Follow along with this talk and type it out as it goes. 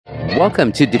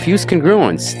welcome to Diffused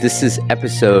Congruence. This is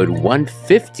episode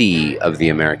 150 of the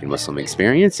American Muslim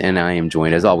Experience, and I am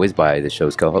joined, as always, by the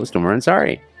show's co-host, Umar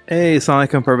Ansari. Hey, Assalamu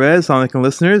alaikum Parvez, Assalamu alaikum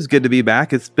listeners. Good to be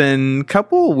back. It's been a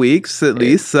couple weeks at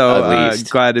least, so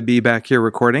glad to be back here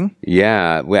recording.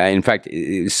 Yeah, well, in fact,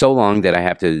 it's so long that I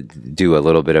have to do a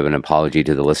little bit of an apology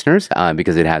to the listeners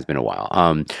because it has been a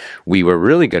while. We were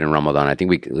really good in Ramadan. I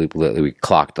think we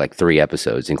clocked like 3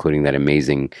 episodes, including that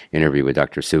amazing interview with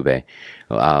Dr. Sube,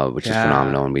 which is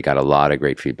phenomenal, and we got a lot of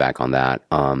great feedback on that.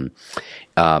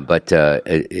 But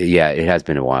it has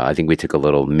been a while. I think we took a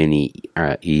little mini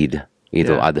Eid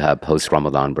al-Adha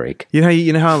post-Ramadan break. You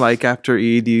know how like after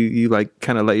Eid you like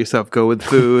kind of let yourself go with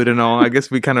food and all. I guess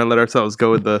we kind of let ourselves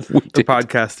go with the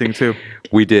podcasting too.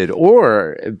 We did.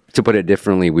 Or to put it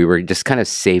differently, we were just kind of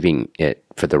saving it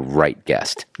for the right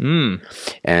guest. And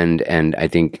I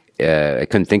think I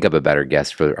couldn't think of a better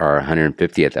guest for our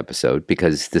 150th episode,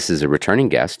 because this is a returning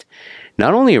guest.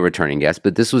 Not only a returning guest,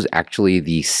 but this was actually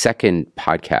the second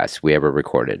podcast we ever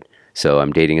recorded. So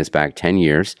I'm dating us back 10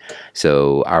 years.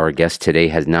 So our guest today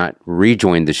has not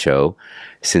rejoined the show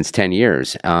since 10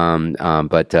 years.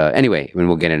 But anyway,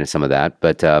 we'll get into some of that.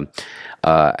 But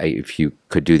if you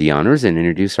could do the honors and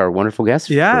introduce our wonderful guest.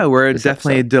 Yeah, we're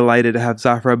definitely delighted to have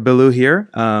Zahra Billoo here.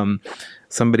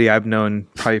 Somebody I've known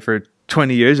probably for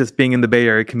 20 years, just being in the Bay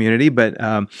Area community. But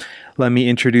let me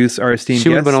introduce our esteemed guest. She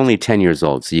would have been only 10 years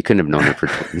old, so you couldn't have known her for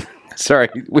 20 Sorry,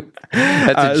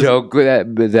 that's a joke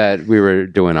that we were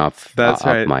doing off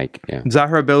mic. Yeah.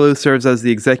 Zahra Billoo serves as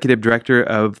the executive director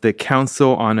of the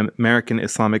Council on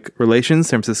American-Islamic Relations,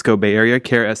 San Francisco Bay Area,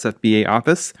 CAIR-SFBA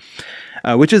office,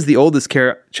 which is the oldest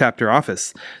CAIR chapter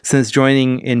office. Since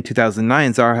joining in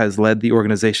 2009, Zahra has led the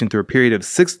organization through a period of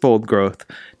 6-fold growth.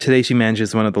 Today, she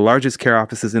manages one of the largest CAIR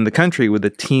offices in the country with a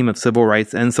team of civil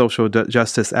rights and social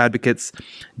justice advocates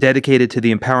dedicated to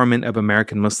the empowerment of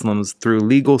American Muslims through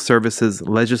legal services,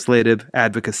 legislative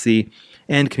advocacy,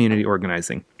 and community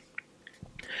organizing.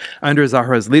 Under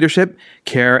Zahra's leadership,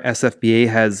 CAIR-SFBA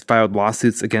has filed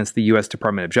lawsuits against the U.S.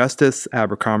 Department of Justice,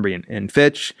 Abercrombie and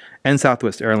Fitch, and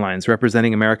Southwest Airlines,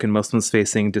 representing American Muslims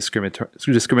facing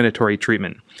discriminatory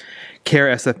treatment.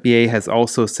 CAIR-SFBA has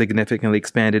also significantly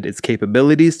expanded its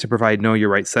capabilities to provide Know Your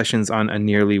Rights sessions on a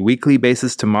nearly weekly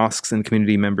basis to mosques and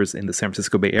community members in the San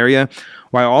Francisco Bay Area,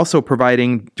 while also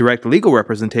providing direct legal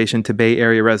representation to Bay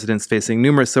Area residents facing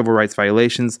numerous civil rights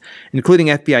violations, including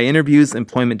FBI interviews,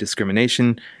 employment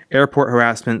discrimination, airport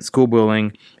harassment, school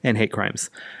bullying, and hate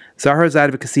crimes. Zahra's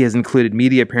advocacy has included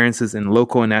media appearances in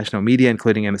local and national media,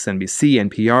 including MSNBC,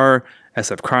 NPR,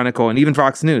 SF Chronicle, and even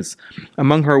Fox News.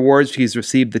 Among her awards, she's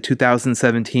received the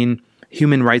 2017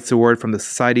 Human Rights Award from the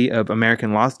Society of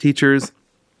American Law Teachers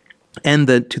and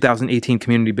the 2018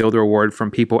 Community Builder Award from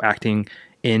People Acting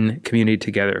in Community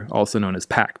Together, also known as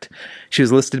PACT. She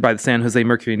was listed by the San Jose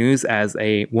Mercury News as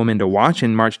a woman to watch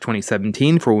in March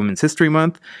 2017 for Women's History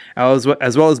Month, as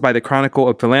well as by the Chronicle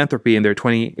of Philanthropy in their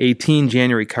 2018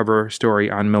 January cover story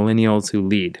on Millennials Who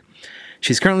Lead.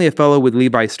 She's currently a fellow with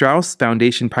Levi Strauss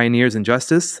Foundation Pioneers in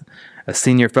Justice, a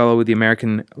senior fellow with the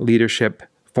American Leadership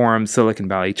Forum Silicon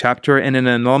Valley chapter, and an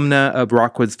alumna of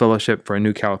Rockwood's Fellowship for a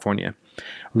New California,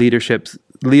 Leader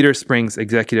Springs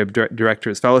Executive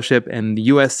Director's Fellowship, and the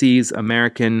USC's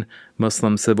American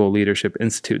Muslim Civil Leadership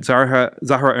Institute. Zahra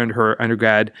earned her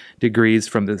undergrad degrees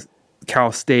from the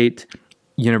Cal State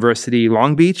University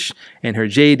Long Beach and her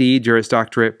JD, Juris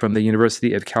Doctorate, from the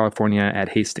University of California at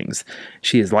Hastings.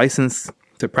 She is licensed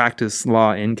to practice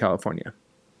law in California.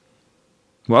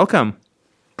 Welcome.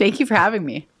 Thank you for having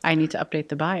me. I need to update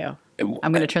the bio.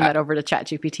 I'm going to turn that over to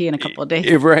ChatGPT in a couple of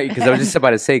days. Right, because I was just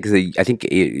about to say, because I think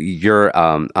your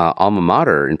alma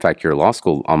mater, in fact, your law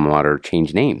school alma mater,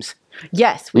 changed names.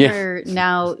 Yes, we're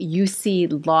now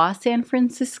UC Law San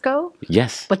Francisco.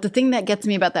 Yes. But the thing that gets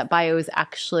me about that bio is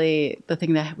actually the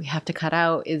thing that we have to cut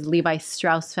out is Levi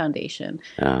Strauss Foundation,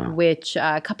 which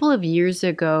a couple of years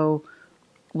ago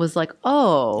was like,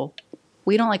 oh,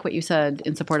 we don't like what you said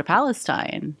in support of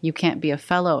Palestine. You can't be a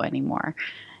fellow anymore.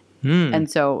 And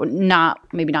so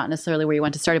maybe not necessarily where you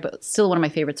went to start it, but still one of my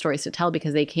favorite stories to tell,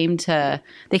 because they came to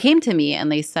me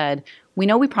and they said, we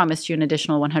know we promised you an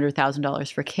additional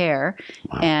 $100,000 for CAIR.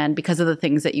 Wow. And because of the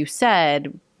things that you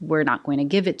said, we're not going to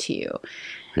give it to you.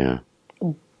 Yeah.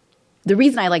 The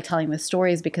reason I like telling this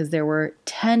story is because there were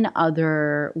 10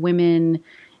 other women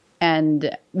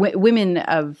and women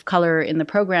of color in the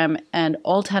program, and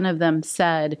all 10 of them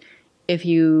said, if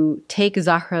you take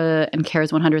Zahra and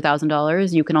CAIR's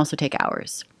 $100,000, you can also take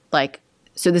ours.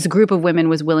 So this group of women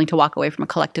was willing to walk away from a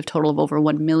collective total of over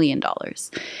 $1 million.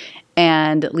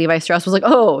 And Levi Strauss was like,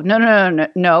 oh,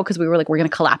 no, because we were like, we're going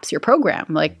to collapse your program.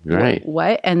 Like, right.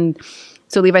 What? And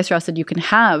So Levi Strauss said, you can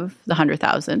have the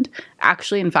 100,000.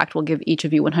 Actually, in fact, we'll give each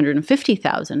of you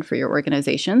 150,000 for your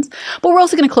organizations. But we're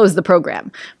also going to close the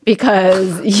program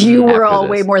because you were all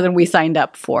way more than we signed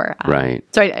up for. Right.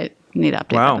 So I need to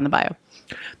update that in the bio.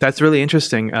 That's really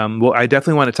interesting. Well, I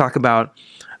definitely want to talk about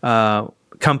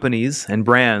companies and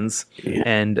brands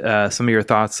and some of your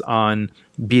thoughts on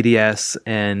BDS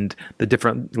and the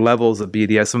different levels of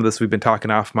BDS. Some of this we've been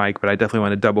talking off mic, but I definitely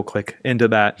want to double click into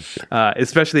that,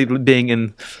 especially being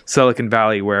in Silicon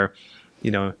Valley where,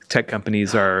 tech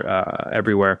companies are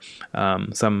everywhere.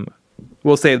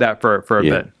 We'll save that for a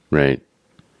bit. Right.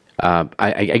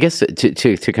 I guess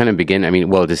to kind of begin,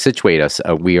 to situate us,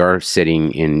 we are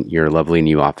sitting in your lovely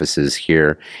new offices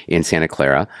here in Santa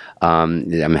Clara.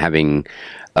 I'm having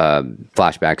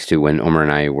flashbacks to when Omar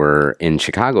and I were in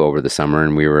Chicago over the summer,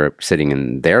 and we were sitting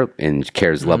in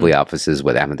CAIR's lovely offices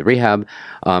with Ahmed the Rehab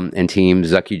and team.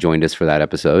 Zucky joined us for that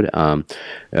episode.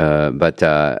 But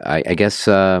I guess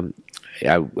I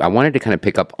wanted to kind of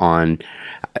pick up on.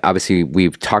 Obviously,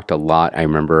 we've talked a lot, I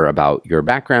remember, about your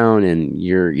background and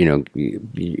your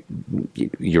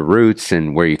roots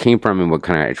and where you came from and what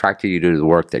kind of attracted you to the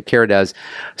work that CAIR does.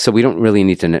 So we don't really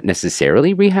need to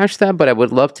necessarily rehash that, but I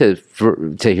would love to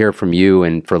hear from you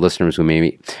and for listeners who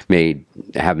may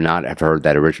have not have heard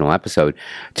that original episode,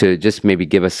 to just maybe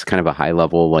give us kind of a high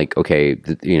level, like, okay,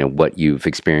 what you've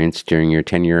experienced during your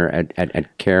tenure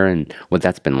at CAIR and what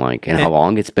that's been like and how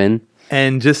long it's been.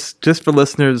 And just for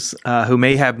listeners who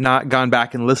may have not gone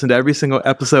back and listened to every single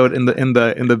episode in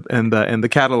the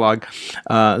catalog,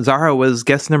 Zahra was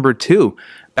guest number 2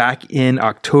 back in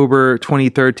October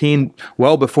 2013,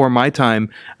 well before my time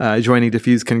joining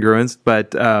Diffused Congruence.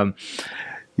 But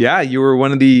you were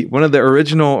one of the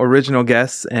original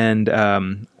guests, and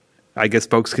I guess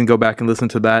folks can go back and listen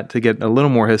to that to get a little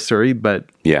more history. But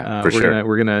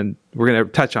we're gonna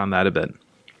touch on that a bit.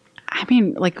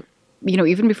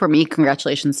 Even before me,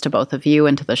 congratulations to both of you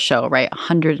and to the show, right?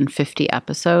 150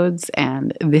 episodes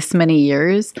and this many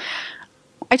years.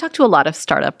 I talked to a lot of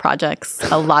startup projects,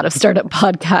 a lot of startup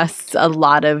podcasts, a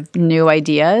lot of new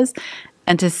ideas.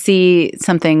 And to see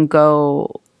something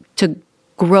grow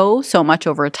so much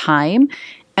over time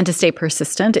and to stay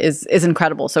persistent is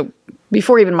incredible. So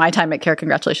before even my time at CAIR,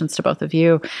 congratulations to both of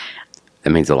you.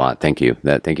 That means a lot. Thank you.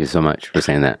 Thank you so much for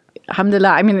saying that. Alhamdulillah.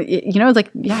 I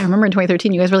remember in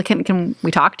 2013, you guys were like, can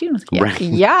we talk to you? And I was like, right.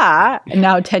 Yeah. And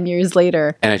now 10 years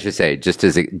later. And I should say, just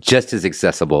as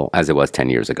accessible as it was 10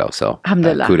 years ago. So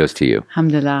Alhamdulillah. Kudos to you.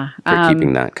 Alhamdulillah. For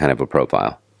keeping that kind of a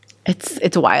profile.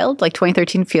 It's wild. Like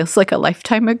 2013 feels like a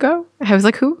lifetime ago. I was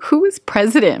like, who was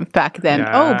president back then?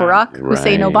 Yeah, oh, Barack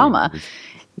Hussein Obama.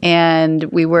 And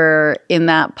we were in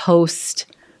that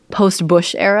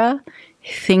post-Bush era.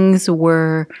 Things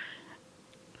were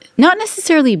not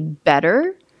necessarily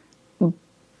better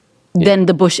than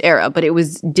the Bush era, but it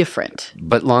was different.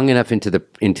 But long enough into the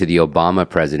Obama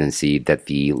presidency that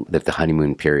the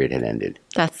honeymoon period had ended.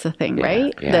 That's the thing,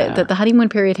 right? Yeah. The honeymoon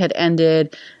period had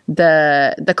ended.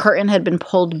 The curtain had been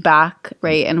pulled back,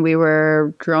 right? And we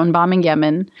were drone bombing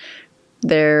Yemen.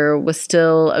 There was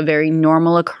still a very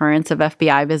normal occurrence of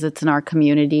FBI visits in our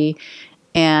community,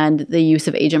 and the use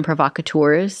of agent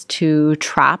provocateurs to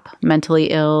trap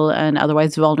mentally ill and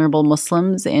otherwise vulnerable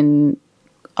Muslims in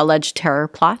alleged terror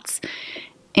plots,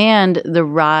 and the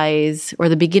rise or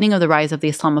the beginning of the rise of the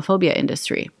Islamophobia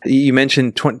industry. You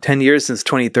mentioned 10 years since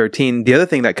 2013. The other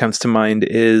thing that comes to mind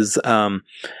is, I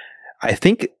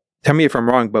think, tell me if I'm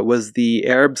wrong, but was the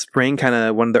Arab Spring kind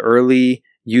of one of the early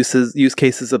use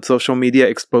cases of social media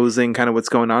exposing kind of what's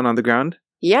going on the ground?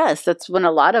 Yes, that's when a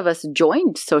lot of us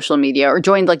joined social media or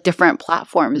joined like different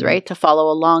platforms, right? To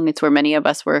follow along. It's where many of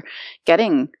us were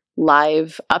getting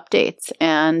live updates.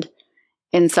 And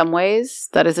in some ways,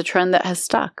 that is a trend that has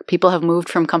stuck. People have moved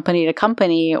from company to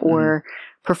company or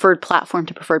preferred platform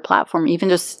to preferred platform. Even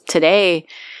just today,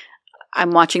 I'm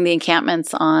watching the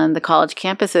encampments on the college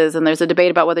campuses, and there's a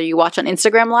debate about whether you watch on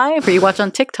Instagram Live or you watch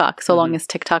on TikTok, so long as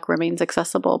TikTok remains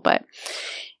accessible. But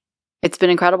it's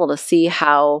been incredible to see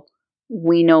how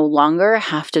we no longer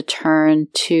have to turn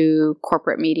to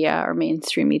corporate media or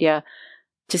mainstream media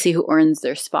to see who earns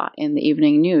their spot in the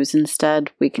evening news. Instead,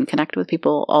 we can connect with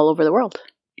people all over the world.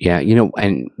 Yeah,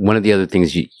 and one of the other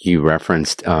things you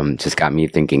referenced just got me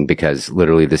thinking, because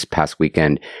literally this past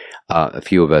weekend, a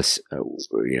few of us,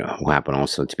 who happen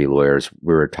also to be lawyers,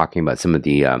 we were talking about some of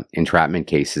the entrapment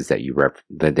cases that you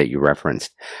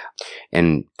referenced,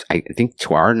 and I think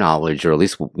to our knowledge, or at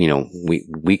least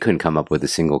we couldn't come up with a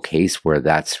single case where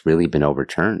that's really been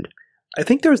overturned. I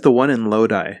think there was the one in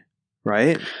Lodi,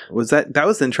 right? That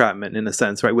was entrapment in a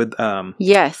sense, right? With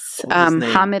yes,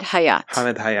 Hamid Hayat.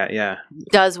 Hamid Hayat, yeah,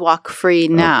 does walk free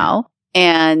now.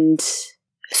 And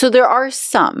so there are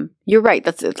some, you're right.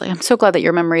 I'm so glad that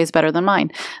your memory is better than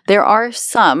mine. There are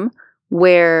some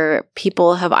where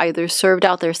people have either served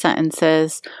out their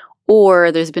sentences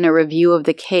or there's been a review of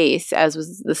the case, as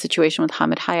was the situation with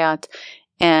Hamid Hayat.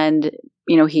 And,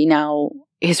 he now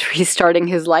is restarting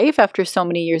his life after so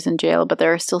many years in jail, but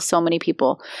there are still so many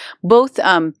people, both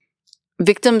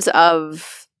victims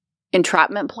of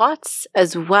entrapment plots,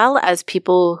 as well as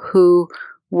people who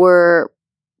were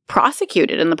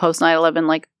prosecuted in the post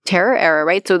 9/11 terror era,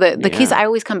 right? So the case I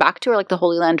always come back to are the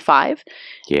Holy Land Five.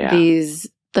 Yeah.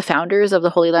 The founders of the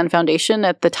Holy Land Foundation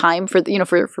at the time, for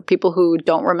people who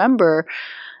don't remember,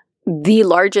 the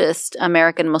largest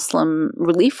American Muslim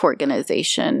relief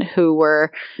organization, who were...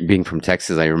 Being from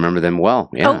Texas, I remember them well.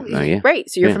 Yeah. Yeah. Right.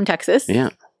 So you're from Texas.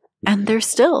 Yeah. And they're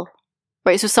still...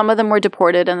 Right. So some of them were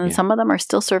deported and then some of them are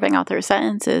still serving out their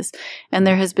sentences. And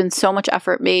there has been so much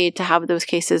effort made to have those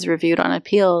cases reviewed on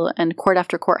appeal, and court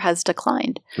after court has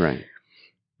declined. Right.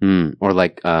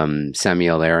 Or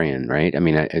Samuel Arian, right? I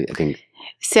mean, I think...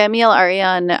 Samuel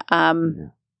Arian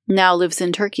now lives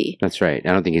in Turkey. That's right.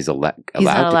 I don't think he's allowed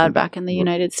not allowed back in the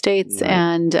United States. Right.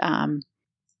 And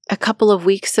a couple of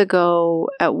weeks ago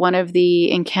at one of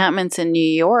the encampments in New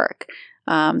York,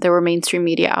 there were mainstream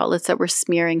media outlets that were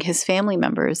smearing his family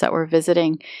members that were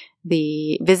visiting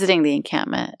the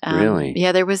encampment. Really?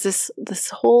 Yeah, there was this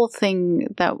whole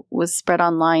thing that was spread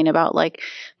online about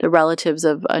the relatives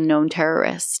of a known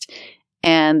terrorist.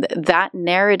 And that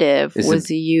narrative was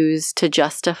used to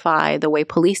justify the way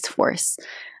police force,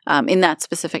 in that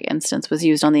specific instance, was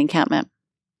used on the encampment.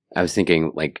 I was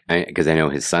thinking, because I know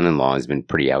his son-in-law has been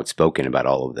pretty outspoken about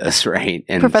all of this, right?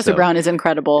 And Professor Brown is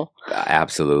incredible.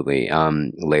 Absolutely.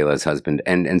 Layla's husband.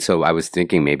 And so I was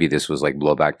thinking maybe this was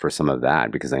blowback for some of that,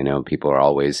 because I know people are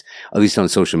always, at least on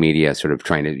social media, sort of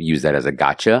trying to use that as a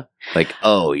gotcha.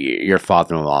 Oh, your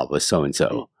father-in-law was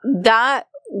so-and-so. That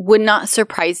would not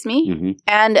surprise me. Mm-hmm.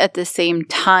 And at the same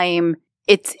time,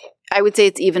 I would say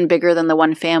it's even bigger than the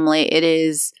one family. It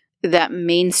is that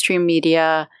mainstream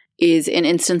media is, in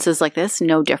instances like this,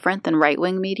 no different than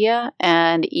right-wing media.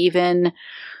 And even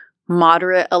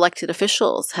moderate elected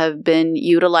officials have been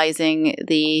utilizing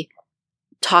the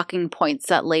talking points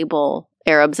that label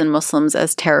Arabs and Muslims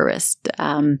as terrorists,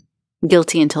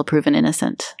 guilty until proven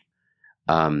innocent.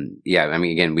 I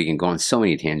mean, again, we can go on so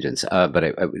many tangents, but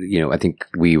I think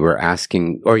we were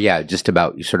asking, just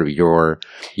about sort of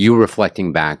you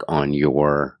reflecting back on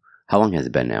how long has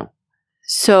it been now?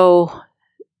 So,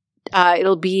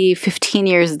 it'll be 15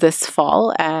 years this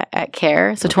fall at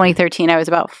CAIR. So 2013, I was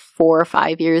about 4 or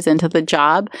 5 years into the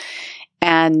job.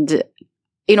 And,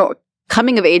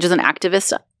 coming of age as an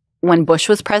activist when Bush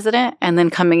was president, and then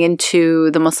coming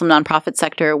into the Muslim nonprofit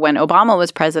sector when Obama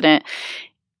was president,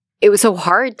 it was so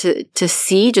hard to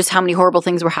see just how many horrible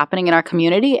things were happening in our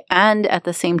community. And at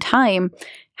the same time,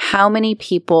 how many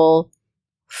people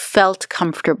felt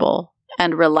comfortable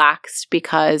and relaxed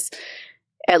because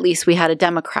at least we had a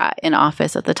Democrat in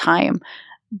office at the time.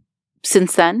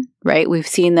 Since then, right, we've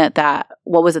seen that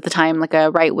what was at the time a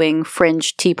right-wing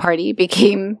fringe Tea Party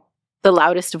became the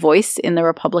loudest voice in the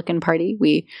Republican Party.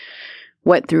 We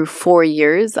went through 4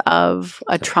 years of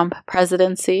a Trump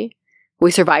presidency. We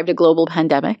survived a global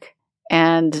pandemic,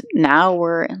 and now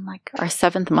we're in our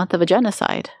 7th month of a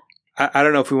genocide. I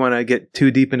don't know if we want to get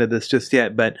too deep into this just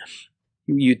yet, but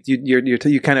you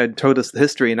kind of told us the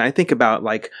history, and I think about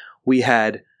we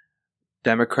had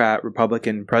Democrat,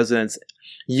 Republican presidents.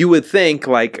 You would think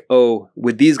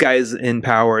with these guys in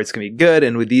power, it's going to be good,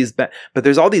 and with these, but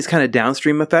there's all these kind of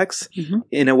downstream effects. Mm-hmm.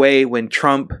 In a way, when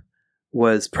Trump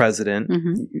was president,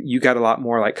 mm-hmm. you got a lot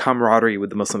more camaraderie with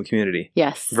the Muslim community.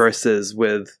 Yes. Versus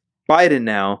with Biden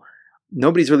now,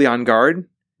 nobody's really on guard.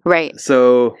 Right.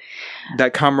 So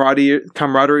that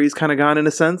camaraderie is kind of gone in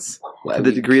a sense, to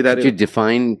the degree that... Could you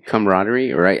define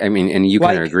camaraderie, right? I mean, and you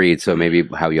kind of agreed, so maybe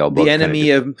how y'all both... The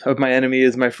enemy of my enemy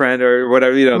is my friend, or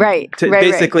whatever, Right.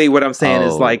 Basically, what I'm saying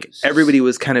is everybody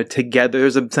was kind of together.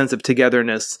 There's a sense of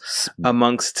togetherness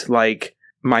amongst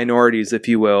minorities, if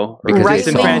you will, because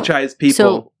disenfranchised people.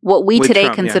 So what we today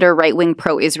Trump, consider right-wing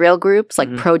pro-Israel groups,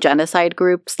 mm-hmm. pro-genocide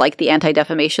groups, like the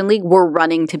Anti-Defamation League, were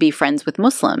running to be friends with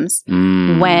Muslims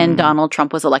when Donald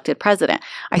Trump was elected president.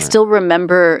 I still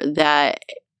remember that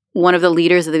one of the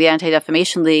leaders of the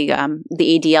Anti-Defamation League,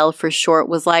 the ADL for short,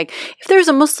 was if there's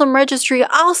a Muslim registry,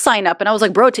 I'll sign up. And I was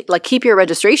bro, keep your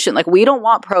registration. We don't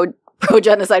want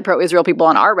pro-genocide, pro-Israel people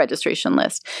on our registration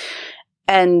list.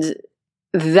 And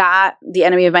that the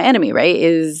enemy of my enemy, right,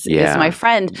 is my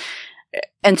friend.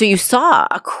 And so you saw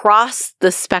across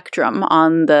the spectrum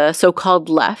on the so-called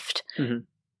left, mm-hmm.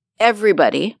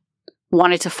 everybody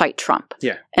wanted to fight Trump.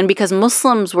 Yeah. And because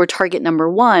Muslims were target number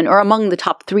one, or among the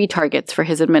top 3 targets for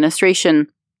his administration,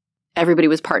 everybody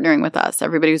was partnering with us.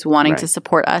 Everybody was wanting to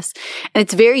support us. And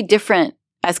it's very different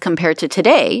as compared to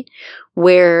today,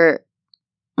 where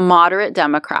moderate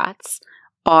Democrats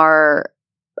are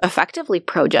effectively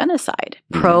pro-genocide,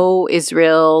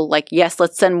 pro-Israel, like, yes,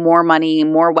 let's send more money,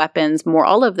 more weapons, more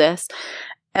all of this.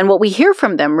 And what we hear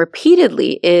from them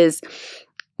repeatedly is,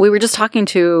 we were just talking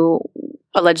to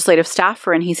a legislative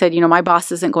staffer, and he said, you know, my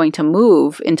boss isn't going to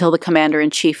move until the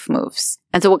commander-in-chief moves.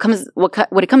 And so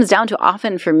what it comes down to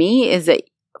often for me is that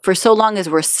for so long as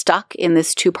we're stuck in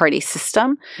this two-party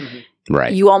system,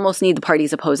 you almost need the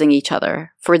parties opposing each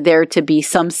other for there to be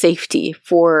some safety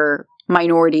for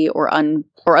minority or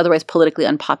otherwise politically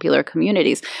unpopular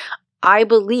communities. I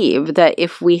believe that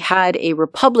if we had a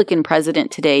Republican president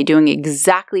today doing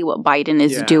exactly what Biden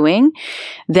is doing,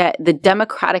 that the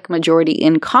Democratic majority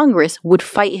in Congress would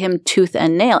fight him tooth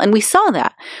and nail. And we saw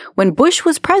that. When Bush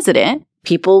was president,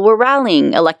 people were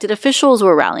rallying, elected officials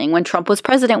were rallying. When Trump was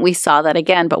president, we saw that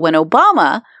again. But when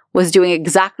Obama was doing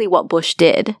exactly what Bush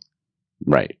did,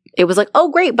 it was like,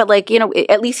 oh, great, but like, you know,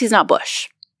 at least he's not Bush.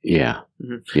 Yeah.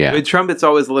 With Trump, it's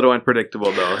always a little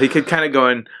unpredictable, though. He could kind of go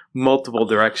in multiple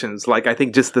directions. Like, I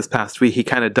think just this past week, he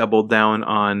kind of doubled down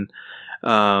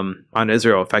on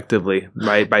Israel effectively,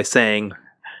 right? By saying,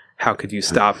 how could you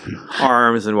stop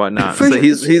arms and whatnot? So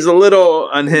he's a little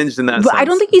unhinged in that sense. I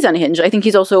don't think he's unhinged. I think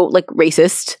he's also like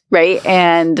racist, right?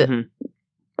 And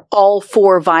all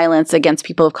for violence against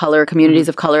people of color, communities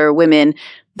of color, women.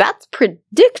 That's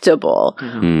predictable.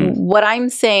 What I'm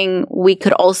saying we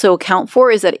could also account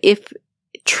for is that if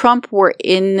Trump were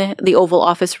in the Oval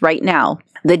Office right now,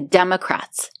 the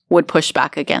Democrats would push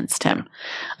back against him.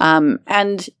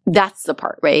 And that's the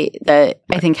part, right, that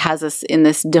I think has us in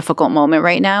this difficult moment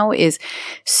right now, is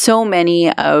so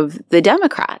many of the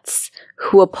Democrats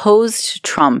who opposed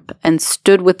Trump and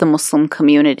stood with the Muslim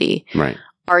community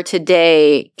are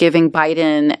today giving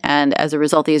Biden and, as a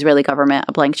result, the Israeli government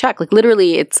a blank check. Like,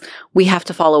 literally, it's, we have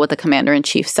to follow what the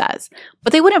commander-in-chief says.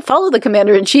 But they wouldn't follow the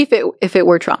commander-in-chief if it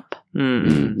were Trump.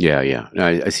 Yeah.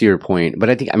 I see your point. But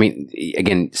I think, I mean,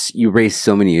 again, you raised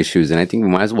so many issues, and I think we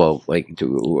might as well, like,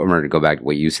 to go back to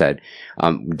what you said,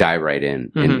 dive right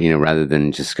in, and, you know, rather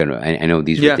than just kind of, I know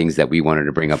these were things that we wanted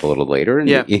to bring up a little later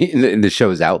in the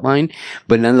show's outline,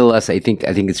 but nonetheless, I think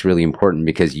it's really important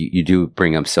because you do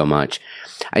bring up so much.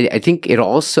 I think it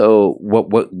also,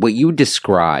 what you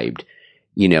described,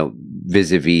 you know,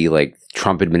 vis-a-vis like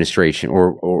Trump administration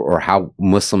or how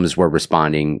Muslims were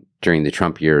responding during the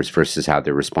Trump years versus how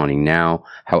they're responding now,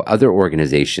 how other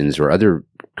organizations or other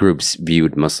groups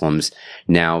viewed Muslims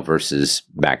now versus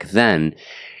back then,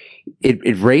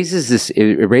 it raises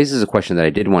a question that I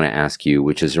did want to ask you,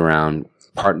 which is around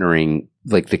partnering,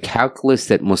 like the calculus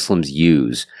that Muslims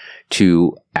use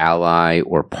to ally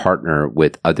or partner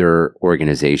with other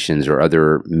organizations or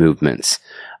other movements.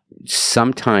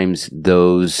 Sometimes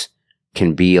those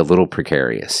can be a little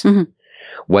precarious.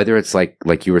 Whether it's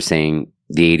like you were saying,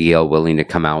 the ADL willing to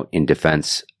come out in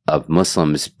defense of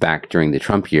Muslims back during the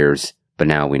Trump years, but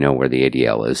now we know where the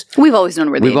ADL is. We've always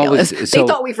known where the ADL is. They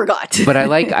thought we forgot. But I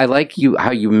like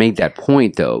how you made that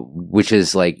point, though, which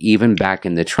is like, even back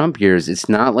in the Trump years, it's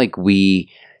not like we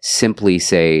simply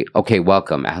say, okay,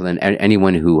 welcome, Alan,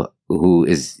 anyone who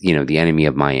is, you know, the enemy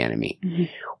of my enemy.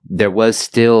 There was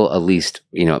still, at least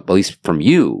from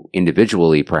you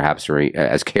individually, perhaps, or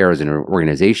as CAIR as an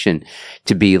organization,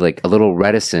 to be like a little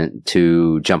reticent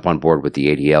to jump on board with the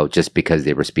ADL just because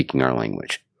they were speaking our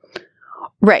language.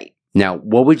 Right. Now,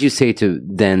 what would you say to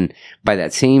then, by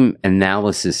that same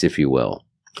analysis, if you will,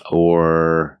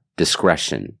 or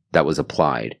discretion that was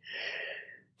applied,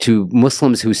 to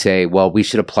Muslims who say, well, we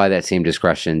should apply that same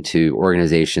discretion to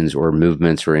organizations or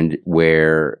movements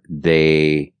where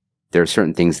there are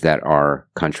certain things that are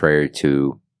contrary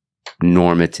to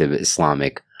normative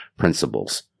Islamic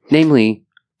principles, namely,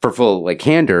 for full like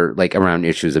candor, like around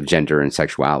issues of gender and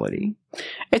sexuality?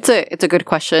 It's a good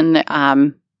question.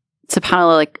 It's a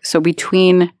panel so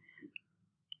between,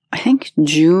 I think,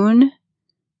 June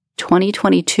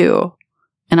 2022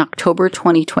 and October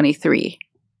 2023,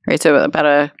 right? So about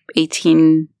a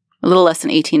little less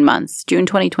than 18 months, June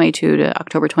 2022 to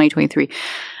October 2023.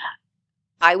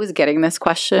 I was getting this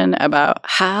question about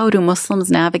how do Muslims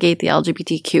navigate the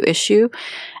LGBTQ issue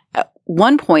at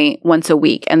one point once a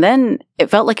week, and then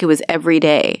it felt like it was every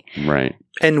day. Right.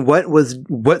 And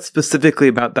what specifically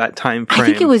about that time frame? I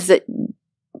think it was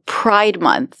Pride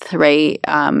Month, right?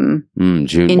 June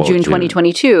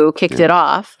 2022 kicked it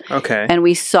off. Okay. And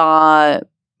we saw...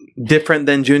 Different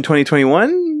than June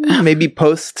 2021? maybe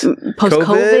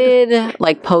post-COVID,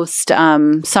 like post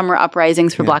summer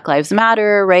uprisings for Black Lives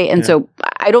Matter, right? And so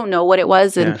I don't know what it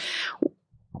was, and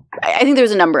I think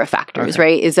there's a number of factors,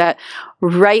 right? Is that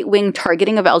right-wing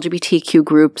targeting of LGBTQ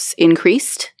groups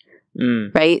increased?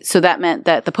 Right. So that meant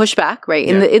that the pushback, right,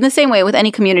 in the same way with any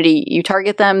community, you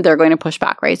target them, they're going to push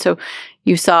back, right? So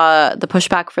you saw the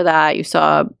pushback for that. You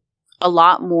saw a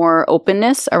lot more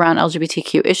openness around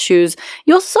LGBTQ issues.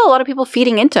 You also saw a lot of people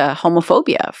feeding into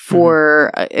homophobia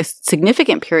for a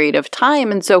significant period of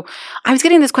time. And so I was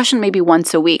getting this question maybe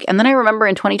once a week. And then I remember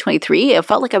in 2023, it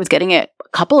felt like I was getting it a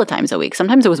couple of times a week.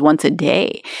 Sometimes it was once a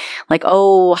day. Like,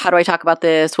 oh, how do I talk about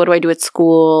this? What do I do at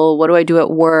school? What do I do at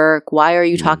work? Why are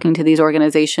you talking to these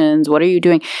organizations? What are you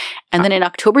doing? And then in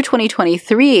October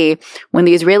 2023, when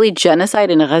the Israeli genocide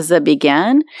in Gaza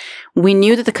began, we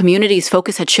knew that the community's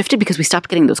focus had shifted because we stopped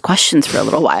getting those questions for a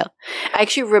little while. I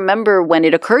actually remember when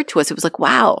it occurred to us, it was like,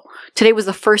 wow, today was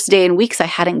the first day in weeks I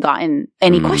hadn't gotten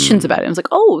any questions about it. I was like,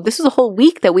 oh, this was a whole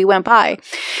week that we went by.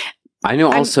 I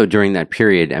know also during that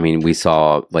period, I mean, we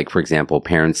saw, like, for example,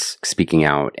 parents speaking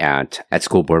out at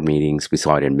school board meetings. We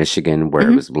saw it in Michigan where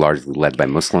it was largely led by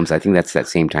Muslims. I think that's that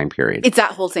same time period. It's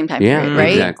that whole same time period, right?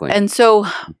 Exactly. And so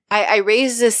I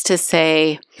raise this to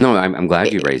say... No, I'm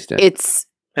glad you raised it. It's...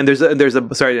 And there's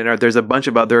a bunch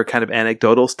of other kind of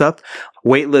anecdotal stuff.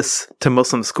 Waitlist to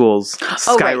Muslim schools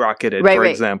skyrocketed, for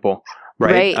example.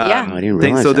 Right. Yeah. I didn't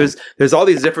realize so that. there's all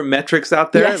these different metrics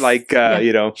out there, like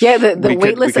you know. Yeah, the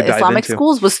waitlist at Islamic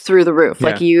schools was through the roof.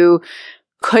 Like you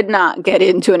could not get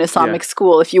into an Islamic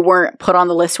school if you weren't put on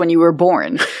the list when you were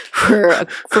born for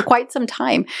quite some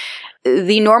time.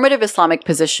 The normative Islamic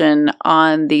position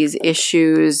on these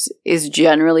issues is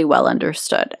generally well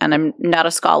understood. And I'm not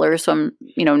a scholar, so I'm,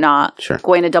 not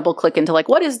going to double click into like,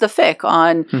 what is the fiqh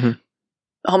on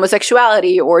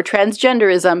homosexuality or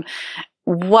transgenderism?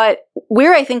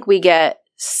 Where I think we get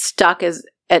stuck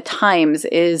at times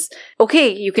is, okay,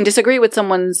 you can disagree with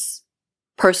someone's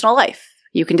personal life.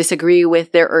 You can disagree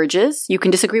with their urges. You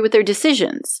can disagree with their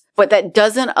decisions. But that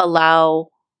doesn't allow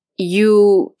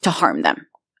you to harm them.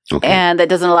 Okay. And that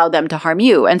doesn't allow them to harm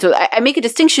you. And so I make a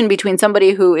distinction between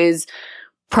somebody who is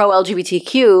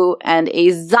pro-LGBTQ and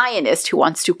a Zionist who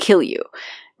wants to kill you,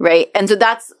 right? And so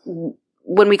that's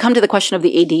when we come to the question of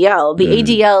the ADL. The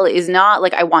ADL is not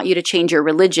like, I want you to change your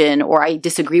religion or I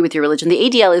disagree with your religion. The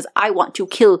ADL is, I want to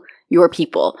kill your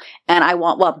people. And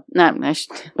I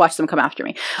should watch them come after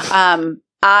me.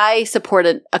 I support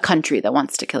a country that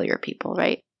wants to kill your people,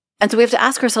 right? And so we have to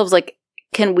ask ourselves, like,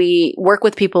 can we work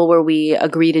with people where we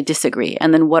agree to disagree?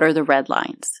 And then what are the red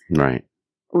lines? Right.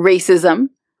 Racism,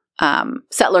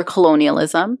 settler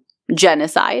colonialism,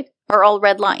 genocide are all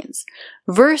red lines.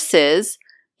 Versus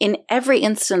in every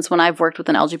instance when I've worked with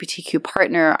an LGBTQ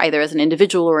partner, either as an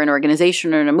individual or an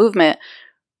organization or in a movement,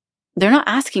 they're not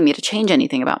asking me to change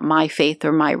anything about my faith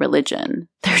or my religion.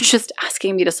 They're just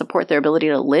asking me to support their ability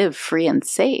to live free and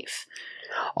safe.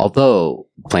 Although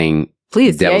playing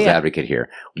devil's advocate here,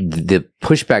 the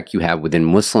pushback you have within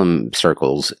Muslim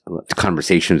circles,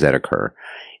 conversations that occur,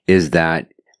 is that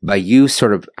by you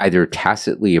sort of either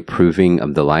tacitly approving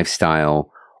of the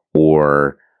lifestyle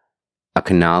or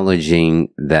acknowledging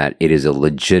that it is a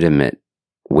legitimate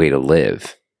way to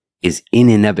live is in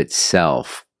and of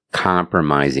itself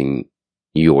compromising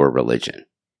your religion.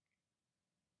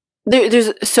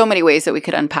 There's so many ways that we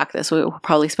could unpack this. We'll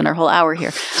probably spend our whole hour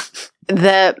here.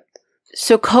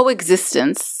 So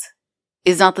coexistence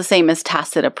is not the same as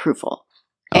tacit approval.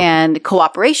 Okay. And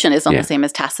cooperation is not the same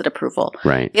as tacit approval.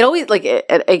 Right. It always,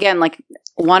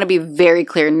 want to be very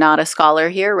clear, not a scholar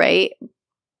here, right?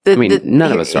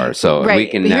 None of us are, so we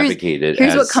can navigate it.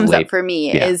 Here's what comes up for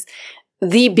me is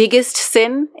the biggest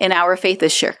sin in our faith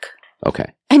is shirk.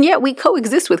 Okay. And yet we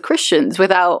coexist with Christians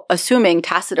without assuming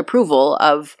tacit approval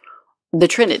of the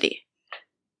Trinity.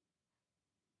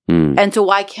 And so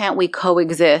why can't we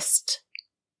coexist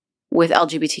with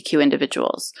LGBTQ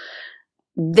individuals?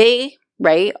 They,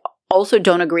 also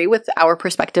don't agree with our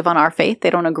perspective on our faith. They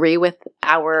don't agree with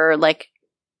our,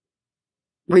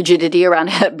 rigidity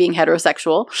around being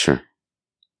heterosexual. Sure.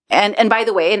 And by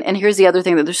the way, and here's the other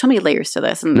thing, that there's so many layers to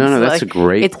this. And that's a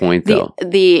great point, though.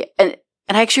 And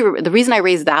actually, the reason I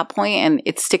raised that point, and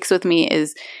it sticks with me,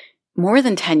 is more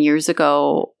than 10 years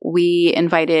ago, we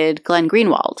invited Glenn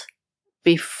Greenwald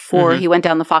before he went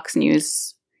down the Fox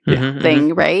News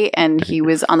thing, right? And he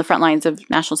was on the front lines of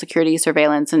national security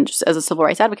surveillance and just as a civil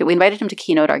rights advocate. We invited him to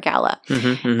keynote our gala.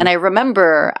 And I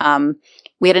remember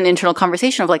we had an internal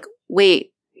conversation of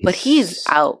wait, but he's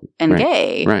out and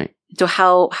gay. Right. So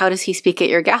how does he speak at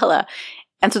your gala?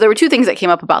 And so there were two things that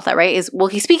came up about that, right?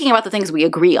 He's speaking about the things we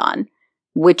agree on.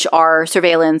 which are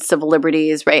surveillance, civil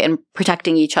liberties, right, and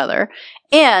protecting each other.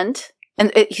 And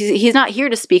he's not here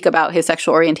to speak about his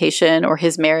sexual orientation or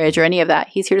his marriage or any of that.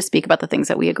 He's here to speak about the things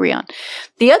that we agree on.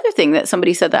 The other thing that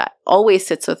somebody said that always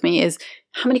sits with me is,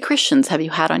 how many Christians have you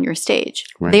had on your stage?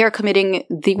 Right. They are committing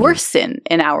the worst sin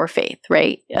in our faith,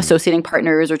 right? Associating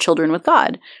partners or children with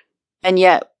God. And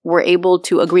yet we're able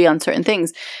to agree on certain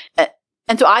things.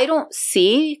 And so I don't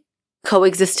see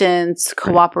coexistence,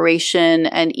 cooperation,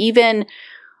 and even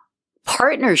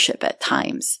partnership at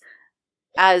times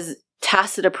as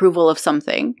tacit approval of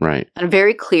something. Right. I'm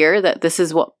very clear that this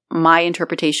is what my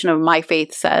interpretation of my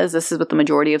faith says. This is what the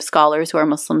majority of scholars who are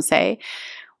Muslim say.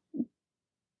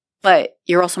 But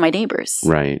you're also my neighbors.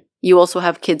 Right. You also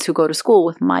have kids who go to school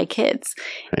with my kids.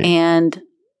 Right. And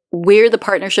where the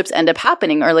partnerships end up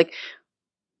happening are like,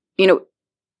 you know,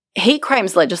 hate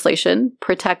crimes legislation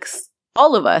protects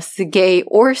all of us, gay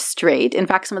or straight. In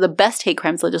fact, some of the best hate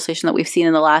crimes legislation that we've seen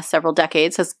in the last several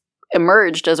decades has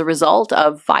emerged as a result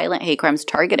of violent hate crimes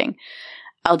targeting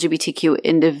LGBTQ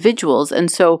individuals.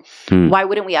 And so why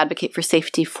wouldn't we advocate for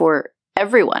safety for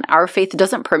everyone? Our faith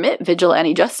doesn't permit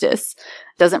vigilante justice,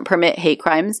 doesn't permit hate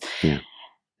crimes. Yeah.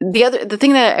 The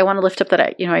thing that I want to lift up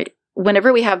that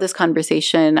whenever we have this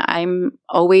conversation, I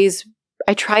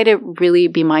try to really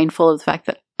be mindful of the fact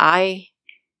that I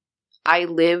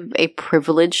live a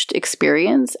privileged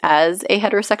experience as a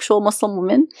heterosexual Muslim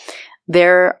woman.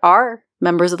 There are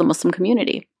members of the Muslim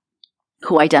community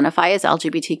who identify as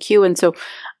LGBTQ. And so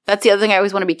that's the other thing I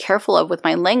always want to be careful of with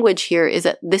my language here, is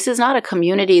that this is not a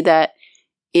community that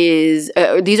is,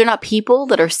 these are not people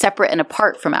that are separate and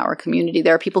apart from our community.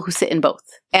 There are people who sit in both.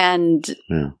 And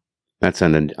that's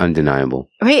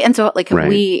undeniable. Right. And so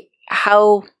we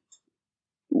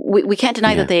can't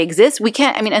deny that they exist. We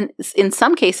can't, and in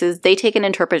some cases, they take an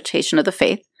interpretation of the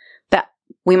faith that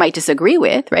we might disagree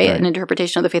with, right? An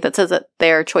interpretation of the faith that says that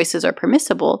their choices are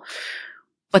permissible,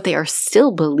 but they are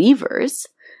still believers.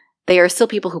 They are still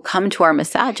people who come to our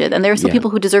masajid, and there are still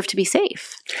people who deserve to be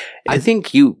safe. I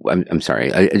think I'm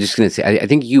sorry, I'm just going to say, I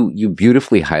think you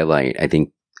beautifully highlight, I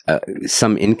think,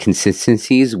 some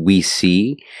inconsistencies we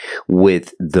see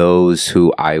with those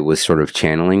who I was sort of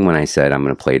channeling when I said I'm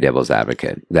going to play devil's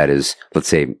advocate. That is, let's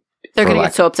say, they're going to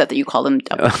get so upset that you call them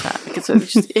devil's advocates. So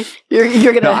you're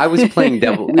going to. No, I was playing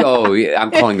devil. Oh, yeah,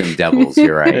 I'm calling them devils.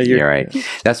 You're right. You're right.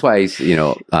 That's why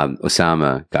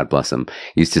Osama, God bless him,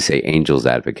 used to say angel's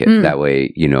advocate. That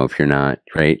way, if you're not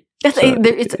right.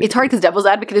 It's hard because devil's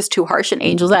advocate is too harsh and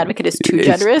angel's advocate is too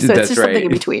generous. So it's just something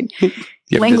in between.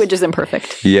 Language is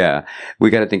imperfect. Yeah.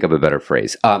 We got to think of a better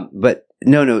phrase. But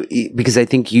no, because I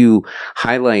think you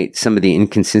highlight some of the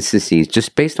inconsistencies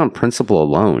just based on principle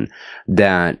alone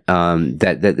that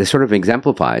sort of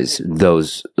exemplifies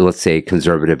those, let's say,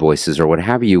 conservative voices or what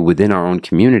have you within our own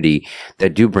community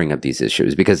that do bring up these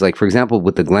issues. Because, like, for example,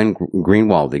 with the Glenn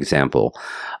Greenwald example,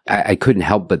 I couldn't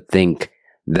help but think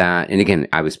that, and again,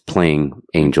 I was playing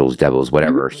angels, devils,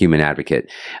 whatever, human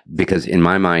advocate, because in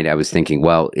my mind, I was thinking,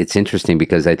 well, it's interesting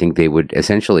because I think they would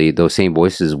essentially, those same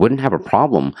voices wouldn't have a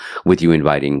problem with you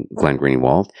inviting Glenn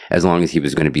Greenwald as long as he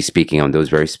was going to be speaking on those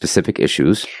very specific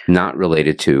issues, not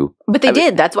related to. But they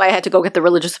did. That's why I had to go get the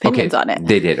religious opinions on it.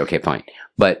 They did. Okay, fine.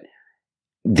 But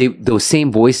those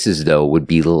same voices, though, would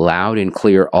be loud and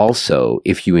clear also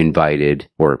if you invited,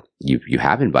 or you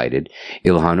have invited,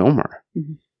 Ilhan Omar.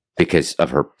 Because of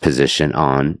her position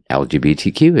on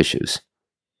LGBTQ issues.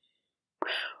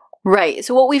 Right.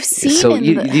 So what we've seen... So do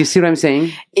you see what I'm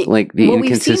saying? Like the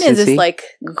inconsistency? What we've seen is like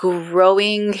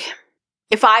growing...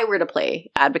 If I were to play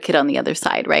advocate on the other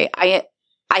side, right?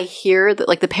 I hear that,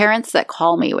 like, the parents that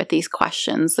call me with these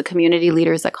questions, the community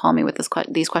leaders that call me with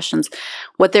these questions,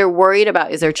 what they're worried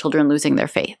about is their children losing their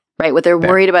faith, right? What they're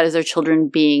worried about is their children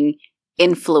being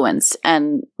influenced.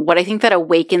 And what I think that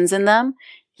awakens in them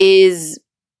is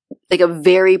like a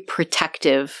very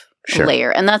protective layer.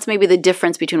 And that's maybe the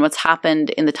difference between what's happened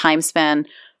in the time span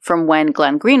from when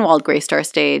Glenn Greenwald graced our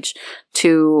stage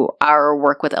to our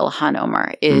work with Ilhan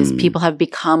Omar, is people have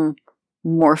become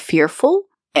more fearful.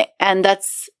 And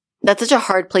that's such a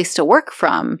hard place to work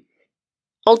from.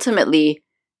 Ultimately,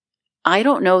 I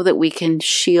don't know that we can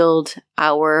shield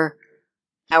our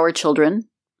children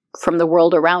from the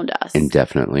world around us.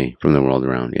 Indefinitely from the world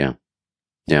around, yeah.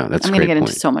 Yeah, that's I'm going to get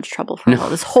into so much trouble for all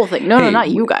this whole thing. No, not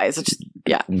you guys. It's just,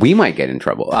 we might get in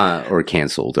trouble or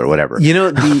canceled or whatever.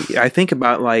 I think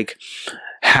about like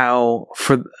how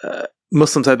for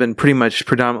Muslims have been pretty much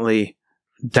predominantly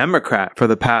Democrat for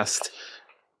the past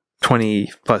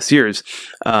 20 plus years,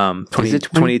 22,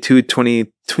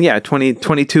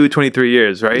 23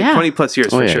 years, right? Yeah. 20 plus years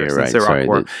for sure since the Iraq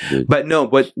War. But no,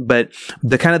 but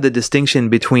the kind of the distinction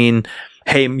between,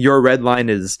 hey, your red line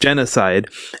is genocide,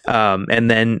 and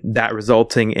then that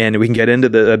resulting in, we can get into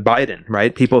the Biden,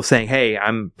 right? People saying, hey,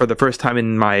 I'm, for the first time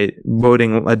in my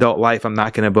voting adult life, I'm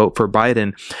not going to vote for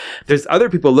Biden. There's other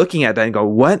people looking at that and go,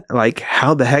 what? Like,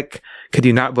 how the heck could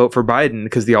you not vote for Biden?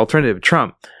 Because the alternative,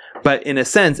 Trump. But in a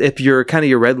sense, if your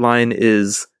red line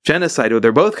is genocide, well,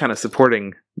 they're both kind of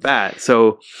supporting that.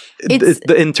 So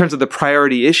in terms of the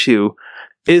priority issue,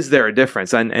 is there a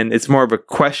difference? And it's more of a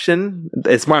question.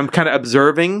 It's more, I'm kind of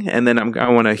observing, and then I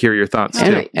want to hear your thoughts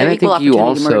too. And I think you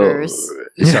also,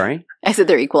 sorry? I said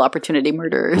they're equal opportunity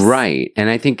murderers. Right.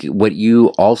 And I think what you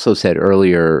also said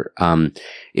earlier,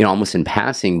 almost in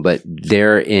passing, but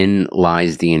therein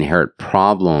lies the inherent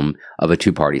problem of a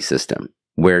two-party system,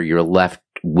 where you're left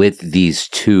with these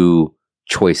two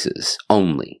choices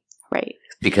only. Right.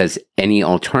 Because any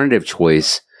alternative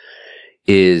choice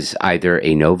is either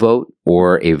a no vote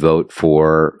or a vote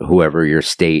for whoever your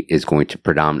state is going to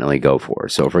predominantly go for.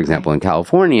 So, for example, in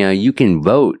California, you can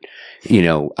vote,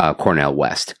 Cornel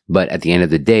West. But at the end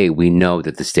of the day, we know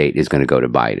that the state is going to go to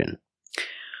Biden.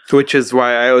 Which is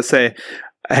why I always say,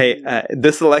 hey,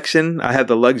 this election, I had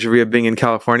the luxury of being in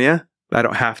California. I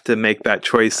don't have to make that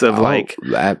choice of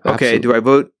okay, do I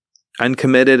vote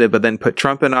uncommitted but then put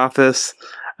Trump in office?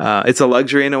 It's a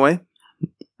luxury in a way.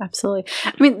 Absolutely.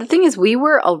 I mean, the thing is, we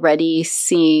were already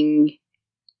seeing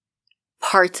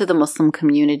parts of the Muslim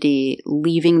community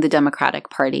leaving the Democratic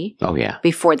Party. Oh, yeah.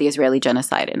 Before the Israeli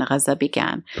genocide in Gaza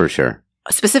began. For sure.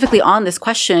 Specifically on this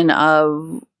question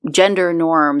of gender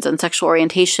norms and sexual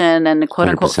orientation and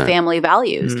quote-unquote 100%. Family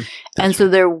values. And so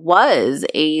right. there was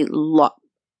a lot.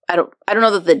 I don't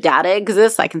know that the data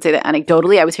exists. I can say that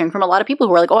anecdotally. I was hearing from a lot of people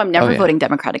who were like, oh, I'm never voting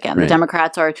Democrat again. Right. The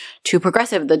Democrats are too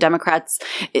progressive. The Democrats,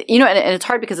 and it's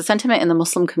hard because the sentiment in the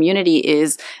Muslim community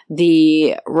is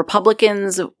the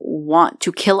Republicans want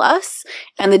to kill us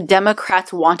and the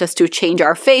Democrats want us to change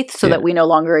our faith so that we no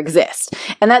longer exist.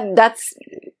 And that's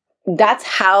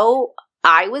how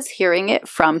I was hearing it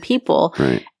from people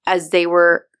as they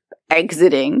were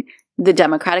exiting the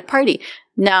Democratic Party.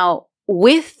 Now,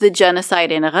 with the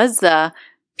genocide in Gaza,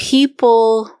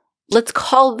 people, let's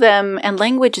call them, and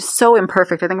language is so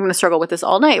imperfect, I think I'm going to struggle with this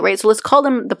all night, right? So let's call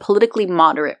them the politically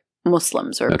moderate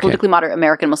Muslims, or politically moderate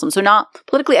American Muslims. So not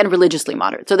politically and religiously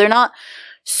moderate. So they're not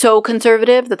so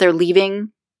conservative that they're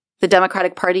leaving the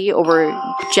Democratic Party over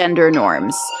gender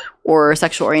norms or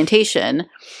sexual orientation,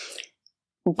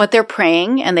 but they're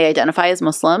praying and they identify as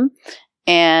Muslim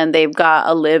and they've got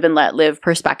a live and let live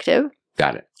perspective.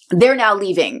 Got it. They're now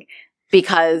leaving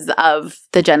because of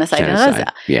the genocide in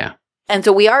Gaza. Yeah. And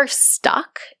so we are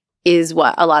stuck, is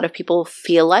what a lot of people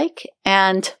feel like.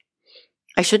 And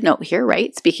I should note here,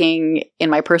 right, speaking in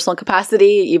my personal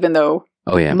capacity, even though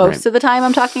most of the time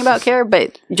I'm talking about CAIR,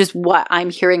 but just what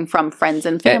I'm hearing from friends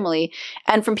and family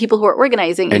and from people who are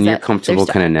organizing. And is you're that comfortable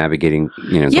kind of navigating,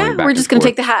 going back we're just going to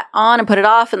take the hat on and put it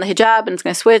off and the hijab and it's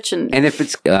going to switch. And if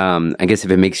it's, I guess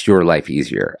if it makes your life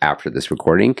easier after this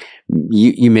recording,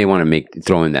 you may want to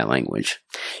throw in that language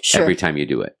every time you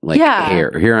do it. Like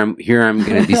here I'm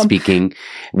going to be speaking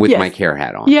with my CAIR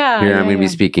hat on. Here I'm going to be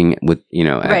speaking with,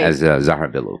 as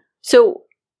Zahra Billoo. So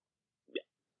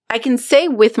I can say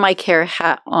with my CAIR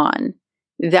hat on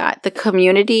that the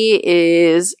community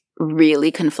is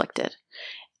really conflicted.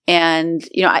 And,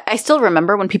 I still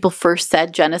remember when people first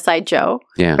said Genocide Joe,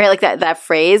 right? Like that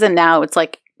phrase. And now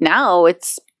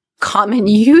it's common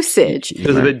usage. It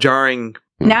was a bit jarring.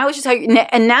 Now it's just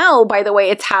and now, by the way,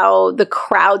 it's how the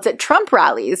crowds at Trump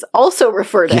rallies also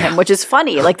refer to him, which is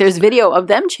funny. Like there's video of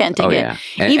them chanting it.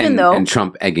 And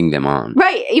Trump egging them on.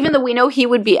 Right. Even though we know he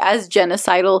would be as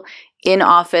genocidal in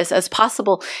office as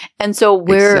possible. And so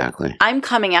I'm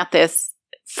coming at this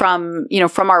from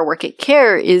our work at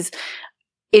CAIR it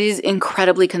is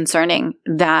incredibly concerning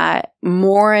that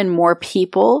more and more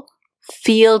people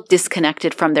feel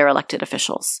disconnected from their elected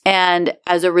officials. And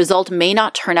as a result, may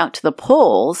not turn out to the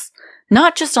polls,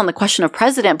 not just on the question of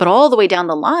president, but all the way down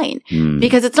the line.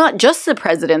 Because it's not just the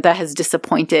president that has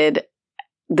disappointed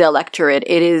the electorate.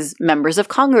 It is members of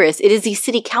Congress. It is these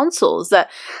city councils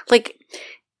that,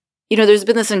 there's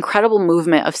been this incredible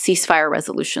movement of ceasefire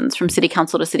resolutions from city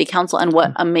council to city council. And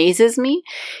what amazes me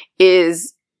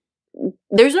is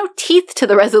there's no teeth to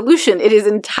the resolution. It is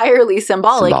entirely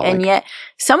symbolic. And yet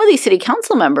some of these city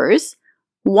council members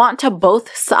want to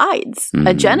both sides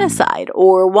a genocide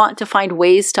or want to find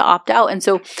ways to opt out. And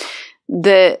so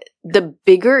the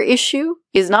bigger issue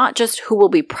is not just who will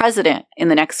be president in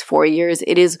the next 4 years.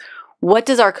 It is what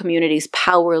does our community's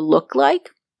power look like,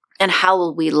 and how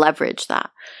will we leverage that?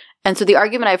 And so the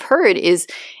argument I've heard is,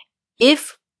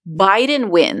 if Biden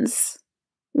wins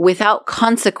without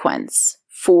consequence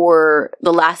for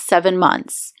the last 7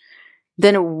 months,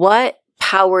 then what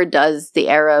power does the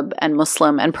Arab and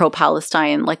Muslim and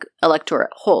pro-Palestine electorate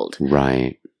hold?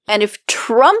 Right. And if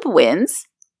Trump wins,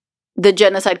 the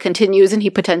genocide continues and he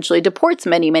potentially deports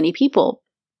many, many people.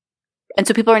 And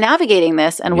so people are navigating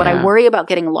this. And what I worry about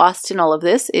getting lost in all of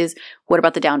this is, what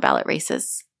about the down ballot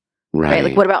races? Right?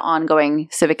 Like, what about ongoing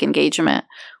civic engagement?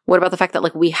 What about the fact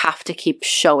that we have to keep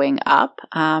showing up?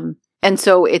 And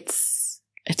so it's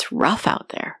rough out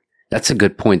there. That's a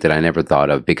good point that I never thought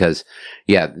of, because,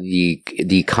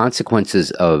 the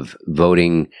consequences of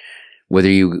voting, whether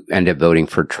you end up voting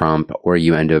for Trump or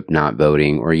you end up not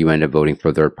voting or you end up voting for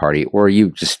a third party, or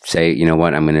you just say, you know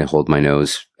what, I'm going to hold my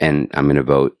nose and I'm going to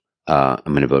vote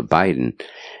Biden,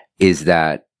 is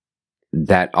that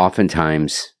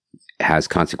oftentimes has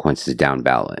consequences down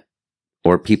ballot,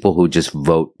 or people who just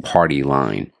vote party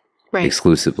line. Right.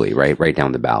 Exclusively, right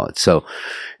down the ballot. So,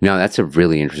 no, that's a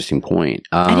really interesting point.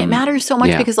 And it matters so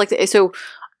much because, so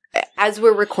as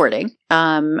we're recording,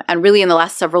 and really in the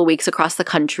last several weeks across the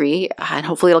country, and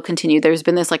hopefully it'll continue, there's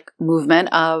been this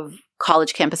movement of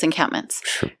college campus encampments,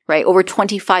 right? Over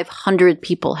 2,500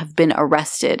 people have been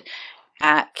arrested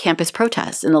at campus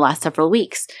protests in the last several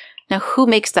weeks. Now, who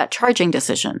makes that charging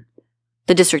decision?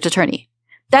 The district attorney.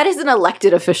 That is an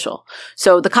elected official.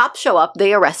 So the cops show up,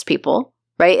 they arrest people.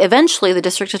 Right? Eventually, the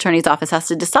district attorney's office has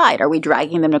to decide, are we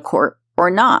dragging them to court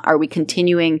or not? Are we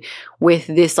continuing with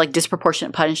this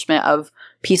disproportionate punishment of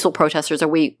peaceful protesters? Are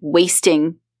we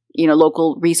wasting,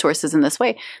 local resources in this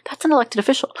way? That's an elected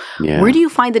official. Yeah. Where do you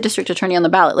find the district attorney on the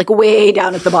ballot? Way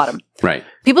down at the bottom. Right.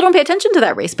 People don't pay attention to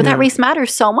that race, but that race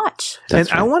matters so much.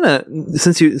 That's I want to,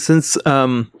 since you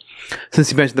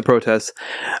mentioned the protests,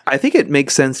 I think it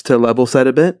makes sense to level set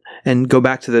a bit and go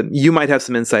back to you might have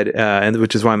some insight, and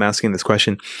which is why I'm asking this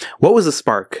question. What was the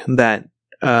spark that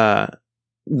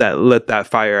lit that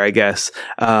fire, I guess?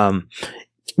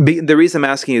 The reason I'm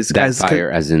asking is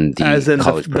as in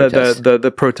college protest.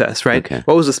 The protest, right? Okay.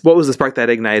 What was the spark that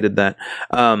ignited that?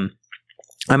 I'm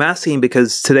asking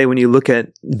because today when you look at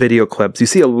video clips, you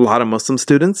see a lot of Muslim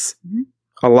students,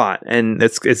 a lot, and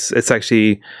it's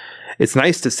actually. It's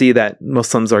nice to see that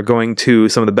Muslims are going to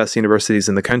some of the best universities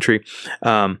in the country.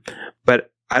 But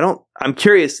I'm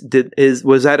curious,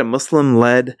 was that a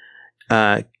Muslim-led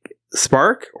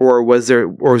spark, or was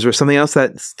there something else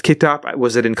that kicked off?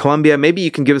 Was it in Colombia? Maybe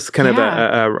you can give us kind of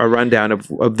a rundown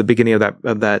of the beginning of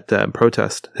that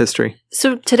protest history.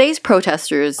 So today's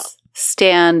protesters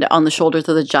stand on the shoulders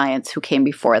of the giants who came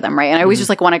before them, right? And I always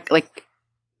just want to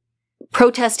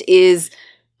protest is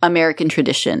American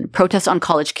tradition. Protest on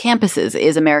college campuses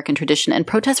is American tradition. And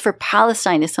protest for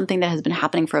Palestine is something that has been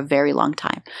happening for a very long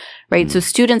time, right? So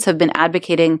students have been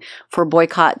advocating for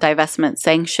boycott, divestment,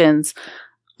 sanctions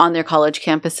on their college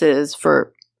campuses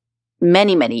for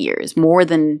many, many years, more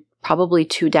than probably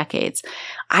 2 decades.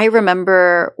 I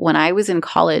remember when I was in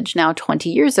college now 20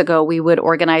 years ago, we would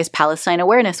organize Palestine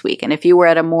Awareness Week. And if you were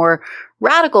at a more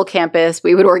radical campus,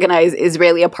 we would organize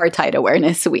Israeli Apartheid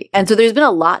Awareness Week. And so there's been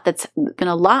a lot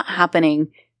happening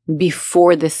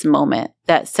before this moment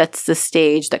that sets the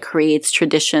stage, that creates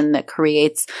tradition, that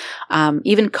creates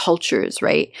even cultures,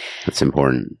 right? That's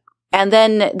important. And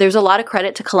then there's a lot of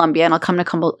credit to Colombia, and I'll come to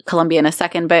Colombia in a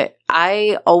second. But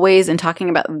I always, in talking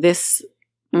about this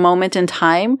moment in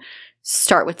time,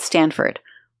 start with Stanford,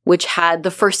 which had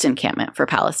the first encampment for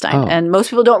Palestine. Oh. And most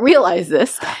people don't realize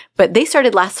this, but they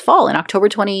started last fall in October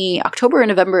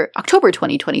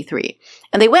 2023.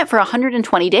 And they went for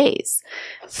 120 days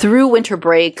through winter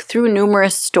break, through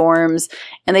numerous storms,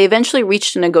 and they eventually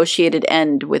reached a negotiated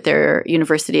end with their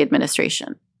university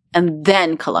administration. And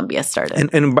then Columbia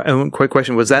started. And quick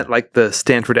question, was that like the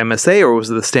Stanford MSA, or was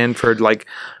it the Stanford,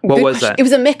 what was that? It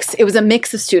was a mix. It was a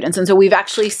mix of students. And so we've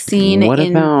actually seen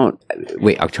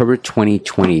October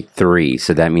 2023.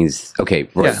 So that means,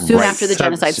 soon after the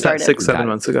genocide started. 6-7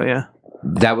 months ago, yeah.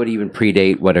 That would even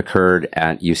predate what occurred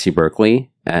at UC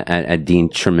Berkeley, at Dean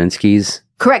Cherminsky's.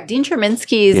 Correct. Dean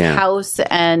Cherminsky's house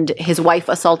and his wife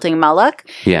assaulting Malak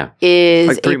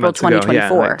is April 2024.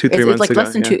 Yeah, 2-3 months ago.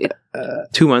 Less than 2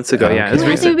 2 months ago, yeah. It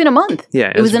hasn't even been a month.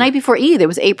 Yeah. It was the night before Eid. It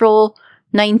was April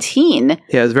 19,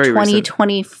 Yeah, it's very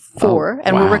 2024,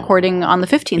 and we're recording on the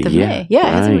 15th of May.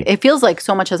 Yeah, right. It feels like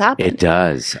so much has happened. It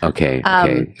does. Okay.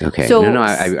 So,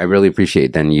 I really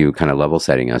appreciate then you kind of level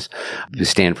setting us.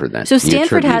 Stanford then. So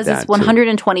Stanford has this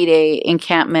 120-day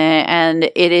encampment, and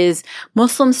it is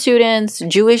Muslim students,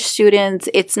 Jewish students.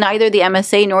 It's neither the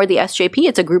MSA nor the SJP.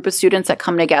 It's a group of students that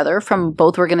come together from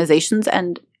both organizations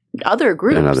and other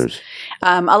groups. And others.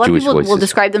 A lot Jewish of people will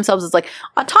describe themselves as like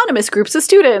autonomous groups of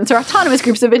students or autonomous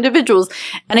groups of individuals.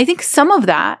 And I think some of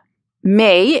that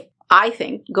may,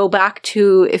 go back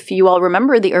to, if you all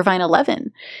remember, the Irvine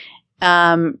 11.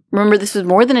 Remember, this was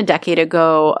more than a decade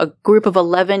ago. A group of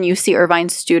 11 UC Irvine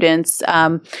students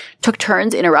took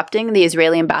turns interrupting the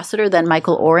Israeli ambassador, then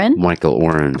Michael Oren.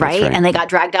 Right? And they got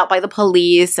dragged out by the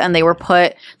police, and they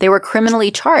were criminally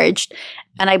charged.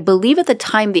 And I believe at the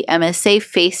time the MSA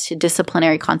faced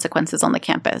disciplinary consequences on the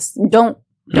campus. Don't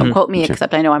quote me,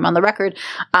 except I know I'm on the record.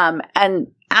 And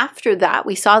after that,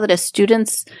 we saw that as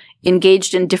students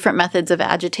engaged in different methods of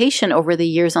agitation over the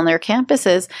years on their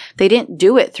campuses, they didn't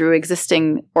do it through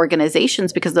existing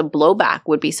organizations because the blowback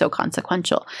would be so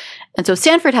consequential. And so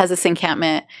Stanford has this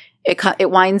encampment. It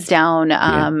winds down.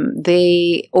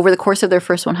 They, over the course of their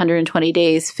first 120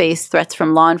 days, face threats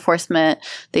from law enforcement.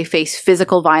 They face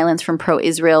physical violence from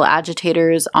pro-Israel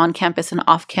agitators on campus and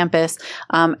off campus.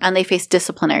 And they face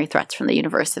disciplinary threats from the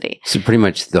university. So pretty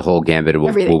much the whole gambit of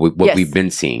what we've been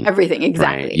seeing. Everything,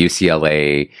 exactly. Right?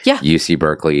 UCLA, UC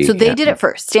Berkeley. So they did it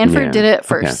first. Stanford did it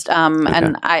first.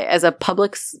 And I, as a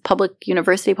public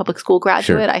university, public school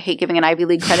graduate, I hate giving an Ivy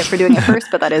League credit for doing it first,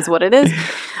 but that is what it is.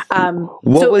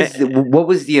 What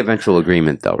was the eventual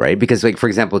agreement, though, right? Because, like, for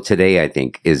example, today, I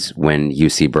think, is when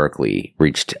UC Berkeley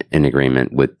reached an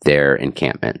agreement with their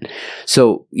encampment.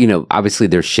 So, obviously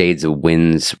there's shades of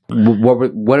winds.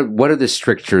 What are the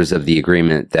strictures of the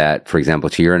agreement that, for example,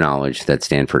 to your knowledge, that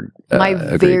Stanford My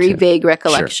very vague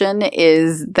recollection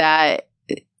is that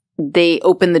they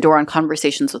opened the door on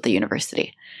conversations with the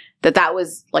university. That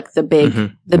was like the big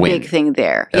thing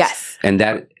there. Yes. And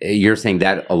that you're saying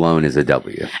that alone is a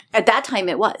W. At that time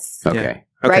it was. Okay.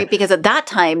 Right? Because at that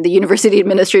time, the university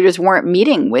administrators weren't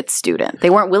meeting with students.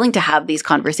 They weren't willing to have these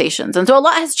conversations. And so a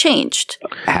lot has changed.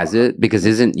 Has it? Because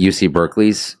isn't UC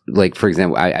Berkeley's, like, for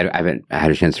example, I haven't had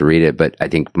a chance to read it, but I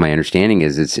think my understanding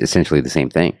is it's essentially the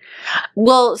same thing.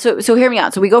 Well, so hear me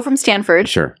out. So we go from Stanford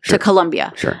to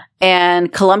Columbia. Sure.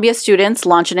 And Columbia students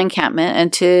launch an encampment.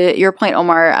 And to your point,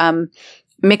 Omar,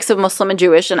 mix of Muslim and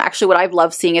Jewish. And actually what I've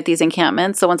loved seeing at these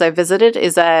encampments, the ones I've visited,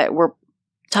 is that we're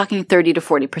talking 30 to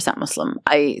 40% Muslim.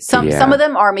 Some of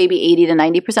them are maybe 80 to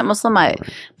 90% Muslim,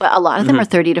 but a lot of them are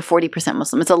 30 to 40%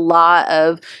 Muslim. It's a lot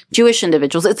of Jewish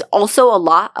individuals. It's also a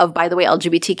lot of, by the way,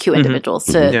 LGBTQ individuals,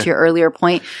 to your earlier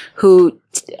point, who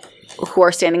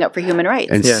are standing up for human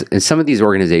rights. And some of these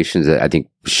organizations that I think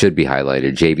should be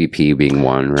highlighted, JVP being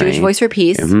one, right? Jewish Voice for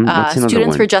Peace,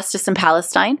 Students for Justice in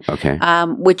Palestine,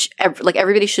 which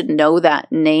everybody should know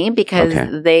that name because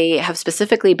they have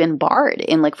specifically been barred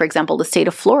in, like, for example, the state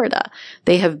of Florida.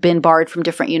 They have been barred from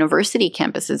different university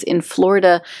campuses. In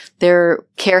Florida, their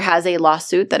CAIR has a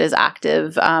lawsuit that is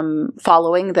active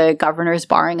following the governor's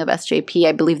barring of SJP.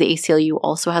 I believe the ACLU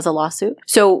also has a lawsuit.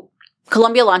 So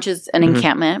Columbia launches an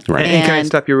encampment. Right. And can I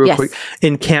stop you real quick?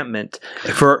 Encampment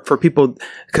for people,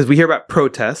 because we hear about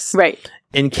protests. Right.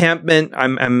 Encampment,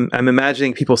 I'm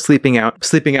imagining people sleeping out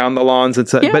on the lawns and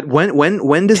stuff. But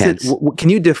when does Tense. Can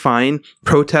you define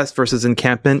protest versus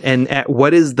encampment, and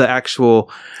what is the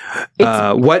actual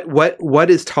what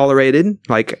is tolerated?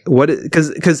 Like, what,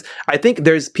 because I think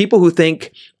there's people who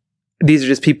think these are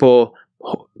just people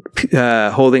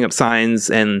holding up signs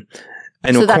and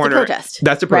so that's corner. A protest.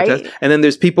 That's a protest. Right? And then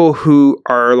there's people who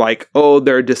are like,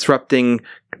 they're disrupting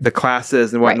the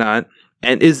classes and whatnot. Right.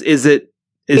 And is it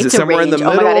somewhere in the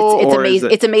middle? Oh my God, it's amazing.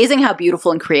 It's amazing how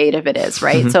beautiful and creative it is,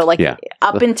 right? So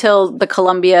up until the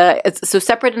Columbia, so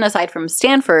separate and aside from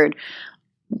Stanford,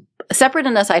 separate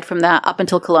and aside from that, up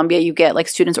until Columbia, you get like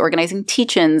students organizing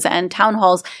teach-ins and town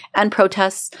halls and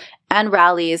protests and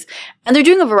rallies. And they're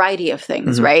doing a variety of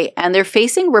things, right? And they're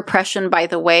facing repression, by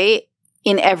the way,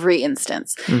 in every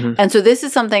instance. And so this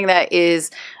is something that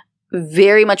is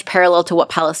very much parallel to what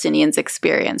Palestinians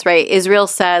experience, right? Israel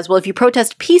says, well, if you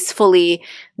protest peacefully,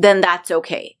 then that's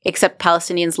okay. Except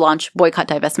Palestinians launch boycott,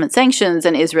 divestment, sanctions,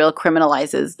 and Israel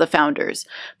criminalizes the founders.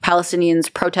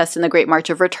 Palestinians protest in the Great March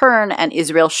of Return, and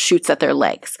Israel shoots at their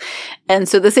legs. And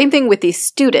so the same thing with these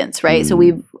students, right? So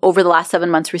we've, over the last 7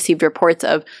 months, received reports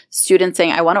of students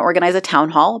saying, I want to organize a town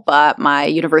hall, but my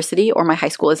university or my high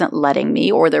school isn't letting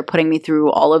me, or they're putting me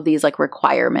through all of these like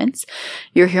requirements.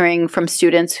 You're hearing from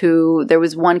students who, there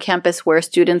was one campus where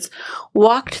students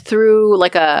walked through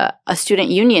like a student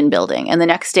union building, and the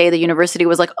next day the university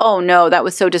was like, oh no, that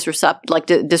was so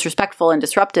disrespectful and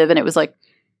disruptive. And it was like,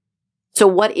 so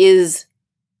what is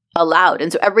allowed?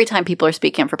 And so every time people are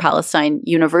speaking up for Palestine,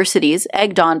 universities,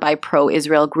 egged on by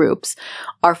pro-Israel groups,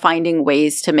 are finding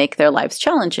ways to make their lives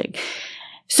challenging.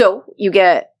 So you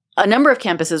get a number of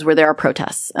campuses where there are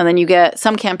protests, and then you get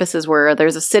some campuses where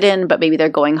there's a sit-in, but maybe they're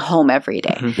going home every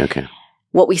day. Okay.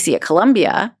 What we see at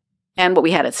Columbia and what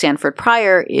we had at Stanford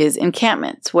prior is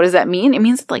encampments. What does that mean? It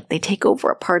means like they take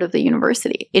over a part of the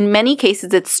university. In many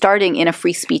cases, it's starting in a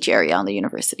free speech area on the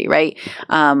university, right?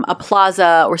 A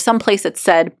plaza or some place that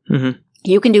said,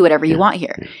 you can do whatever you want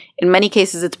here. In many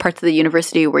cases, it's parts of the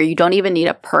university where you don't even need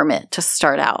a permit to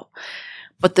start out.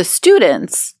 But the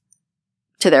students,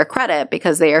 to their credit,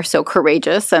 because they are so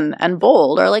courageous and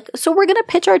bold, are like, so we're going to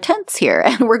pitch our tents here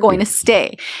and we're going to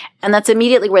stay. And that's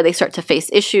immediately where they start to face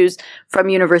issues from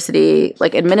university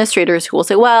like administrators who will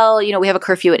say, well, you know, we have a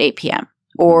curfew at 8 p.m.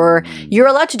 or you're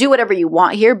allowed to do whatever you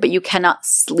want here, but you cannot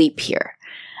sleep here.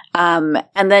 And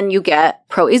then you get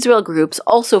pro-Israel groups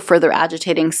also further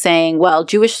agitating, saying, well,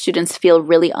 Jewish students feel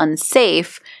really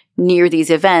unsafe near these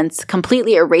events,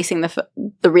 completely erasing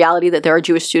the reality that there are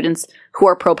Jewish students who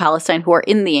are pro-Palestine who are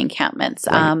in the encampments.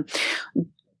 Right.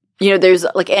 You know, there's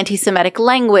like anti-Semitic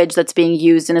language that's being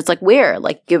used, and it's like, where?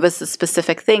 Like, give us a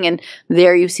specific thing. And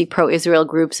there you see pro-Israel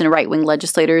groups and right-wing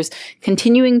legislators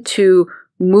continuing to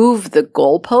move the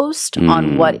goalpost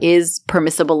on what is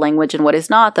permissible language and what is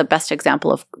not. The best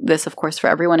example of this, of course,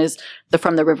 for everyone is the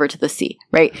from the river to the sea,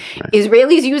 right?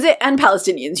 Israelis use it and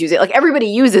Palestinians use it. Like, everybody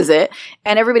uses it,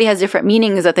 and everybody has different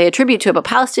meanings that they attribute to it. But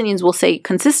Palestinians will say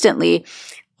consistently,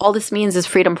 all this means is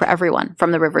freedom for everyone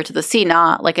from the river to the sea,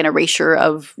 not like an erasure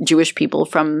of Jewish people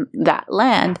from that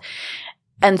land.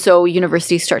 And so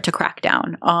universities start to crack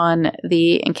down on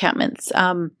the encampments.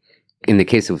 In the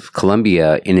case of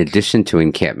Columbia, in addition to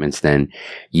encampments, then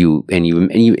you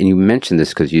mentioned this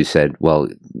because you said, well,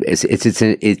 it's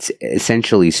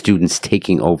essentially students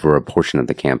taking over a portion of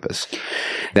the campus.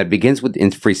 That begins with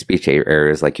in free speech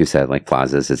areas, like you said, like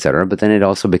plazas, etc. But then it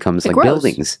also becomes like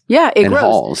buildings, and grows.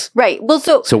 Halls, right? Well,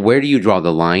 so where do you draw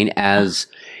the line as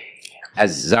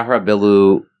Zahra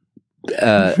Billoo,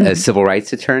 a civil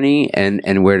rights attorney,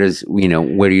 and where do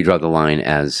you draw the line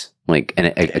as like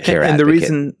a CAIR advocate?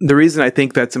 And the reason I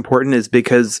think that's important is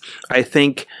because I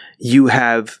think you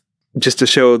have, just to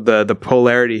show the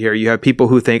polarity here, you have people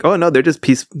who think, oh no, they're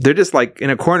just like in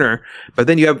a corner, but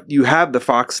then you have the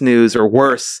Fox News or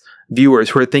worse viewers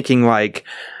who are thinking like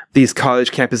these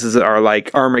college campuses are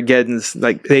like Armageddon's,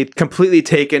 like they've completely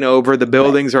taken over. The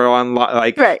buildings are on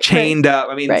chained up.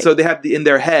 I mean, so they have in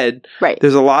their head.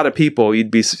 There's a lot of people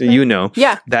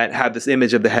that have this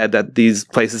image of the head that these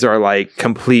places are like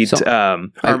complete chaos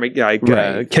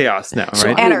now,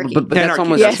 right? Anarchy. But that's anarchy,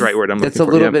 almost that's the right word. I'm looking for. That's a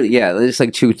little bit, There's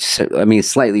like two,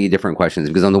 slightly different questions,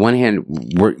 because on the one hand,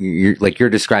 you're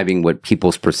describing what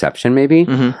people's perception may be,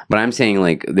 but I'm saying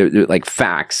like like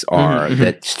facts are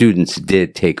that students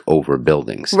did take over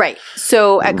buildings. Right.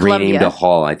 So at Columbia, renamed a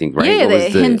hall, I think, right? Yeah, the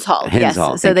Hind's Hall. Hind's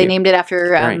Hall. So they named it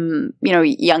after,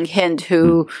 young Hind,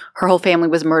 who her whole family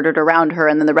was murdered around her,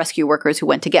 and then the rescue workers who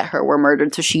went to get her were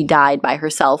murdered. So she died by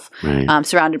herself,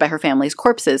 surrounded by her family's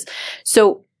corpses.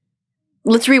 So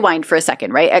let's rewind for a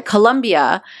second, right? At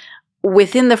Columbia,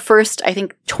 within the first, I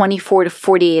think, 24 to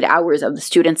 48 hours of the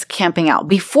students camping out,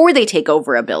 before they take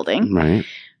over a building,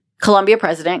 Columbia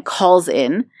president calls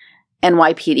in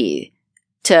NYPD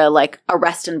to like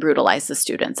arrest and brutalize the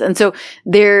students. And so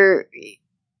there's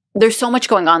so much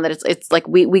going on that it's like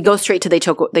we go straight to they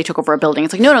took over a building.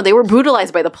 It's like, no, they were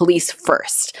brutalized by the police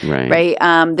first, right?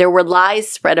 There were lies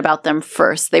spread about them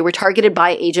first. They were targeted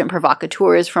by agent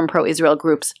provocateurs from pro-Israel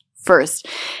groups first.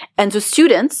 And so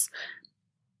students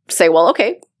say, well,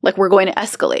 okay, like we're going to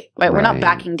escalate, right? We're not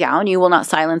backing down. You will not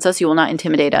silence us. You will not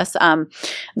intimidate us.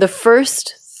 The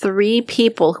first 3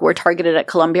 people who were targeted at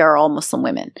Columbia are all Muslim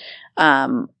women.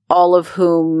 All of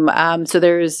whom, so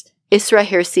there's Isra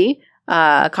Hirsi,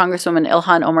 Congresswoman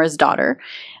Ilhan Omar's daughter,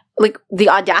 like the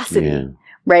audacity,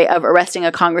 of arresting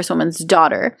a congresswoman's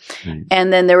daughter.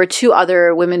 And then there were 2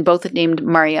 other women, both named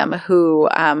Mariam, who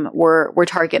were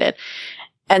targeted.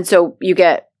 And so you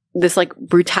get this like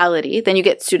brutality. Then you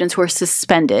get students who are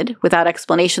suspended without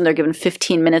explanation. They're given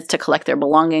 15 minutes to collect their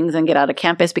belongings and get out of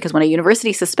campus, because when a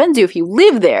university suspends you, if you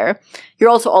live there, you're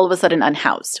also all of a sudden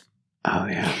unhoused. Oh,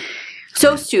 yeah.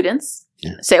 So students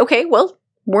say, okay, well,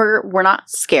 we're not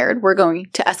scared. We're going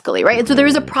to escalate, right? And so there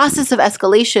is a process of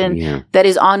escalation that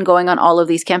is ongoing on all of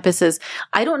these campuses.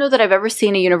 I don't know that I've ever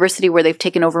seen a university where they've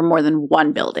taken over more than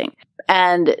one building.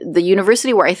 And the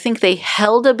university where I think they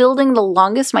held a building the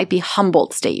longest might be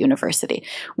Humboldt State University,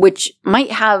 which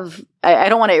might have, I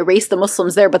don't want to erase the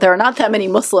Muslims there, but there are not that many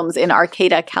Muslims in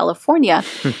Arcata, California.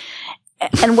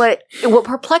 And what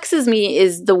perplexes me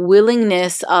is the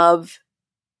willingness of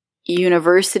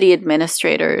university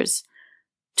administrators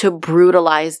to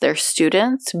brutalize their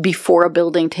students before a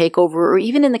building takeover, or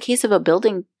even in the case of a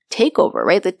building takeover,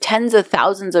 right? The tens of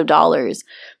thousands of dollars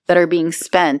that are being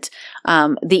spent,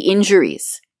 the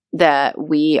injuries that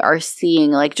we are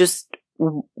seeing, like just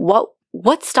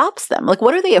what stops them? Like,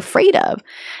 what are they afraid of?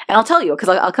 And I'll tell you, because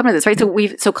I'll come to this, right?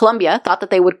 So Columbia thought that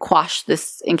they would quash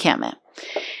this encampment.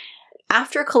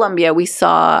 After Columbia, we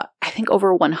saw, I think,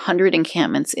 over 100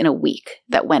 encampments in a week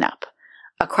that went up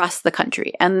across the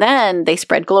country. And then they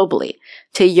spread globally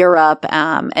to Europe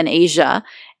and Asia.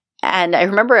 And I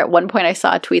remember at one point I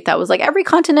saw a tweet that was like, every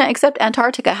continent except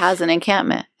Antarctica has an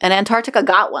encampment. And Antarctica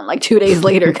got one like 2 days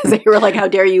later because they were like, how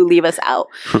dare you leave us out?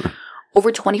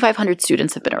 Over 2,500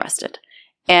 students have been arrested.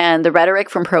 And the rhetoric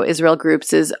from pro-Israel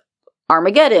groups is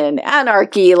Armageddon,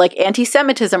 anarchy, like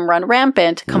anti-Semitism run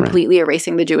rampant, completely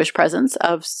erasing the Jewish presence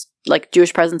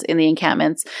in the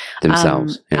encampments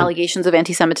themselves. Allegations of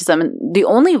anti-Semitism. And the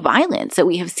only violence that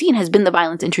we have seen has been the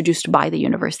violence introduced by the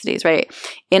universities, right?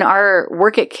 In our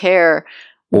work at CAIR,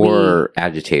 or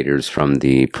agitators from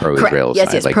the pro-Israel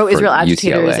side. Yes, like pro-Israel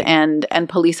agitators UCLA. and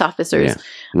police officers.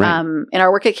 Yeah, right. In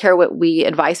our work at CAIR, what we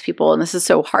advise people, and this is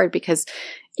so hard because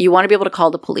you want to be able to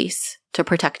call the police to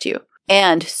protect you.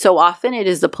 And so often it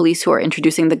is the police who are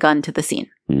introducing the gun to the scene.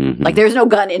 Mm-hmm. Like there's no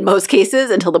gun in most cases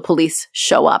until the police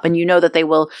show up. And you know that they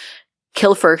will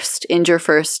kill first, injure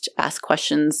first, ask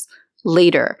questions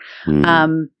later.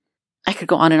 Mm-hmm. I could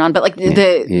go on and on. But like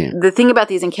the thing about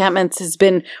these encampments has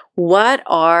been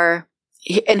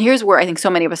and here's where I think so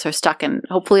many of us are stuck. And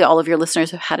hopefully all of your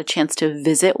listeners have had a chance to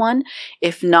visit one.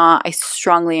 If not, I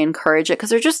strongly encourage it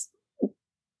because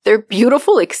they're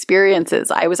beautiful experiences.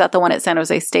 I was at the one at San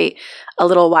Jose State a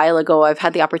little while ago. I've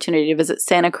had the opportunity to visit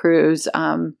Santa Cruz.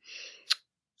 I've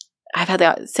had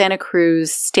the Santa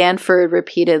Cruz, Stanford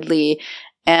repeatedly,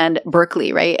 and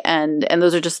Berkeley, right? And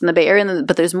those are just in the Bay Area,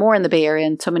 but there's more in the Bay Area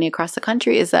and so many across the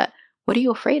country. Is that, what are you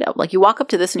afraid of? Like you walk up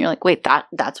to this and you're like, wait,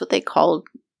 that's what they called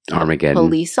Armageddon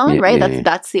police on, right?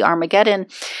 That's the Armageddon.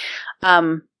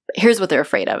 Here's what they're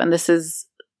afraid of. And this is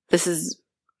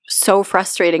so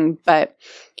frustrating, but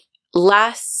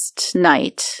last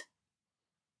night,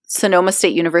 Sonoma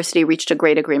State University reached a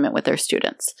great agreement with their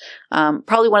students.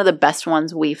 Probably one of the best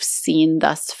ones we've seen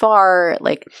thus far.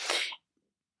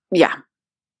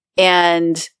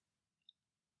 And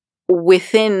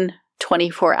within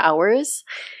 24 hours,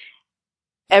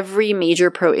 every major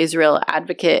pro-Israel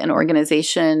advocate and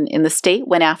organization in the state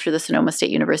went after the Sonoma State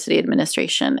University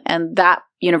administration. And that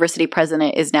university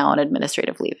president is now on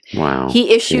administrative leave. Wow.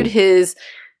 He issued his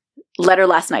letter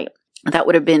last night. That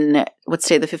would have been, what's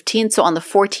today, the 15th. So on the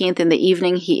 14th in the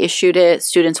evening, he issued it.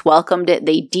 Students welcomed it.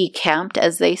 They decamped,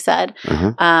 as they said.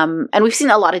 Uh-huh. And we've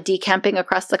seen a lot of decamping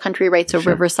across the country, right? So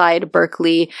Riverside,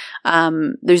 Berkeley.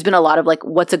 There's been a lot of like,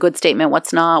 what's a good statement?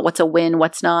 What's not? What's a win?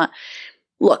 What's not?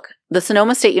 Look, the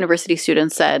Sonoma State University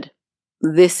students said,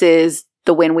 this is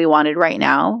the win we wanted right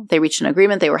now. They reached an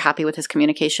agreement. They were happy with his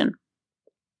communication.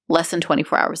 Less than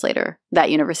 24 hours later,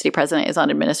 that university president is on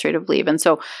administrative leave. And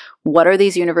so what are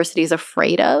these universities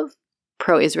afraid of?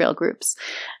 Pro-Israel groups.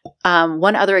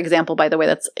 One other example, by the way,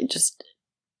 that's just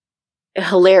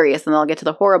hilarious, and then I'll get to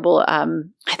the horrible.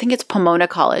 I think it's Pomona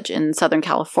College in Southern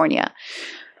California.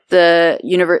 The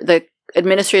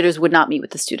administrators would not meet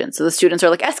with the students. So the students are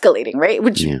like escalating, right?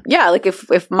 Which, like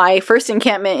if my first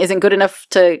encampment isn't good enough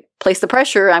to place the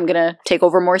pressure, I'm going to take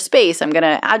over more space. I'm going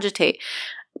to agitate.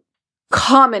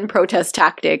 Common protest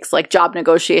tactics like job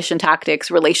negotiation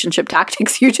tactics, relationship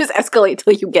tactics. You just escalate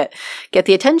till you get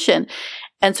the attention.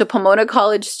 And so Pomona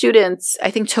College students,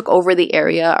 I think, took over the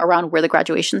area around where the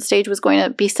graduation stage was going to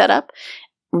be set up.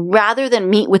 Rather than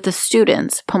meet with the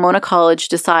students, Pomona College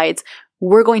decides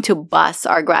we're going to bus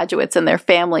our graduates and their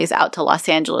families out to Los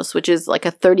Angeles, which is like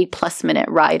a 30-plus minute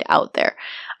ride out there.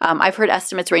 I've heard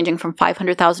estimates ranging from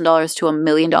 $500,000 to $1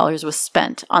 million was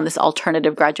spent on this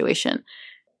alternative graduation.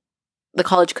 The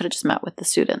college could have just met with the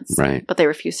students, right? But they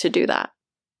refused to do that.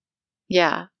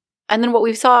 Yeah. And then what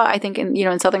we saw, I think,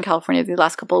 in Southern California the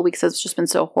last couple of weeks has just been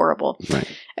so horrible. Right.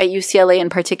 At UCLA in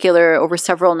particular, over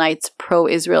several nights,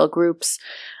 pro-Israel groups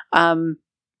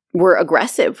were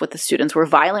aggressive with the students, were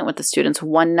violent with the students.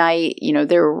 One night,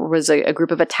 there was a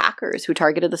group of attackers who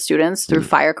targeted the students through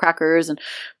firecrackers and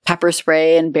pepper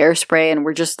spray and bear spray, and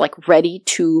were just like ready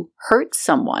to hurt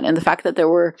someone. And the fact that there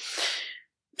were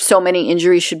so many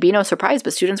injuries should be no surprise,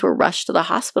 but students were rushed to the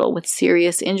hospital with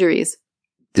serious injuries.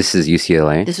 This is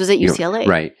UCLA? This was at UCLA.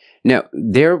 Right. Now,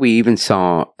 there we even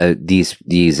saw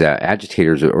these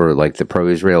agitators, or like the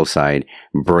pro-Israel side,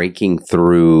 breaking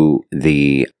through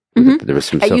the... There was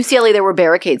some at UCLA, there were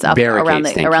barricades up around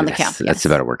the camp. That's a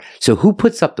better word. So who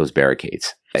puts up those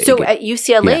barricades? So at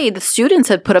UCLA, the students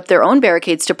had put up their own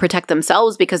barricades to protect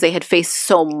themselves because they had faced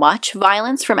so much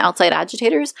violence from outside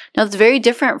agitators. Now, it's very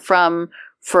different from,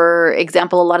 for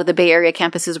example, a lot of the Bay Area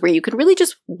campuses where you can really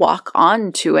just walk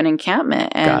onto an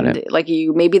encampment and like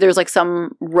maybe there's like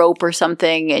some rope or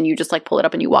something and you just like pull it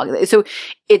up and you walk. So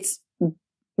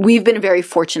we've been very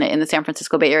fortunate in the San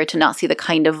Francisco Bay Area to not see the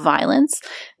kind of violence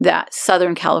that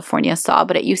Southern California saw.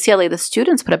 But at UCLA, the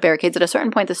students put up barricades. At a certain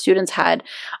point, the students had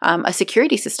a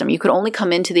security system. You could only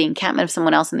come into the encampment if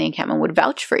someone else in the encampment would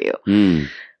vouch for you.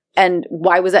 And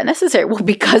why was that necessary? Well,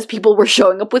 because people were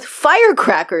showing up with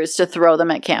firecrackers to throw them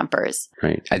at campers.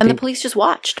 Right. And the police just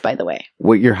watched, by the way.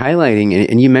 What you're highlighting,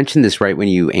 and you mentioned this right when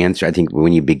you answered, I think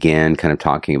when you began kind of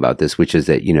talking about this, which is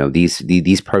that,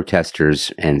 these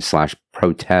protesters and /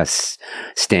 protests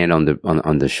stand on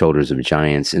the shoulders of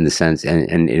giants in the sense,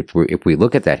 and if we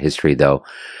look at that history though,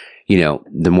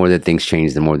 the more that things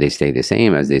change, the more they stay the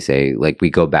same, as they say. Like we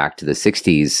go back to the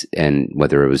 60s and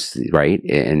whether it was right,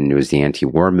 and it was the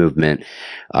anti-war movement,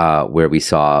 where we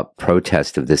saw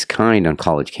protests of this kind on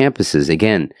college campuses.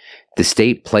 Again, the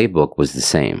state playbook was the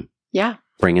same. Yeah.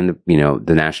 Bring in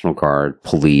the National Guard,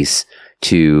 police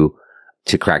to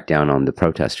crack down on the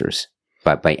protesters.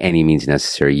 But by any means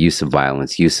necessary, use of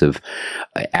violence, use of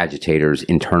agitators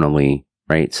internally,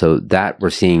 right? So that we're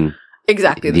seeing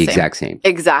exactly the exact same.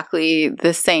 Exactly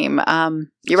the same.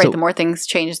 You're right. The more things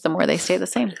change, the more they stay the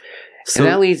same. So,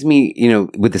 and that leads me,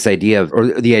 with this idea of,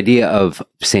 or the idea of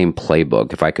same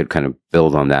playbook, if I could kind of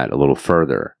build on that a little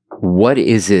further. What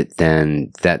is it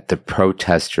then that the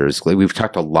protesters, we've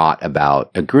talked a lot about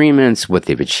agreements, what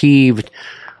they've achieved,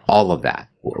 all of that.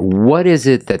 What is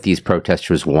it that these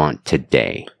protesters want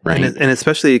today, right? And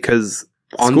especially because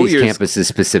on these campuses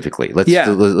specifically, let's. I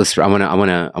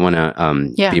want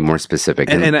to be more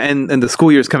specific. And the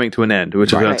school year is coming to an end, which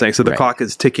is what I'm saying. So the clock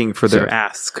is ticking for their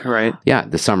ask, right? Yeah,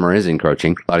 the summer is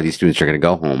encroaching. A lot of these students are going to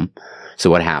go home.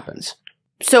 So what happens?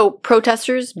 So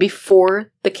protesters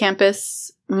before the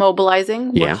campus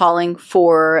mobilizing were calling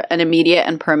for an immediate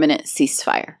and permanent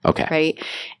ceasefire. Okay, right,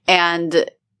 and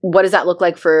what does that look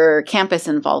like for campus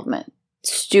involvement?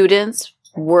 Students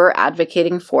were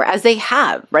advocating for, as they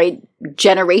have, right,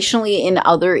 generationally in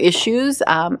other issues,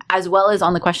 as well as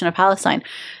on the question of Palestine,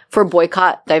 for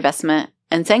boycott, divestment,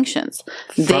 and sanctions.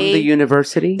 From the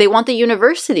university? They want the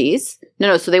universities,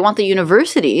 so they want the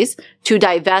universities to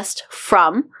divest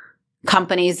from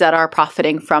companies that are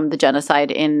profiting from the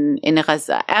genocide in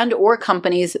Gaza, and or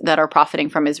companies that are profiting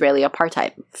from Israeli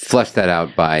apartheid. Flesh that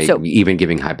out by even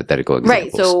giving hypothetical examples.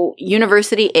 Right. So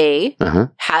University A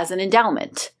has an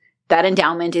endowment. That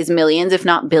endowment is millions, if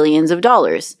not billions of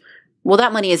dollars. Well,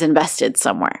 that money is invested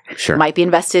somewhere. Sure. It might be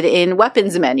invested in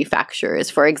weapons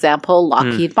manufacturers, for example,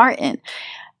 Lockheed Martin.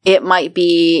 It might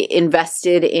be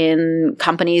invested in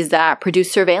companies that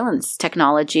produce surveillance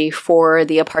technology for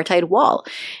the apartheid wall.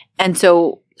 And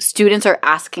so students are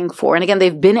asking for, and again,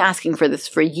 they've been asking for this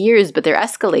for years, but they're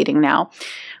escalating now.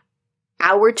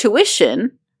 Our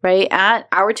tuition, right, at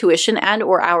our tuition and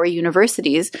or our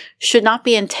universities should not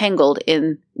be entangled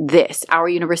in this. Our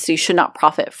universities should not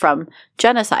profit from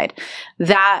genocide.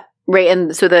 That, right,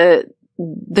 and so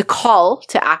the call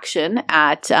to action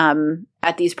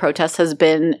at these protests has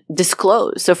been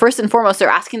disclosed. So first and foremost, they're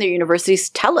asking their universities,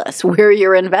 tell us where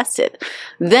you're invested,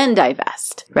 then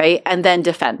divest, right? And then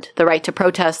defend the right to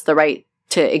protest, the right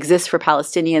to exist for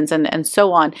Palestinians, and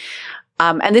so on.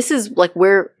 And this is like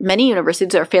where many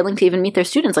universities are failing to even meet their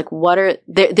students. Like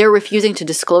they're refusing to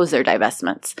disclose their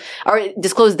divestments or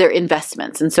disclose their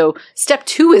investments. And so step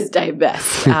 2 is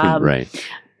divest. Right.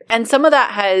 And some of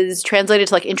that has translated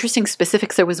to like interesting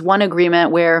specifics. There was one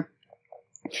agreement where,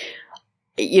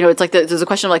 it's like there's a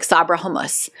question of like Sabra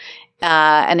Hummus,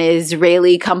 an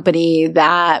Israeli company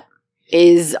that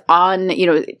is on,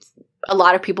 a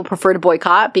lot of people prefer to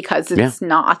boycott because it's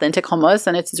not authentic hummus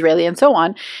and it's Israeli and so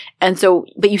on. And so,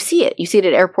 but you see it. You see it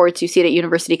at airports. You see it at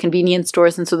university convenience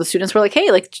stores. And so the students were like, hey,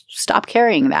 like, stop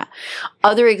carrying that.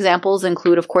 Other examples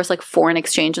include, of course, like foreign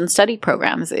exchange and study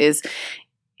programs. Is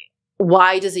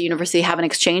why does a university have an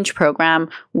exchange program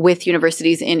with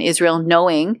universities in Israel,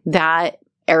 knowing that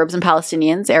Arabs and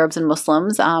Palestinians, Arabs and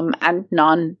Muslims, and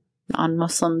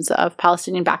non-Muslims of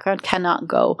Palestinian background cannot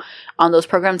go on those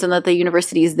programs, and that the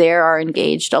universities there are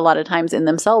engaged a lot of times in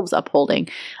themselves upholding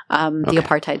the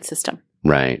apartheid system.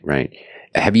 Right.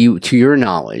 Have you, to your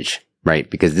knowledge, right,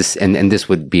 because this, and this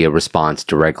would be a response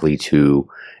directly to,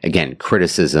 again,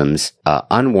 criticisms,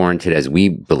 unwarranted as we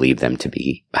believe them to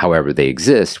be, however they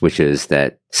exist, which is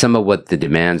that some of what the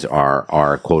demands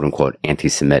are quote unquote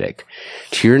anti-Semitic.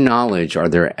 To your knowledge, are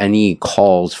there any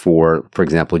calls for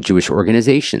example, Jewish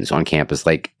organizations on campus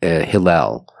like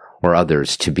Hillel or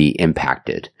others to be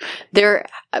impacted?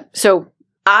 So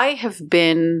I have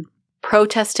been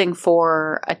protesting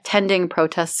for, attending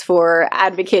protests for,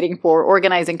 advocating for,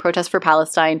 organizing protests for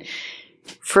Palestine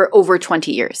for over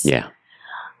 20 years. Yeah.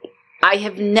 I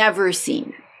have never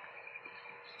seen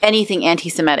anything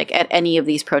anti-Semitic at any of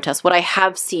these protests. What I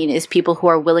have seen is people who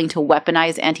are willing to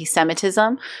weaponize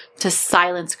anti-Semitism to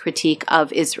silence critique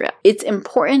of Israel. It's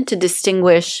important to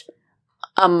distinguish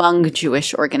among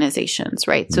Jewish organizations,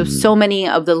 right? So many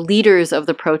of the leaders of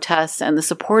the protests and the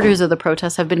supporters of the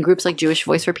protests have been groups like Jewish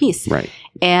Voice for Peace. Right.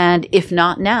 And if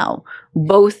not now,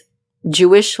 both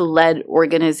Jewish-led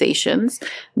organizations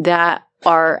that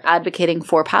are advocating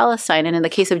for Palestine, and in the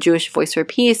case of Jewish Voice for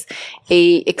Peace,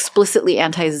 a explicitly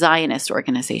anti-Zionist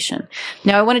organization.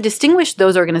 Now, I want to distinguish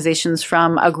those organizations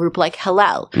from a group like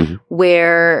Hillel,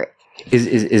 where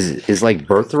is like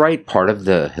Birthright part of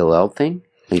the Hillel thing?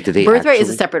 Like, do they Birthright is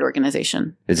a separate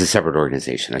organization. It's a separate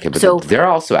organization. Okay, but they're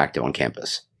also active on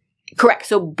campus. Correct.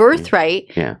 So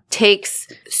Birthright takes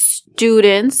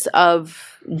students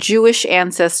of Jewish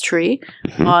ancestry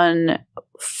on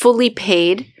fully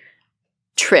paid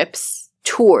trips,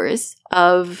 tours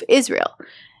of Israel.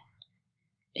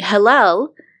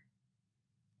 Hillel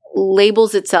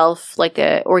labels itself like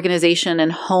an organization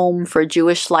and home for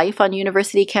Jewish life on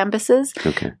university campuses,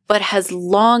 but has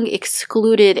long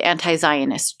excluded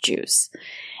anti-Zionist Jews.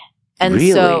 And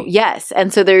so, yes.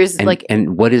 And so there's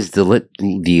and what is the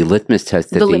litmus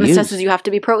test that the litmus test is you have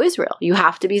to be pro-Israel. You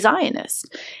have to be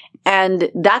Zionist. And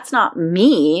that's not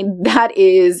me. That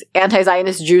is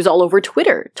anti-Zionist Jews all over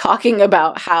Twitter talking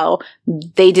about how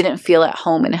they didn't feel at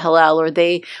home in Hillel, or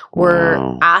they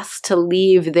were asked to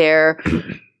leave their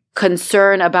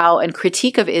concern about and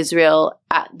critique of Israel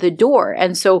at the door.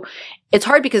 And so it's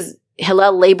hard because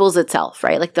Hillel labels itself,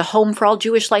 right? Like the home for all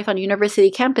Jewish life on university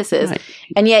campuses. Right.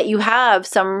 And yet you have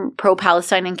some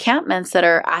pro-Palestine encampments that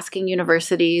are asking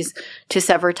universities to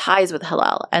sever ties with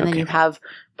Hillel. And then you have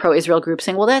pro-Israel groups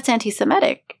saying, well, that's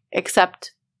anti-Semitic,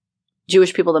 except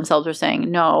Jewish people themselves are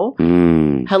saying, no,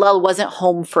 Hillel wasn't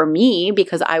home for me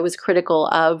because I was critical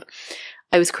of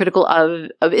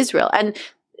Israel. And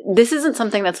this isn't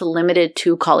something that's limited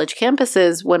to college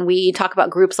campuses. When we talk about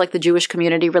groups like the Jewish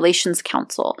Community Relations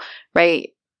Council,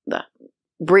 right, that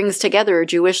brings together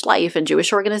Jewish life and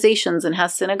Jewish organizations and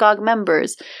has synagogue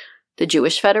members, the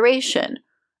Jewish Federation,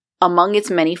 among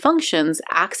its many functions,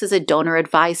 acts as a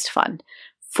donor-advised fund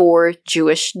for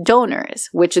Jewish donors,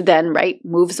 which then,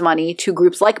 moves money to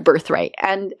groups like Birthright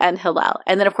and Hillel.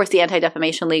 And then, of course, the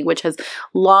Anti-Defamation League, which has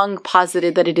long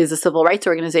posited that it is a civil rights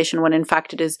organization when, in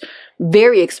fact, it is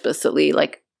very explicitly,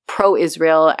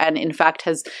 pro-Israel and, in fact,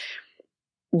 has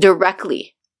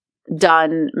directly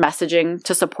done messaging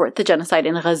to support the genocide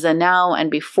in Gaza now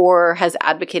and before, has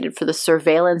advocated for the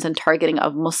surveillance and targeting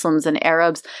of Muslims and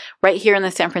Arabs. Right here in the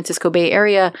San Francisco Bay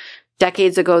Area,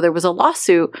 decades ago, there was a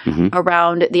lawsuit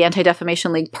around the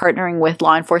Anti-Defamation League partnering with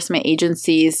law enforcement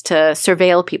agencies to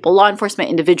surveil people, law enforcement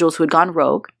individuals who had gone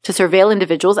rogue, to surveil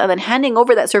individuals, and then handing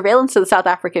over that surveillance to the South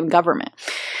African government.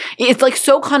 It's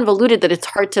so convoluted that it's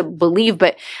hard to believe,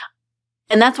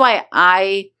 and that's why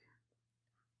I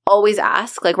always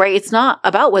ask, it's not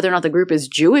about whether or not the group is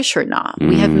Jewish or not.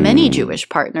 We have many Jewish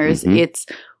partners. It's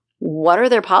what are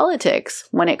their politics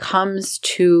when it comes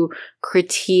to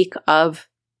critique of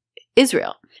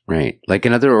Israel. Right. Like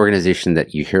another organization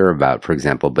that you hear about, for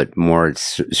example, but more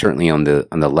certainly on the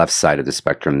left side of the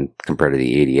spectrum compared to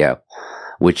the ADL,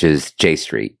 which is J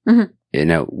Street.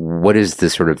 What is the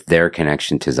sort of their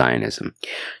connection to Zionism?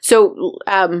 So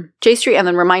J Street, and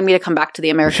then remind me to come back to the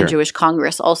American Jewish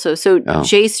Congress also. So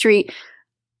J Street,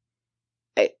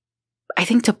 I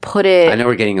think to put it... I know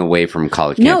we're getting away from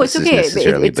college campuses No, it's okay.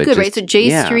 It's good, right? So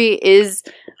J Street is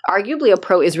arguably a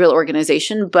pro-Israel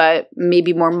organization, but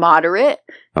maybe more moderate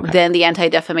than the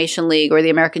Anti-Defamation League or the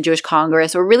American Jewish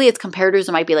Congress, or really its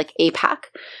comparators might be like AIPAC,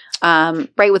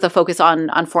 right, with a focus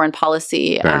on foreign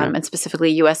policy and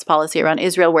specifically U.S. policy around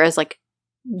Israel, whereas like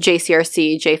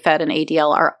JCRC, JFED, and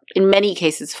ADL are in many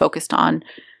cases focused on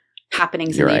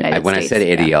happenings in the United States. When I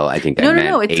said ADL, I think I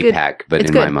meant AIPAC, but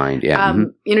in my mind,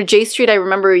 you know, J Street, I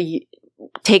remember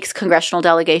takes congressional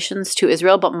delegations to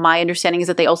Israel, but my understanding is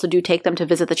that they also do take them to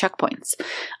visit the checkpoints.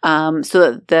 So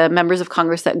that the members of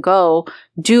Congress that go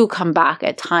do come back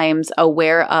at times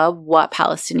aware of what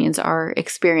Palestinians are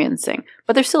experiencing.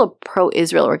 But they're still a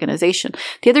pro-Israel organization.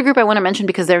 The other group I want to mention,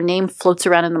 because their name floats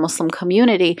around in the Muslim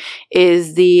community,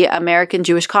 is the American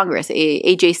Jewish Congress,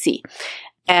 AJC.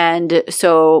 And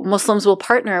so Muslims will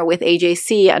partner with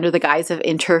AJC under the guise of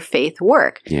interfaith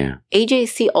work. Yeah.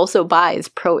 AJC also buys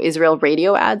pro-Israel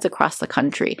radio ads across the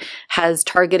country, has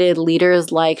targeted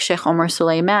leaders like Sheikh Omar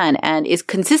Suleiman, and is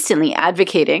consistently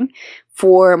advocating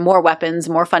for more weapons,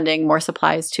 more funding, more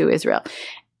supplies to Israel.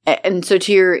 And so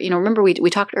to your, remember we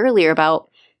talked earlier about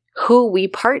who we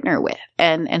partner with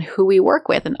and who we work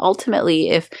with. And ultimately,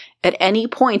 if at any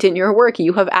point in your work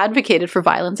you have advocated for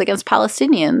violence against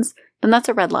Palestinians, then that's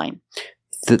a red line.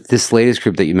 This latest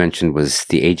group that you mentioned was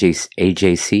the AJC?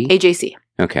 AJC.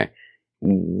 Okay.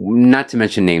 Not to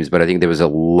mention names, but I think there was a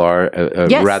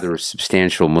rather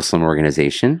substantial Muslim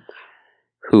organization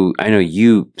who I know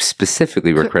you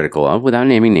specifically were critical of, without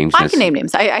naming names. I can name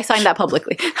names. I signed that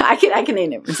publicly. I can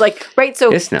name names. Like, right,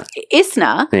 so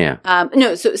ISNA. Yeah.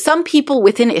 No, so some people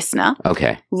within ISNA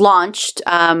launched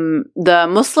the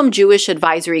Muslim Jewish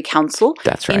Advisory Council.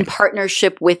 That's right. In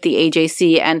partnership with the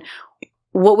AJC. And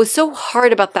what was so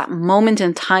hard about that moment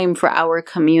in time for our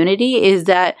community is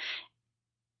that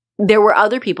there were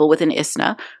other people within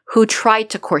ISNA who tried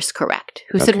to course correct,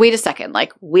 who said, wait a second,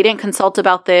 like, we didn't consult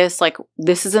about this, like,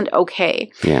 this isn't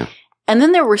okay. Yeah. And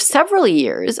then there were several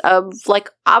years of, like,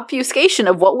 obfuscation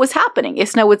of what was happening.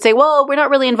 ISNA would say, well, we're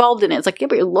not really involved in it. It's like, yeah,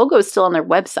 but your logo is still on their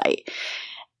website.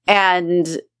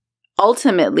 And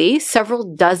ultimately,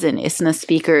 several dozen ISNA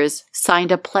speakers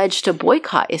signed a pledge to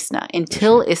boycott ISNA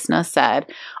until ISNA said,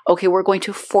 okay, we're going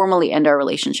to formally end our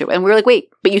relationship. And we were like, wait,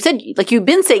 but you said, like, you've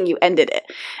been saying you ended it.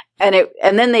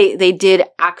 And then they did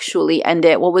actually end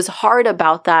it. What was hard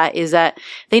about that is that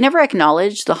they never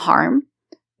acknowledged the harm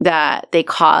that they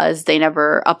caused. They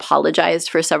never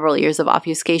apologized for several years of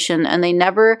obfuscation, and they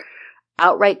never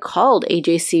outright called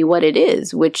AJC what it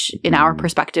is, which in our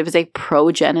perspective is a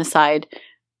pro-genocide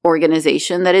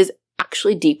organization that is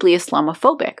actually deeply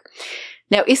Islamophobic.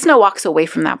 Now, ISNA walks away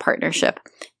from that partnership.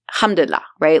 Alhamdulillah,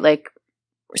 right? Like,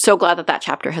 we're so glad that that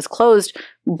chapter has closed,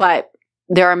 but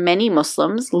there are many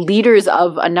Muslims, leaders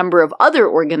of a number of other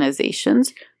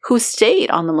organizations, who stayed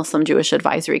on the Muslim Jewish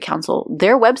Advisory Council.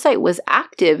 Their website was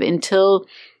active until,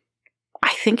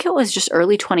 I think it was just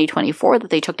early 2024 that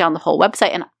they took down the whole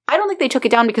website. And I don't think they took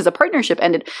it down because the partnership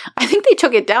ended. I think they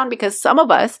took it down because some of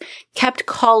us kept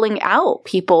calling out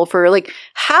people for, like,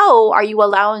 how are you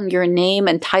allowing your name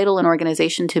and title and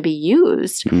organization to be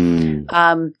used to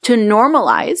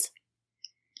normalize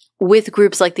with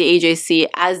groups like the AJC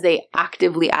as they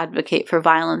actively advocate for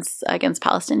violence against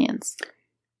Palestinians.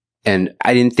 And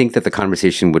I didn't think that the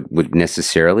conversation would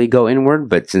necessarily go inward,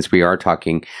 but since we are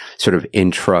talking sort of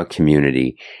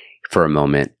intra-community for a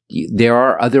moment, there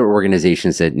are other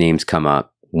organizations that names come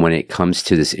up when it comes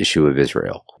to this issue of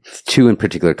Israel. Two in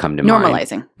particular come to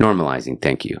mind. Normalizing,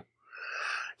 thank you.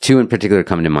 Two in particular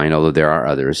come to mind, although there are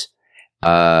others.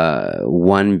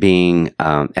 One being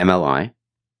MLI,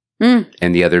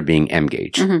 and the other being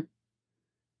Mgage.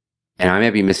 And I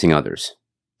may be missing others,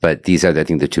 but these are, I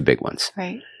think, the two big ones.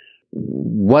 Right.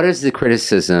 What is the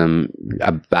criticism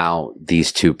about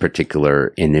these two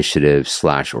particular initiatives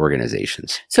 /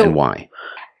 organizations, and why?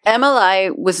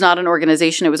 MLI was not an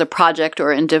organization. It was a project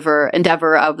or endeavor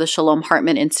of the Shalom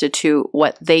Hartman Institute.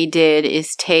 What they did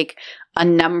is take a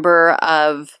number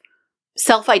of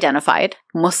self-identified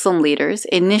Muslim leaders,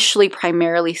 initially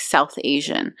primarily South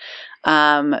Asian,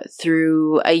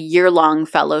 through a year-long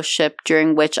fellowship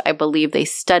during which I believe they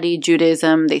studied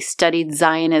Judaism, they studied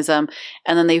Zionism,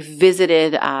 and then they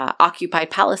visited occupied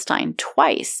Palestine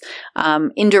twice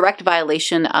in direct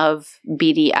violation of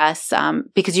BDS,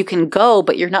 because you can go,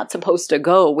 but you're not supposed to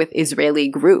go with Israeli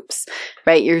groups,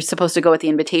 right? You're supposed to go at the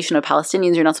invitation of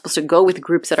Palestinians. You're not supposed to go with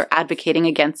groups that are advocating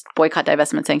against boycott,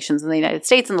 divestment, sanctions in the United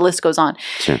States, and the list goes on.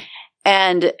 Sure.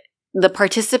 And the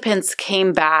participants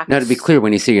came back. Now, to be clear,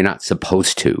 when you say you're not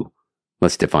supposed to,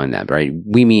 let's define that, right?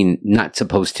 We mean not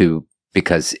supposed to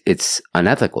because it's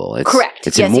unethical. It's, correct.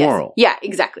 It's yes, immoral. Yes. Yeah,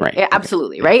 exactly. Right. Yeah,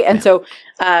 absolutely. Okay. Right. And so,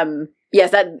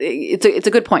 yes, that it's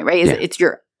a good point, right? It's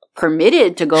you're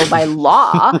permitted to go by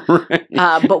law, right.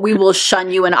 But we will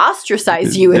shun you and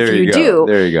ostracize you if you do.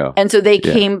 There you go. And so they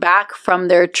came back from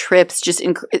their trips, just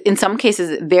in some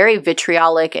cases, very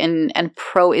vitriolic and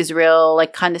pro-Israel,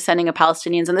 like condescending of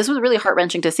Palestinians. And this was really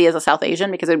heart-wrenching to see as a South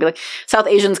Asian, because it would be like South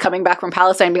Asians coming back from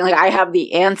Palestine being like, I have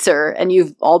the answer, and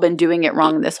you've all been doing it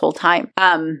wrong this whole time.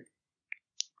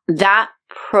 That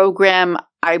program,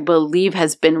 I believe,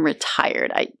 has been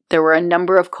retired. There were a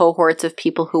number of cohorts of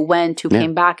people who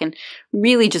came back and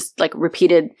really just like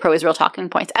repeated pro-Israel talking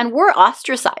points and were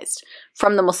ostracized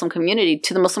from the Muslim community.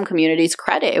 To the Muslim community's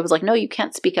credit, it was like, no, you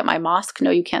can't speak at my mosque.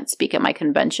 No, you can't speak at my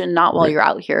convention. Not while you're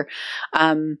out here.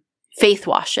 Faith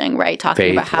washing, right?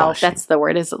 Talking about how that's the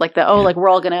word, is like like we're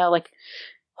all gonna like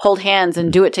hold hands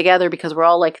and do it together because we're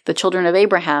all like the children of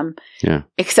Abraham. Yeah.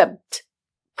 Except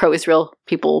pro-Israel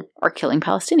people are killing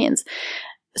Palestinians.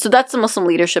 So that's the Muslim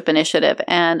Leadership Initiative.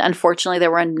 And unfortunately,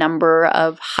 there were a number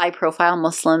of high-profile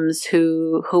Muslims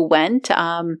who went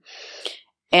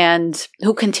and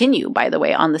who continue, by the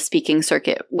way, on the speaking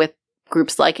circuit with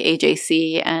groups like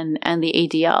AJC and the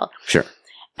ADL. Sure.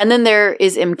 And then there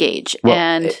is Engage.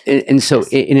 Well, and so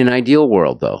in an ideal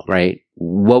world, though, right,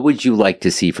 what would you like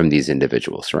to see from these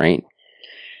individuals, right?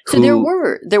 So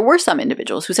there were some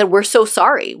individuals who said, we're so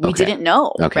sorry, we didn't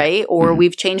know, right? Or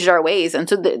we've changed our ways. And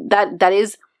so that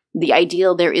is the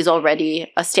ideal. There is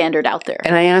already a standard out there.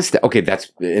 And I asked that,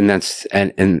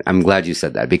 and I'm glad you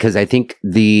said that, because I think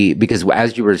because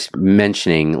as you were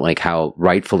mentioning, like how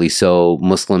rightfully so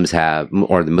Muslims have,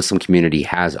 or the Muslim community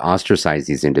has ostracized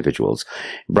these individuals,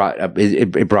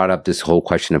 it brought up this whole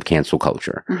question of cancel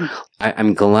culture. Mm-hmm.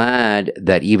 I'm glad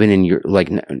that even in your, like,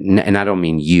 and I don't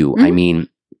mean you, I mean,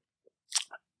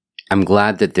 I'm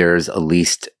glad that there's at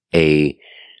least a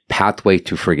pathway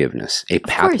to forgiveness, a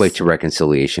pathway to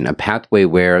reconciliation, a pathway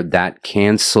where that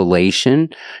cancellation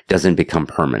doesn't become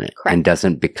permanent and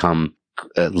doesn't become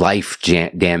life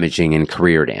damaging and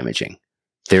career damaging.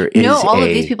 There is all of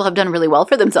these people have done really well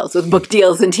for themselves with book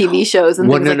deals and TV shows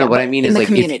and things like that. What I mean is, like,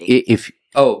 community.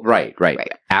 Right.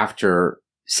 After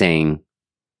saying,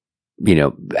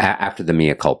 after the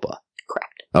mea culpa.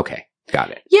 Correct. Okay.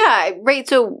 Got it. Yeah, right.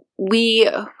 So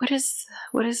what is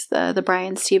the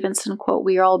Bryan Stevenson quote?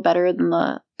 We are all better than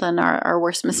our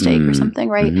worst mistake or something,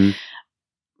 right? Mm-hmm.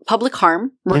 Public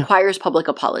harm requires public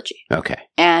apology. Okay.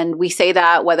 And we say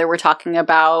that whether we're talking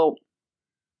about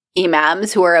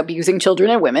imams who are abusing children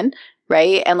and women,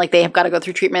 right? And like they have got to go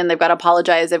through treatment, they've got to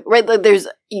apologize, right? Like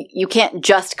you can't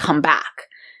just come back.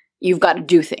 You've got to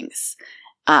do things.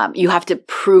 You have to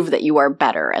prove that you are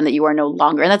better and that you are no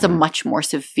longer. And that's a much more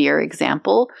severe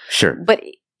example. Sure. But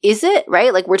is it,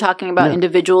 right? Like we're talking about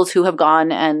individuals who have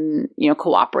gone and,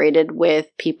 cooperated with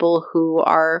people who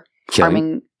are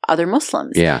harming other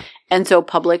Muslims. Yeah. And so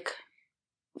public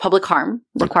harm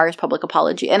requires public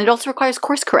apology. And it also requires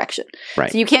course correction.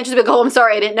 Right. So you can't just be like, I'm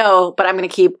sorry, I didn't know, but I'm going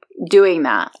to keep doing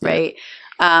that. Right.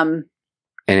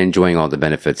 And enjoying all the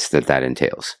benefits that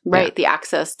entails. Right. Yeah. The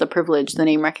access, the privilege, the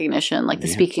name recognition, like the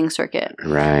speaking circuit.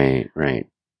 Right.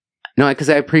 No, because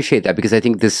I appreciate that, because I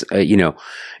think this,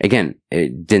 again, I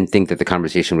didn't think that the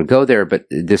conversation would go there, but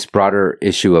this broader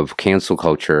issue of cancel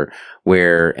culture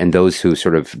and those who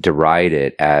sort of deride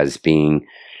it as being,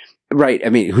 right, I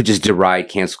mean, who just deride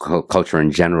cancel culture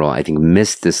in general, I think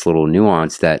missed this little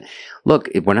nuance that, look,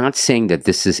 we're not saying that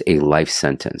this is a life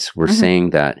sentence. We're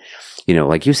saying that,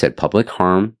 like you said, public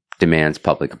harm demands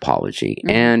public apology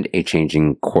and a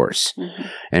changing course.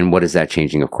 And what does that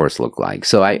changing of course look like?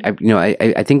 So I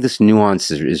think this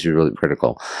nuance is really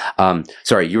critical.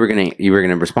 Sorry, you were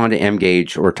gonna respond to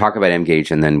Engage or talk about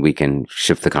Engage, and then we can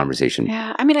shift the conversation.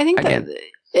 Yeah, I mean, I think that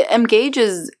Engage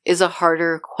is a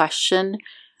harder question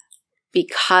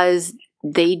because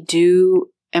they do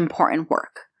important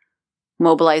work,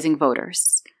 mobilizing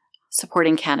voters,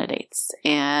 supporting candidates,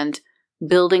 and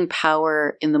building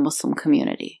power in the Muslim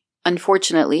community.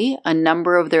 Unfortunately, a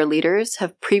number of their leaders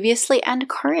have previously and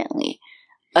currently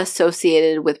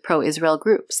associated with pro-Israel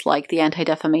groups like the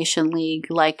Anti-Defamation League,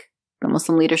 like the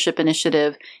Muslim Leadership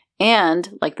Initiative,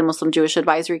 and like the Muslim Jewish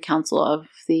Advisory Council of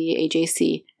the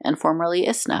AJC and formerly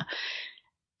ISNA.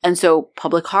 And so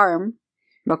public harm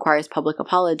requires public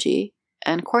apology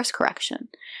and course correction.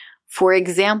 For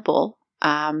example,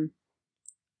 one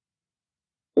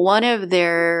of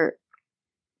their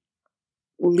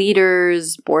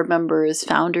leaders, board members,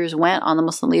 founders went on the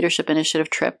Muslim Leadership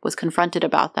Initiative trip, was confronted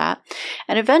about that,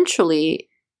 and eventually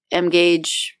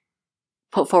Engage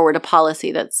put forward a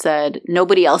policy that said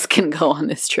nobody else can go on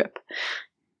this trip.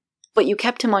 But you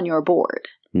kept him on your board.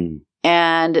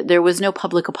 And there was no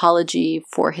public apology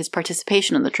for his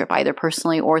participation in the trip, either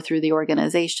personally or through the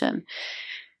organization.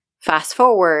 Fast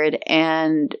forward,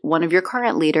 and one of your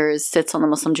current leaders sits on the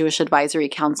Muslim Jewish Advisory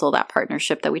Council, that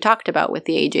partnership that we talked about with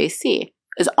the AJC,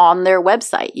 is on their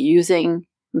website using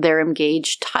their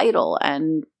engaged title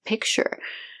and picture.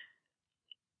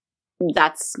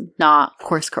 That's not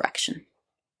course correction,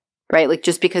 right? Like,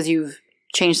 just because you've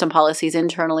changed some policies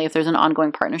internally, if there's an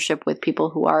ongoing partnership with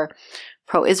people who are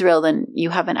pro-Israel, then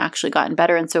you haven't actually gotten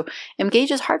better. And so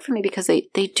engage is hard for me because they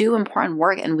do important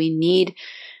work, and we need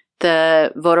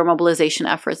the voter mobilization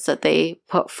efforts that they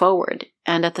put forward.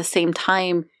 And at the same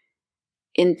time,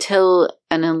 until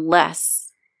and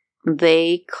unless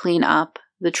they clean up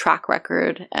the track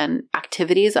record and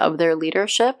activities of their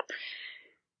leadership,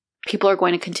 people are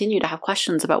going to continue to have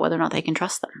questions about whether or not they can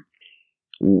trust them.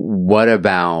 What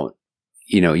about,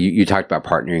 you talked about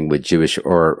partnering with Jewish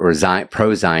or pro-Zionist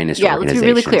organizations. Yeah, let's be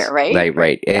really clear, right?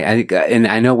 Right. And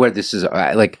I know where this is,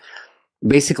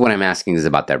 basically what I'm asking is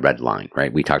about that red line,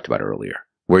 right? We talked about earlier.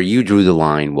 Where you drew the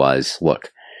line was,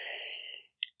 look,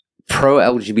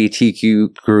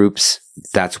 pro-LGBTQ groups,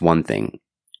 that's one thing.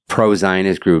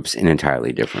 Pro-Zionist groups, an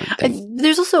entirely different thing.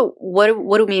 There's also, what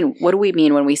do we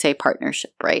mean when we say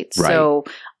partnership, right? So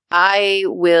I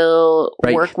will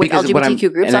work with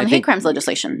LGBTQ groups on hate crimes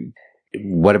legislation.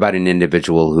 What about an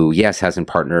individual who, yes, hasn't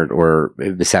partnered or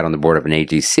sat on the board of an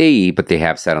AGC, but they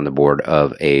have sat on the board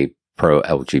of a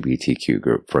pro-LGBTQ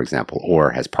group, for example,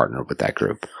 or has partnered with that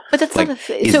group? But that's not the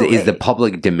thing. Is the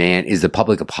public demand, is the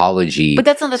public apology... But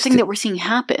that's not the thing that we're seeing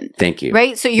happen. Thank you.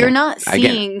 Right? So you're not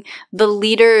seeing the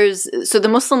leaders... So the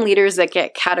Muslim leaders that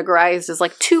get categorized as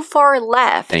like too far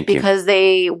left because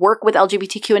they work with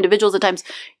LGBTQ individuals at times,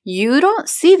 you don't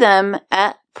see them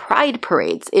at pride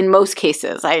parades in most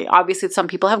cases. Obviously, some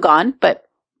people have gone, but...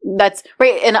 That's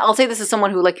right. And I'll say this as someone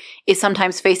who is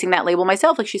sometimes facing that label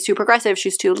myself. Like, she's too progressive.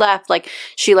 She's too left. Like,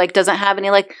 she doesn't have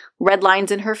any red lines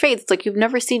in her faith. It's like, you've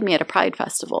never seen me at a pride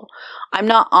festival. I'm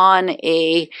not on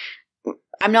a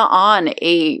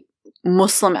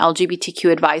Muslim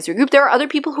LGBTQ advisory group. There are other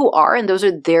people who are, and those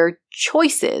are their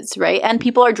choices, right? And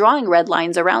people are drawing red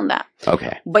lines around that.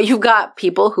 Okay. But you've got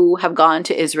people who have gone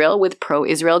to Israel with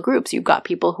pro-Israel groups. You've got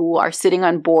people who are sitting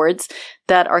on boards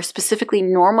that are specifically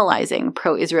normalizing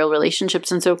pro-Israel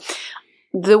relationships. And so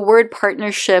the word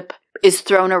partnership is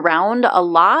thrown around a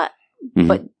lot,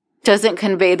 but doesn't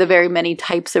convey the very many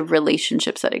types of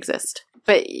relationships that exist.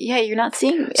 But yeah, you're not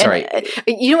seeing... Sorry. And,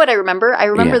 you know what I remember? I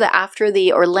remember that after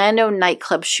the Orlando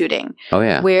nightclub shooting,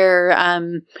 where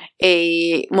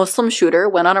a Muslim shooter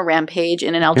went on a rampage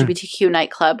in an LGBTQ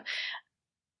nightclub,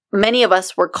 many of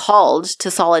us were called to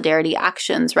solidarity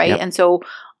actions, right? And so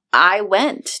I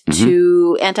went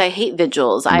to anti-hate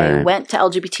vigils. I went to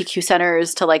LGBTQ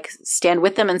centers to stand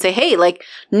with them and say, hey,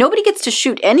 nobody gets to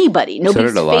shoot anybody.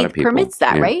 Nobody's faith permits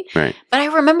that, right? But I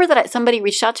remember that somebody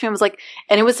reached out to me and was like,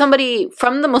 and it was somebody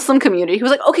from the Muslim community who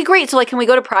was like, okay, great. So can we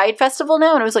go to Pride Festival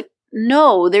now? And I was like,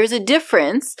 no, there's a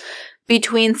difference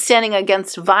between standing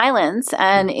against violence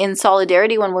and in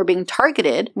solidarity when we're being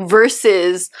targeted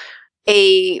versus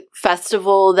a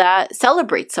festival that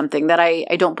celebrates something that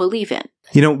I don't believe in.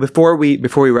 Before we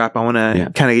wrap, I want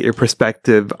to kind of get your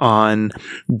perspective on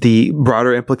the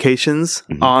broader implications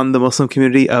on the Muslim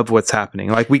community of what's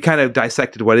happening. We kind of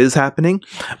dissected what is happening,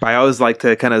 but I always like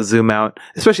to kind of zoom out,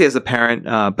 especially as a parent,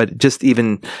 but just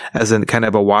even as a kind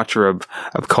of a watcher of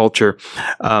culture.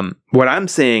 What I'm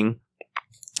seeing,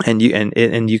 and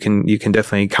you can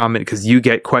definitely comment because you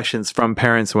get questions from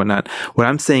parents and whatnot. What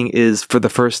I'm saying is, for the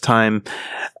first time,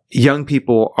 young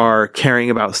people are caring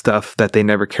about stuff that they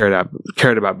never cared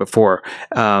about before,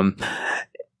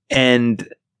 and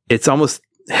it's almost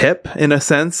hip in a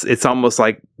sense. It's almost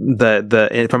like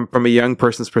from a young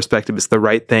person's perspective, it's the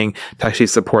right thing to actually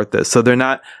support this. So they're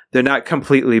not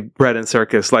completely bread and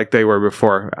circus like they were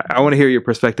before. I want to hear your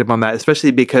perspective on that,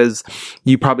 especially because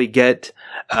you probably get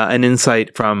an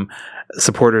insight from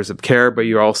supporters of CAIR, but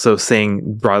you're also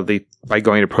seeing broadly by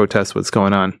going to protest what's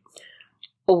going on.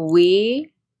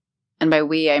 And by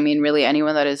we, I mean really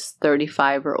anyone that is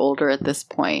 35 or older at this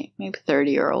point, maybe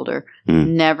 30 or older,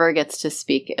 never gets to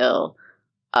speak ill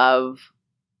of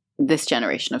this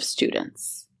generation of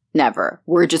students. Never.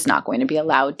 We're just not going to be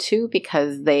allowed to,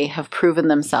 because they have proven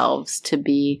themselves to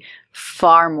be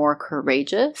far more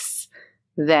courageous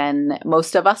than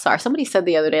most of us are. Somebody said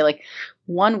the other day,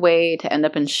 one way to end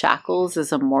up in shackles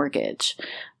is a mortgage,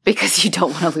 because you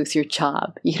don't want to lose your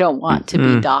job. You don't want to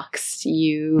be doxxed.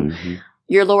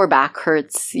 Your lower back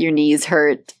hurts, your knees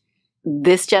hurt.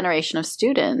 This generation of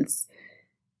students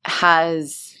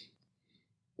has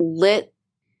lit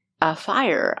a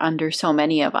fire under so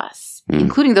many of us,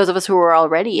 including those of us who are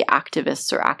already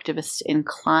activists or activist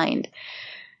inclined.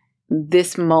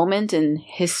 This moment in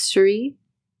history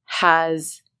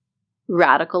has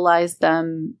radicalized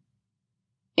them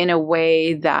in a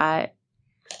way that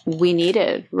we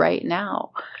needed right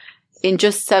now. In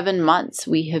just 7 months,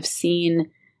 we've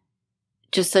seen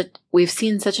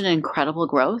such an incredible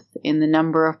growth in the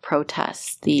number of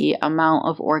protests, the amount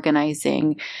of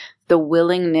organizing, the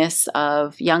willingness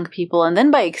of young people, and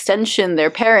then by extension, their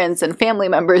parents and family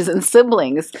members and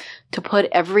siblings to put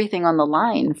everything on the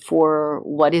line for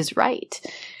what is right.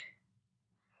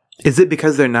 Is it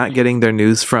because they're not getting their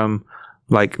news from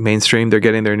like mainstream? They're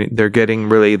getting from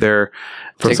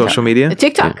TikTok. Social media?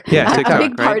 TikTok. Yeah, TikTok, a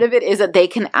big part of it is that they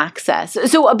can access.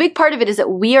 So a big part of it is that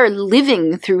we are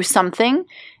living through something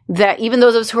that even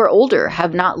those of us who are older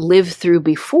have not lived through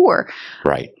before.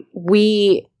 Right.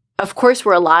 We, of course,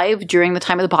 were alive during the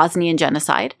time of the Bosnian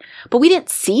genocide, but we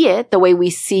didn't see it the way we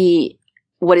see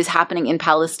what is happening in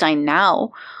Palestine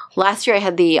now. Last year, I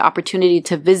had the opportunity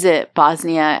to visit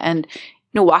Bosnia, and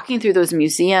walking through those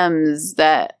museums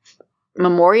that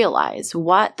memorialize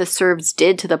what the Serbs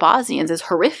did to the Bosnians is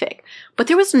horrific. But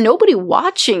there was nobody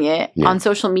watching it on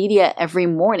social media every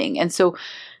morning. And so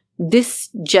this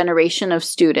generation of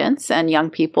students and young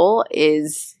people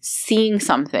is seeing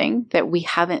something that we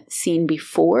haven't seen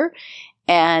before,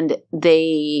 and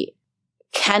they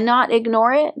cannot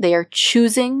ignore it. They are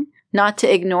choosing not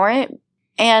to ignore it,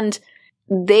 and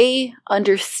they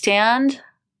understand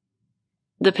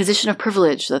the position of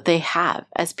privilege that they have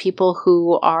as people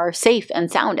who are safe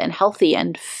and sound and healthy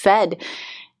and fed.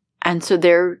 And so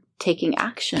they're taking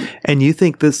action. And you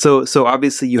think this, so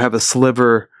obviously you have a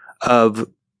sliver of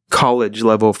college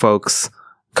level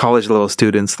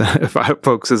students, if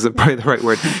folks isn't probably the right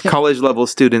word, college level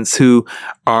students who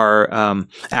are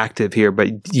active here.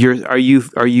 But are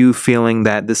you feeling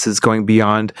that this is going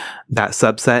beyond that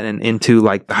subset and into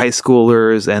like the high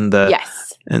schoolers and the... Yes.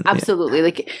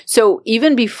 Absolutely. So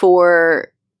even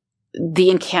before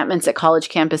the encampments at college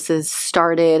campuses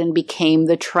started and became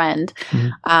the trend,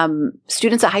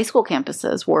 students at high school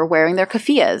campuses were wearing their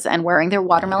keffiyehs and wearing their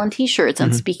watermelon t-shirts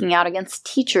and speaking out against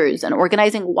teachers and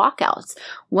organizing walkouts.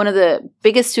 One of the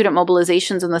biggest student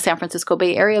mobilizations in the San Francisco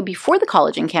Bay Area before the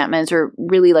college encampments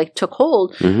really took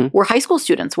hold were high school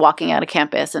students walking out of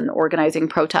campus and organizing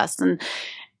protests.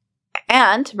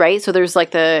 And right, so there's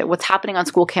like what's happening on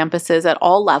school campuses at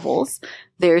all levels.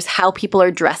 There's how people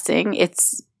are dressing.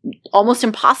 It's almost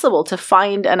impossible to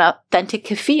find an authentic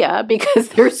keffiyeh because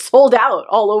they're sold out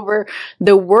all over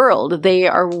the world. They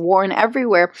are worn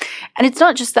everywhere. And it's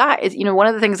not just that. It's, one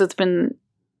of the things that's been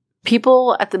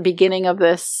people at the beginning of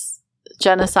this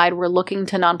genocide were looking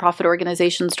to nonprofit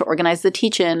organizations to organize the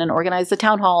teach-in and organize the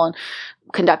town hall and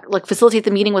facilitate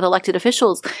the meeting with elected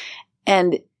officials.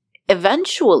 And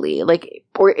eventually,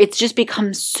 it's just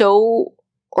become so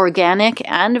organic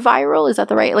and viral. Is that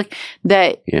the right?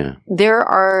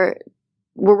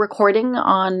 We're recording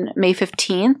on May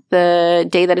 15th, the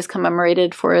day that is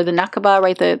commemorated for the Nakba,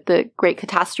 right? The great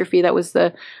catastrophe that was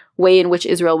the way in which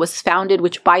Israel was founded,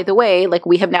 which, by the way,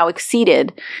 we have now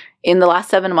exceeded. In the last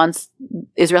 7 months,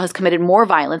 Israel has committed more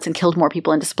violence and killed more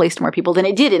people and displaced more people than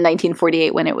it did in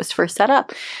 1948 when it was first set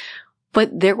up.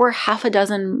 But there were half a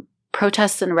dozen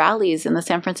protests and rallies in the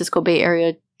San Francisco Bay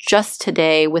Area just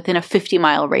today within a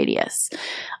 50-mile radius.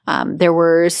 There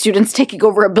were students taking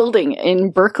over a building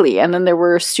in Berkeley, and then there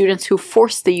were students who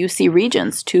forced the UC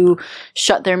Regents to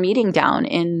shut their meeting down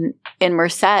in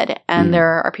Merced. And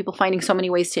there are people finding so many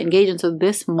ways to engage. And so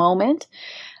this moment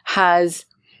has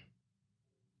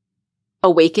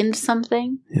awakened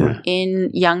something in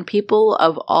young people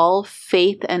of all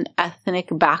faith and ethnic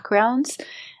backgrounds.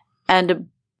 And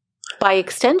by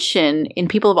extension, in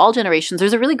people of all generations.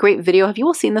 There's a really great video. Have you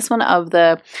all seen this one of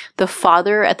the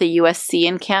father at the USC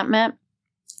encampment?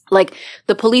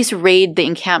 The police raid the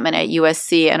encampment at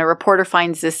USC, and a reporter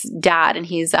finds this dad, and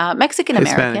he's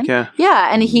Mexican-American.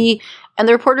 And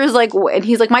the reporter's and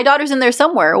he's like, my daughter's in there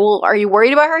somewhere. Well, are you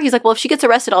worried about her? He's like, well, if she gets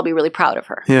arrested, I'll be really proud of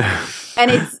her. Yeah.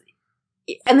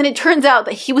 And then it turns out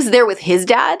that he was there with his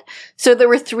dad. So there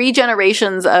were 3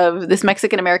 generations of this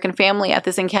Mexican-American family at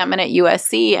this encampment at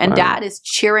USC. And dad is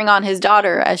cheering on his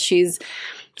daughter as she's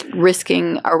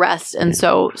risking arrest. And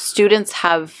so students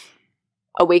have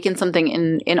awakened something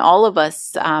in all of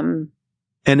us. And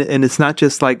it's not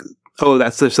just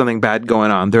there's something bad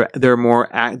going on.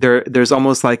 There's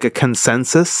almost like a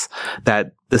consensus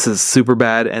that this is super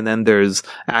bad, and then there's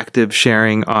active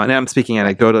sharing on, and I'm speaking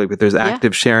anecdotally, but there's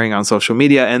active sharing on social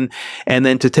media, and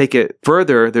then to take it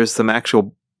further, there's some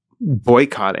actual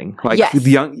boycotting. Like Yes.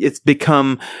 it's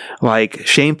become like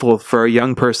shameful for a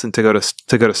young person to go to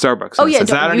Starbucks. Oh, yeah,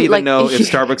 I don't even know if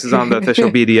Starbucks is on the official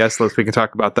BDS list. We can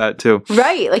talk about that too.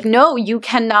 Right. Like, no, you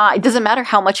cannot. It doesn't matter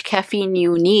how much caffeine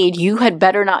you need. You had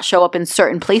better not show up in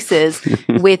certain places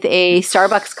with a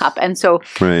Starbucks cup. And so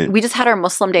we just had our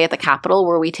Muslim Day at the Capitol,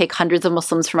 where we take hundreds of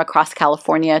Muslims from across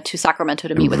California to Sacramento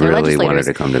to meet with their legislators. Wanted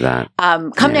to come to that.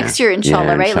 Come next year,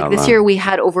 inshallah, right? Inshallah. Like this year we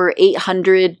had over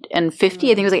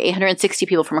 850, I think it was like 860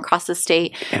 people from across the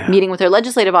state meeting with their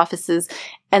legislative offices.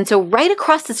 And so right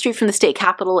across the street from the state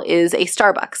capitol is a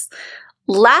Starbucks.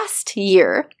 Last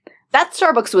year, that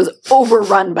Starbucks was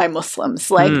overrun by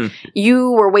Muslims. Like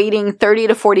you were waiting 30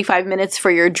 to 45 minutes for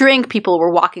your drink. People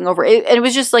were walking over. And it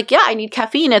was just like, yeah, I need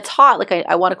caffeine. It's hot. Like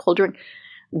I want a cold drink.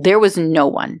 There was no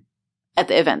one at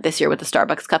the event this year with the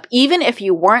Starbucks cup. Even if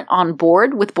you weren't on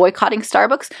board with boycotting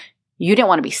Starbucks, you didn't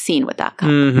want to be seen with that cup.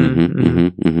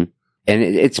 And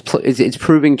it's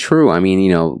proving true. I mean,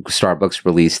 Starbucks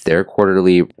released their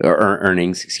quarterly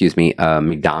earnings.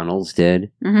 McDonald's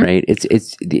did, right?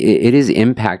 It is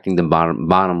impacting the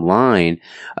bottom line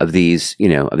of these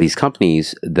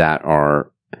companies that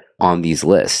are on these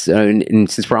lists. And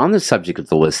since we're on the subject of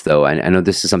the list, though, I know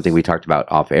this is something we talked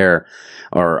about off air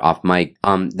or off mic.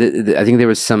 I think there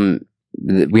was some.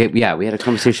 We had a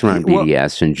conversation around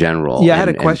BDS in general. Yeah, I had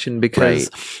a question because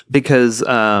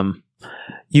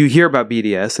you hear about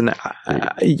BDS, and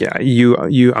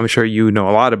I'm sure you know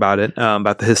a lot about it,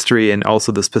 about the history and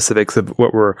also the specifics of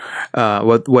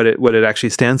what it actually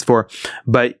stands for.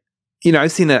 But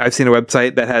I've seen a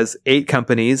website that has 8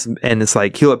 companies, and it's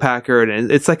like Hewlett Packard,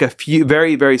 and it's like a few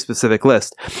very, very specific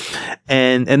list.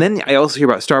 And then I also hear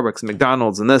about Starbucks and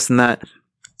McDonald's and this and that.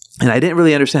 And I didn't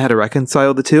really understand how to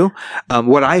reconcile the two.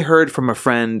 What I heard from a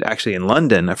friend actually in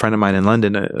London, a friend of mine in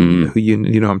London, who you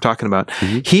know who I'm talking about,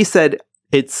 he said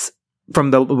it's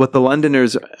from what the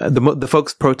Londoners, the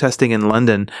folks protesting in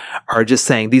London are just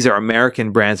saying these are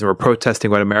American brands and we're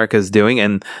protesting what America is doing,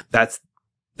 and that's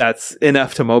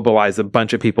enough to mobilize a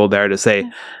bunch of people there to say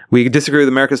we disagree with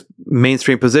America's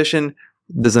mainstream position.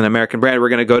 This is an American brand. We're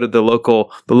going to go to the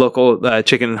local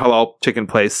halal chicken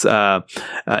place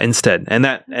instead,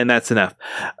 and that's enough.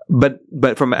 But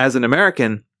as an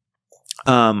American,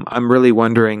 I'm really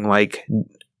wondering, like,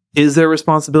 is there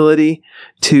responsibility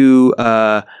to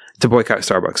boycott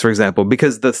Starbucks, for example?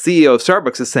 Because the CEO of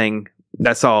Starbucks is saying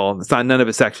that's all. It's not. None of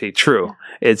it's actually true.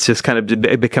 It's just kind of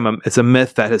it's a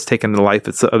myth that has taken a life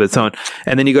of its own.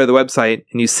 And then you go to the website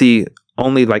and you see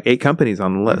only like 8 companies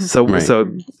on the list. So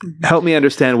help me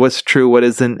understand what's true, what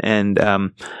isn't, and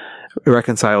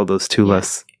reconcile those two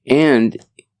lists. And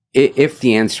if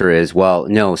the answer is, well,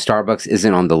 no, Starbucks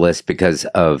isn't on the list because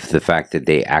of the fact that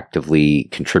they actively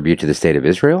contribute to the state of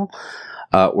Israel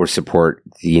or support,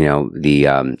 the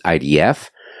IDF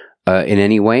in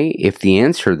any way. If the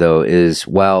answer, though, is,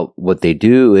 well, what they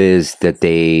do is that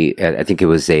I think it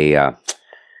was their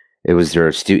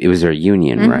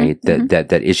union, right?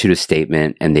 That issued a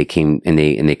statement, and they came and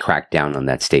they cracked down on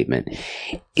that statement.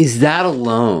 Is that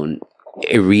alone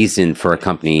a reason for a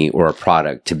company or a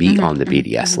product to be on the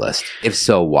BDS list? If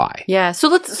so, why? Yeah. So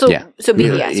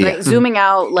BDS, right? Zooming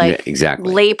out, like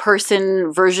exactly.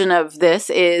 Layperson version of this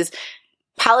is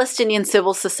Palestinian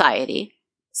civil society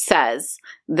says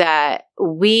that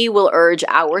we will urge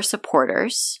our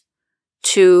supporters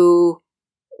to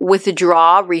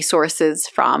withdraw resources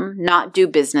from, not do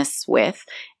business with,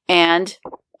 and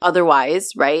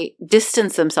otherwise, right,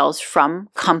 distance themselves from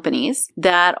companies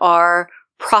that are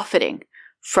profiting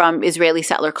from Israeli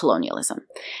settler colonialism.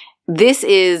 This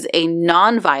is a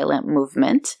nonviolent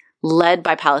movement led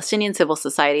by Palestinian civil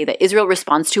society that Israel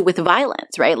responds to with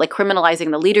violence, right? Like criminalizing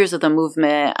the leaders of the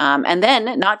movement, and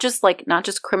then not just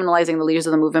criminalizing the leaders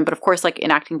of the movement, but of course like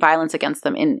enacting violence against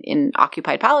them in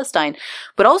occupied Palestine,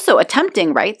 but also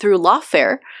attempting, right, through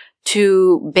lawfare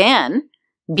to ban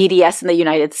BDS in the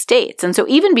United States. And so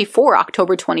even before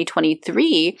October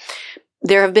 2023,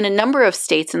 there have been a number of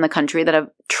states in the country that have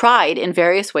tried in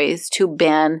various ways to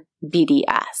ban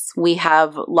BDS. We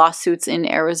have lawsuits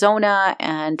in Arizona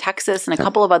and Texas and a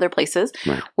couple of other places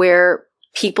where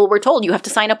people were told you have to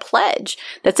sign a pledge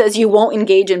that says you won't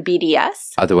engage in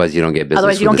BDS. Otherwise, you don't get business.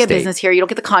 Otherwise, you don't get business here. You don't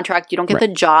get the contract. You don't get the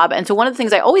job. And so one of the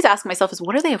things I always ask myself is,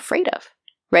 what are they afraid of?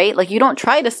 Right? Like, you don't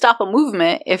try to stop a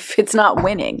movement if it's not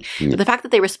winning. But the fact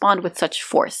that they respond with such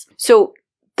force. So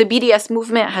the BDS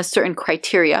movement has certain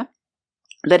criteria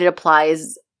that it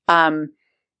applies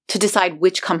to decide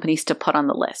which companies to put on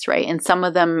the list, right? And some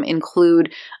of them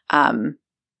include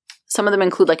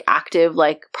like active,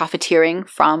 like profiteering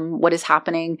from what is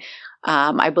happening.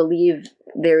 I believe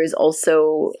there is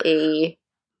also a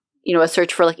a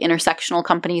search for like intersectional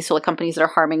companies, so like companies that are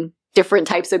harming different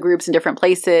types of groups in different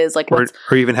places, like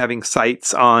or even having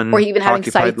sites on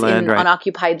occupied land, right? on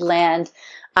occupied land.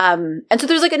 And so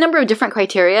there's like a number of different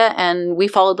criteria, and we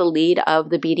follow the lead of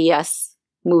the BDS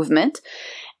movement.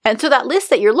 And so that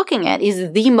list that you're looking at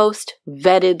is the most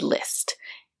vetted list.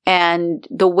 And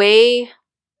the way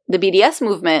the BDS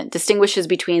movement distinguishes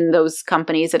between those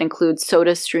companies that include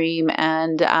SodaStream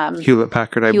and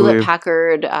Hewlett-Packard,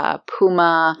 Hewlett-Packard,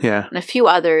 Puma, and a few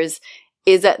others,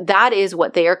 is that is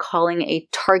what they are calling a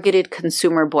targeted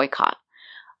consumer boycott,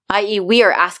 i.e. we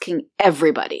are asking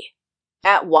everybody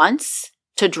at once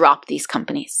to drop these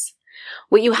companies.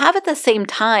 What you have at the same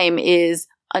time is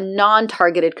a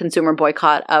non-targeted consumer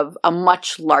boycott of a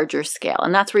much larger scale.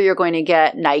 And that's where you're going to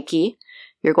get Nike,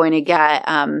 you're going to get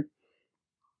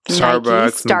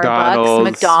Starbucks,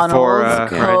 McDonald's, Sephora,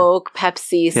 Coke,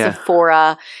 Pepsi,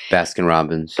 Sephora, Baskin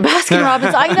Robbins.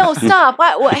 I know. Stop.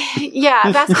 What? Yeah,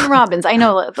 Baskin Robbins. I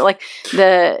know. Like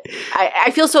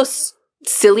I feel so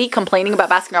silly complaining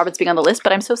about Baskin Robbins being on the list,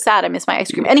 but I'm so sad I miss my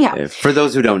ice cream. Anyhow, for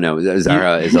those who don't know,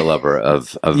 Zahra is a lover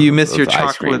of you miss your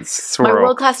chocolate swirl. My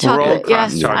world-class chocolate.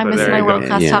 Yes, I miss my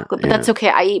world-class chocolate, but that's okay.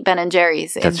 I eat Ben and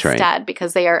Jerry's instead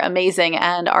because they are amazing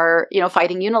and are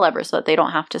fighting Unilever so that they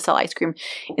don't have to sell ice cream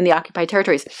in the occupied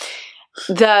territories.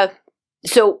 So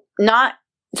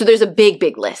there's a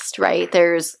big list, right?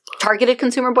 There's targeted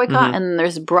consumer boycott and then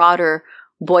there's broader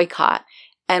boycott.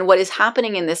 And what is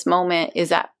happening in this moment is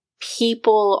that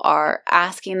people are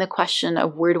asking the question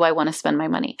of where do I want to spend my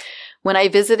money? When I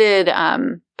visited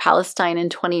Palestine in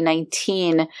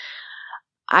 2019,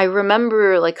 I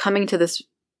remember like coming to this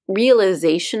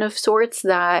realization of sorts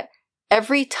that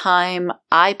every time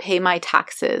I pay my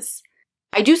taxes,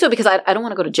 I do so because I don't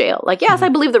want to go to jail. Like, yes, I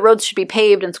believe the roads should be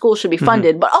paved and schools should be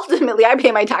funded, but ultimately I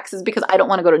pay my taxes because I don't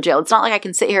want to go to jail. It's not like I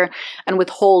can sit here and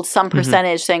withhold some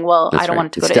percentage saying, well, I don't want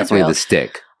it to go to Israel. It's definitely the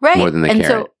stick more than the carrot.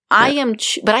 So I am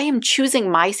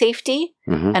choosing my safety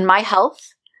and my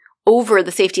health over the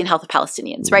safety and health of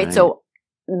Palestinians, right? So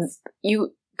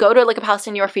you go to like a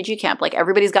Palestinian refugee camp, like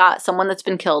everybody's got someone that's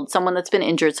been killed, someone that's been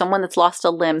injured, someone that's lost a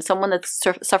limb, someone that's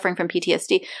suffering from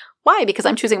PTSD. Why? Because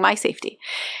I'm choosing my safety.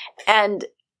 And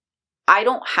I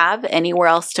don't have anywhere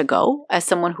else to go as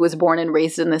someone who was born and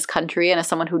raised in this country and as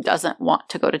someone who doesn't want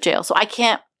to go to jail. So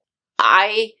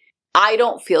I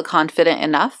don't feel confident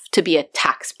enough to be a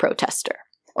tax protester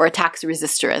or a tax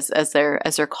resistor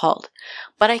as they're called.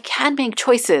 But I can make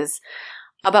choices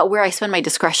about where I spend my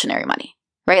discretionary money,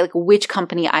 right? Like which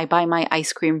company I buy my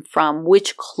ice cream from,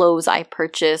 which clothes I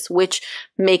purchase, which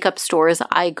makeup stores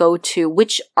I go to,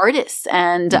 which artists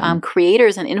and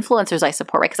creators and influencers I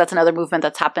support, right? Because that's another movement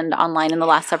that's happened online in the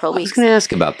last several weeks. I was going to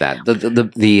ask about that,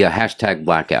 the hashtag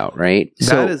blackout, right?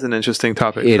 That is an interesting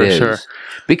topic for sure.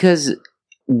 Because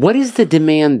what is the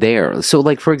demand there? So,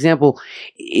 like, for example,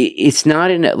 it's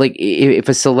not in like if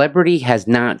a celebrity has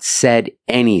not said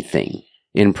anything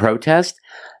in protest,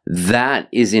 that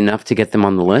is enough to get them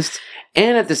on the list.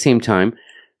 And at the same time,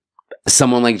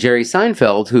 someone like Jerry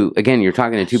Seinfeld, who, again, you're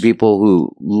talking to two people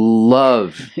who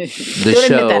love the don't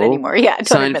show. Admit that anymore. Yeah,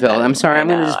 Seinfeld. I'm sorry, I'm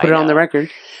going to just put it on the record.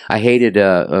 I hated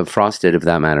Frosted, if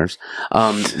that matters.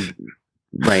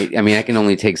 Right. I mean, I can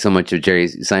only take so much of Jerry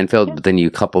Seinfeld, but then you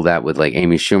couple that with like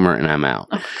Amy Schumer and I'm out.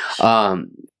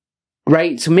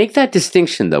 Right. So make that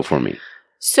distinction though for me.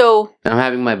 So I'm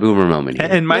having my boomer moment here.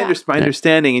 And my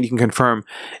understanding, and you can confirm,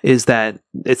 is that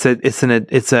it's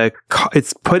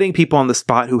putting people on the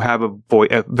spot who have a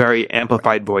very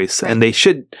amplified voice, and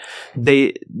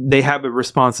they have a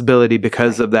responsibility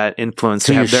because of that influence.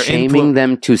 So you're shaming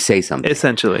them to say something.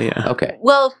 Essentially, yeah. Okay.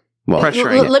 Well,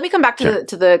 pressuring let me come back to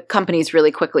the companies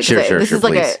really quickly. This is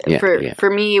like for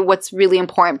me, what's really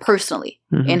important personally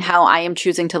in how I am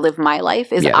choosing to live my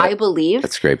life is I believe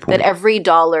that's a great point. that every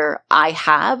dollar I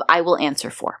have, I will answer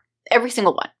for. Every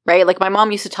single one, right? Like my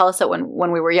mom used to tell us that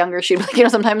when we were younger, she'd be like,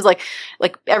 sometimes like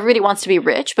everybody wants to be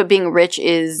rich, but being rich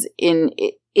is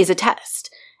a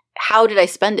test. How did I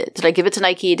spend it? Did I give it to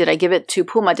Nike? Did I give it to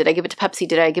Puma? Did I give it to Pepsi?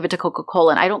 Did I give it to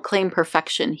Coca-Cola? And I don't claim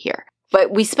perfection here.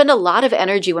 But we spend a lot of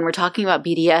energy when we're talking about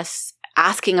BDS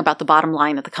asking about the bottom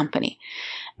line of the company.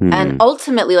 And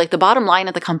ultimately, like the bottom line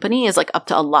of the company is like up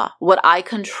to Allah. What I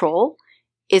control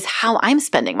is how I'm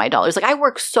spending my dollars. Like I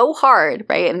work so hard,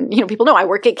 right? And people know I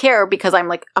work at CAIR because I'm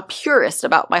like a purist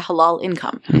about my halal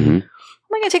income. I'm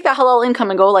not going to take that halal income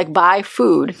and go like buy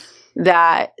food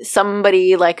that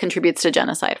somebody like contributes to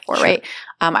genocide for, right?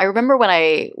 I remember when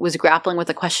I was grappling with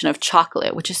the question of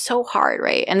chocolate, which is so hard,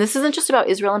 right? And this isn't just about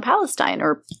Israel and Palestine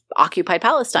or occupied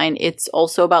Palestine. It's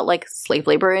also about like slave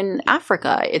labor in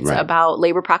Africa. It's about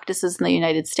labor practices in the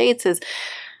United States.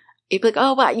 it'd be like,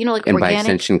 oh, wow, you know, like and organic. by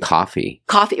extension, coffee.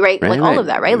 Right? Like all of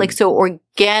that, right? Like, so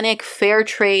organic, fair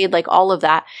trade, like all of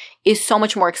that is so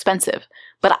much more expensive.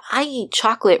 But I eat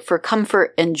chocolate for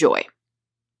comfort and joy.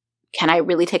 Can I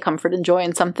really take comfort and joy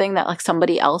in something that like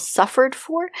somebody else suffered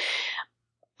for?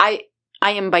 I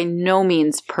am by no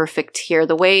means perfect here.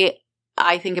 The way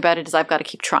I think about it is I've got to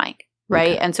keep trying,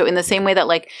 right? And so in the same way that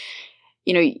like,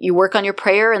 you know, you work on your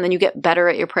prayer and then you get better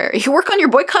at your prayer. You work on your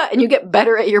boycott and you get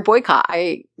better at your boycott.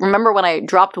 I remember when I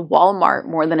dropped Walmart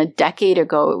more than a decade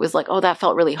ago, it was like, oh, that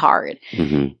felt really hard.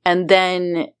 And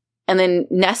then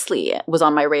Nestle was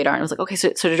on my radar, and I was like, okay, so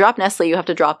to drop Nestle, you have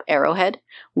to drop Arrowhead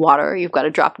water, you've got to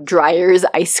drop Dreyer's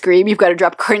ice cream, you've got to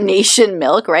drop Carnation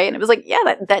milk, right? And it was like,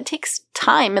 yeah, that takes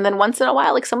time. And then once in a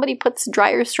while, like somebody puts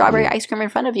Dreyer's strawberry ice cream in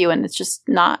front of you, and it's just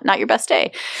not your best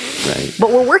day. Right.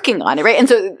 But we're working on it, right? And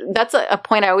so that's a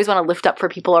point I always want to lift up for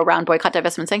people around boycott,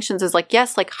 divestment, sanctions is like,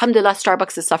 yes, like alhamdulillah,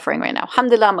 Starbucks is suffering right now.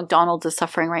 Alhamdulillah, McDonald's is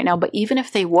suffering right now. But even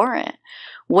if they weren't,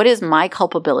 what is my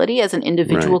culpability as an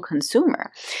individual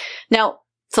consumer? Now,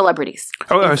 celebrities.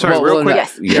 Oh, sorry. Real quick.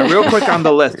 Yes. Yeah, real quick on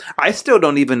the list. I still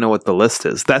don't even know what the list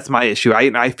is. That's my issue.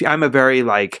 I'm a very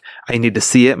like, I need to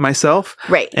see it myself.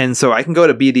 Right. And so I can go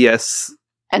to BDS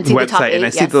and see website and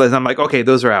I see the list. I'm like, okay,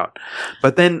 those are out.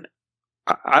 But then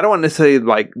I don't want to say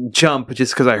like jump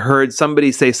just because I heard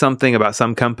somebody say something about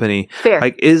some company. Fair.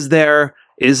 Like, is there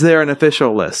an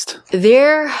official list?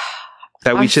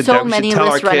 That we should tell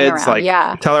our kids, like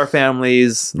tell our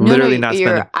families, literally not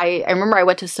spend. I remember I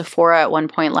went to Sephora at one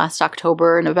point last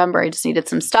October, November. I just needed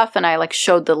some stuff, and I like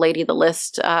showed the lady the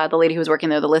list, the lady who was working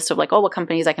there, the list of like, oh, what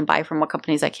companies I can buy from, what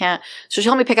companies I can't. So she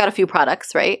helped me pick out a few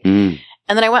products, right? And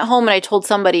then I went home and I told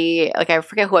somebody, like I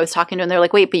forget who I was talking to, and they're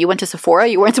like, wait, but you went to Sephora?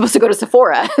 You weren't supposed to go to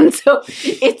Sephora. And so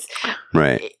it's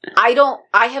right.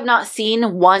 I have not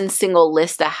seen one single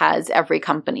list that has every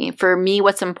company. For me,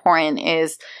 what's important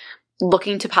is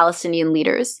looking to Palestinian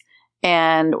leaders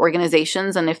and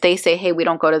organizations, and if they say, hey, we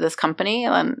don't go to this company,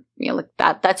 then you know, like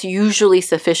that's usually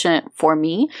sufficient for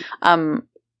me.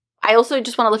 I also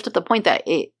just want to lift up the point that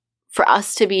for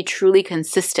us to be truly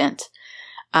consistent,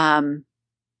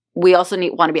 we also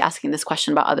want to be asking this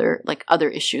question about other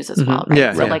issues as well, right?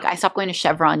 Yeah, so like I stopped going to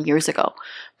Chevron years ago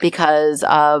because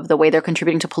of the way they're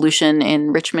contributing to pollution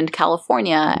in Richmond,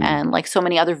 California, and like so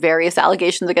many other various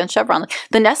allegations against Chevron. Like,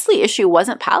 the Nestle issue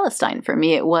wasn't Palestine for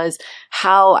me. It was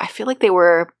how I feel like there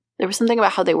was something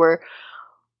about how they were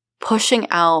pushing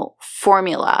out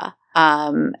formula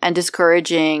and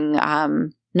discouraging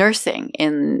nursing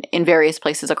in various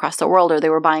places across the world, or they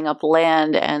were buying up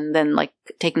land and then like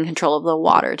taking control of the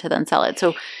water to then sell it.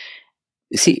 So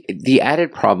see, the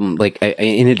added problem, like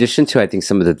in addition to I think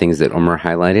some of the things that Omar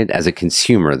highlighted, as a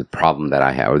consumer, the problem that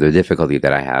I have, or the difficulty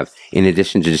that I have, in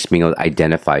addition to just being able to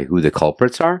identify who the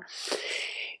culprits are,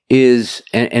 is,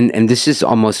 and this is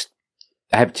almost,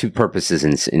 I have two purposes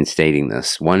in stating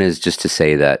this. One is just to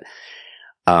say that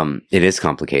it is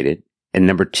complicated, and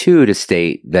number two, to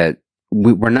state that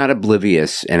we're not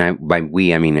oblivious, and by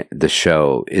we, I mean the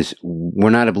show, we're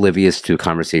not oblivious to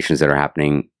conversations that are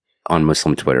happening on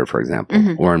Muslim Twitter, for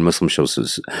example, or on Muslim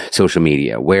social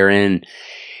media, wherein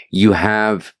you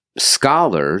have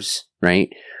scholars, right,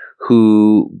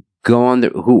 who go on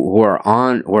who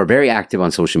are very active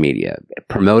on social media,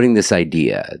 promoting this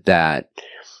idea that,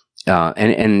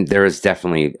 and there is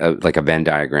definitely like a Venn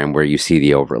diagram where you see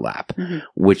the overlap,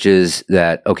 which is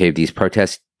that, okay, these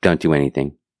protests don't do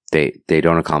anything. They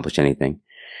don't accomplish anything.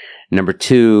 Number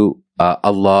two, God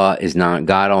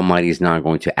Almighty is not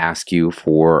going to ask you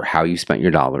for how you spent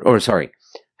your dollar, or sorry,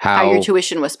 how your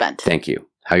tuition was spent. Thank you.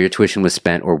 How your tuition was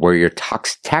spent, or where your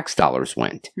tax dollars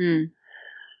went.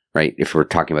 Right? If we're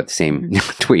talking about the same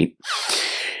tweet.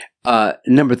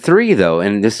 Number three, though,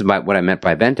 and this is what I meant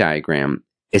by Venn diagram,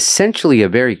 essentially a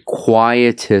very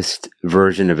quietist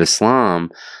version of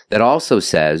Islam that also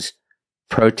says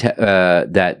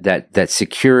that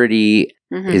security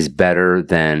is better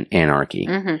than anarchy.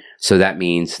 So that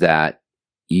means that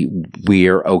we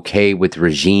are okay with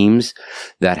regimes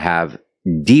that have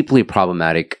deeply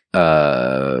problematic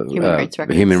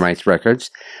human rights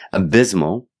records,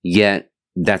 abysmal, yet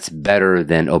that's better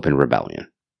than open rebellion.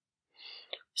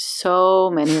 So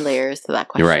many layers to that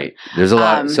question. Right. There's a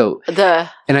lot.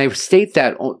 And I state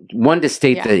that, to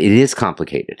state that it is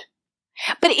complicated.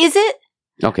 But is it?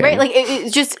 Okay. Right? Like,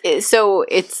 it's just, so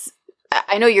it's,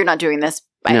 I know you're not doing this.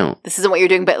 No. This isn't what you're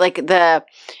doing, but like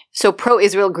so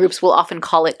pro-Israel groups will often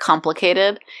call it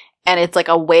complicated, and it's like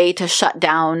a way to shut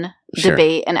down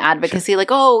debate and advocacy. Like,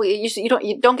 oh, you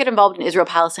don't get involved in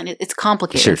Israel-Palestine. It's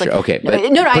complicated. It's like, okay. But I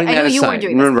know you weren't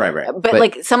doing this. Right. But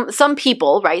like some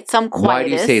people, right? Some quietists. Why do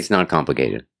you say it's not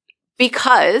complicated?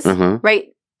 Because, right,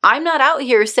 I'm not out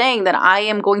here saying that I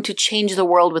am going to change the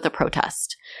world with a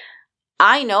protest.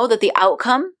 I know that the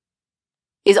outcome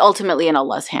is ultimately in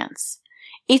Allah's hands.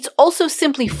 It's also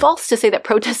simply false to say that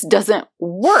protest doesn't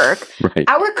work. Right.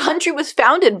 Our country was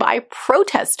founded by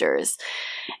protesters.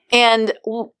 And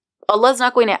Allah's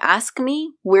not going to ask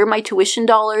me where my tuition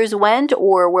dollars went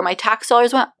or where my tax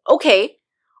dollars went. Okay.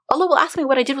 Allah will ask me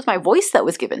what I did with my voice that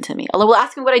was given to me. Allah will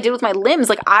ask me what I did with my limbs.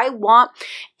 Like, I want,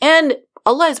 and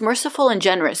Allah is merciful and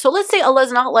generous. So let's say Allah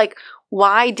is not like,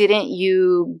 why didn't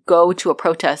you go to a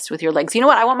protest with your legs? You know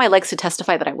what? I want my legs to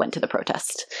testify that I went to the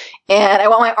protest. And I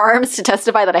want my arms to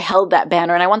testify that I held that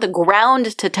banner. And I want the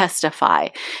ground to testify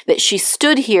that she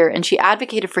stood here and she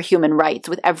advocated for human rights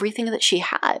with everything that she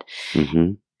had.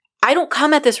 Mm-hmm. I don't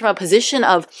come at this from a position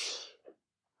of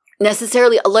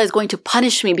necessarily Allah is going to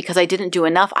punish me because I didn't do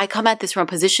enough. I come at this from a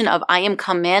position of I am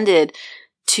commanded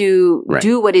to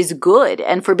do what is good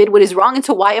and forbid what is wrong. And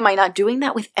so why am I not doing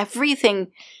that with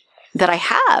everything that I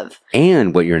have?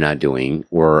 And what you're not doing,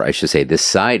 or I should say this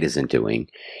side isn't doing,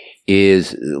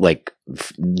 is like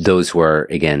those who are,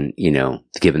 again, you know,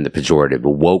 given the pejorative,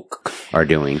 woke are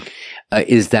doing,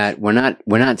 is that we're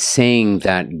not saying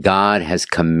that God has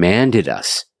commanded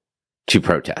us to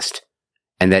protest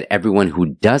and that everyone who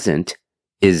doesn't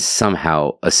is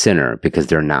somehow a sinner because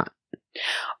they're not.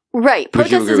 Right.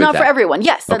 Protest is not for everyone.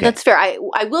 Yes, Okay. that's fair. I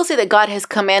will say that God has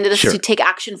commanded us to take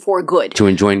action for good. To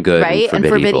enjoin good, right? and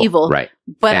forbid evil. Right.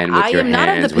 But And with I your am not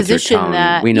of hands, the with your position tongue.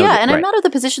 that, We know that, and I'm right. not of the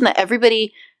position that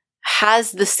everybody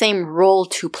has the same role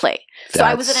to play. So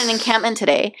I was at an encampment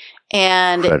today,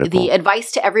 and Incredible. the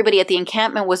advice to everybody at the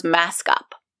encampment was mask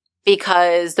up.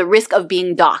 Because the risk of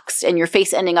being doxxed and your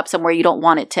face ending up somewhere you don't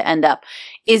want it to end up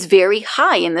is very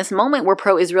high in this moment where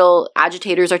pro-Israel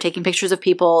agitators are taking pictures of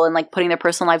people and like putting their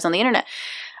personal lives on the internet.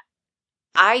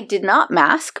 I did not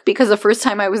mask because the first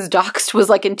time I was doxxed was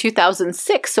like in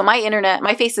 2006. So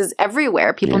my face is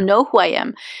everywhere. People know who I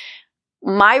am.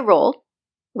 My role,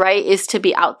 right, is to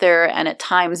be out there and at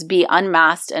times be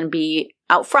unmasked and be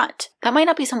out front. That might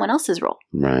not be someone else's role.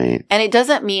 Right. And it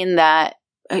doesn't mean that,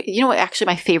 you know what, actually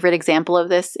my favorite example of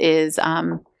this is,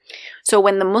 so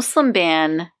when the Muslim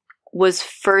ban was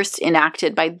first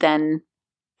enacted by then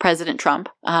President Trump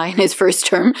in his first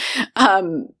term,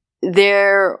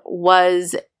 there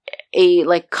was a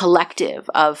like collective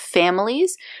of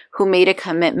families who made a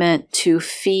commitment to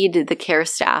feed the CAIR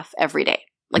staff every day.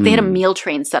 Like they had a meal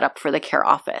train set up for the CAIR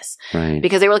office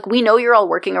because they were like, we know you're all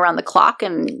working around the clock.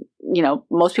 And, you know,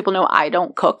 most people know I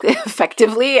don't cook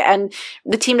effectively and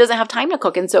the team doesn't have time to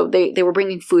cook. And so they were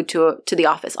bringing food to the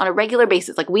office on a regular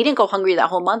basis. Like we didn't go hungry that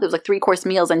whole month. It was like 3-course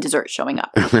meals and dessert showing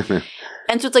up.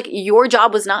 And so it's like your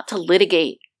job was not to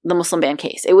litigate the Muslim ban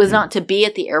case. It was not to be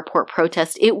at the airport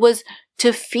protest. It was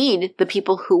to feed the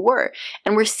people who were.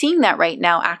 And we're seeing that right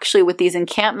now actually with these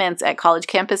encampments at college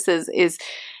campuses is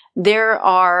there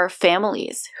are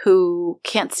families who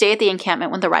can't stay at the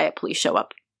encampment when the riot police show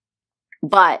up,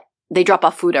 but they drop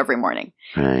off food every morning.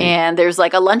 Right. And there's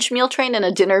like a lunch meal train and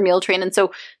a dinner meal train. And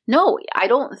so, no, I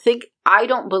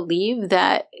don't believe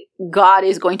that God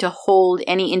is going to hold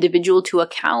any individual to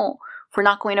account for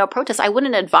not going to a protest. I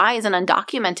wouldn't advise an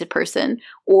undocumented person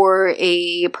or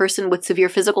a person with severe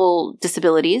physical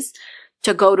disabilities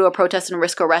to go to a protest and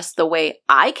risk arrest the way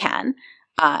I can.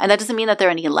 And that doesn't mean that they're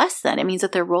any less than. It means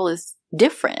that their role is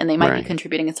different and they might be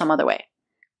contributing in some other way.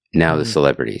 Now the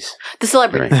celebrities. The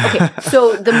celebrities. Right. Okay.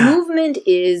 So the movement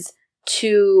is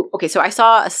so I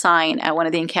saw a sign at one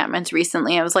of the encampments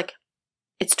recently. I was like,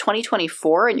 it's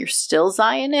 2024 and you're still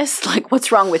Zionist? Like,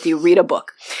 what's wrong with you? Read a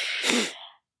book.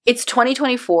 It's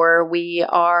 2024. We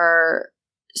are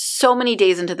so many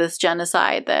days into this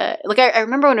genocide that, like, I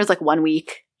remember when it was like 1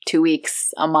 week, 2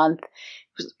 weeks, a month.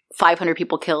 500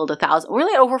 people killed, 1,000. We're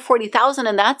really at over 40,000,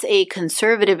 and that's a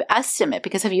conservative estimate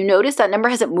because have you noticed that number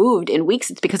hasn't moved in weeks?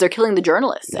 It's because they're killing the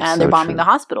journalists and they're bombing the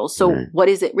hospitals. So what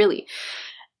is it really?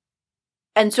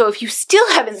 And so if you still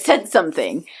haven't said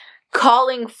something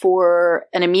calling for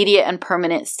an immediate and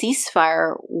permanent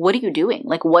ceasefire, what are you doing?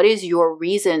 Like, what is your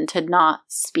reason to not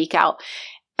speak out?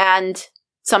 And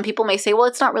some people may say, well,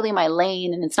 it's not really my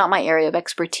lane and it's not my area of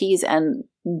expertise. And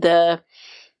the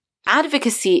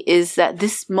advocacy is that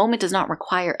this moment does not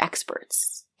require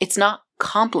experts. It's not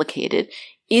complicated.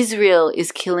 Israel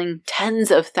is killing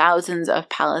tens of thousands of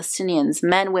Palestinians,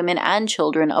 men, women, and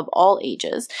children of all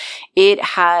ages. It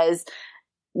has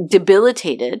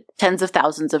debilitated tens of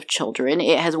thousands of children.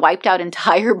 It has wiped out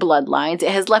entire bloodlines.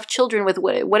 It has left children with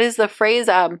what is the phrase?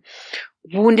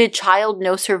 Wounded child,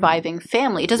 no surviving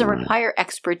family. It doesn't require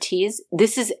expertise.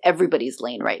 This is everybody's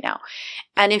lane right now.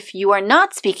 And if you are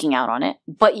not speaking out on it,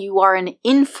 but you are an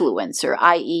influencer,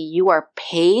 i.e. you are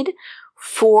paid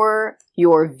for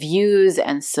your views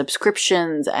and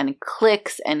subscriptions and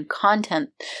clicks and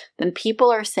content, then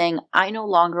people are saying, I no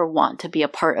longer want to be a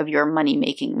part of your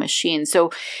money-making machine. So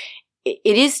it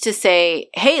is to say,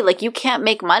 hey, like, you can't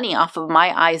make money off of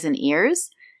my eyes and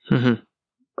ears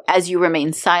as you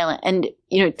remain silent. And,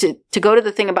 you know, to go to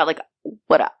the thing about, like,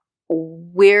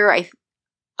 where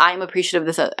I'm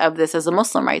appreciative of this as a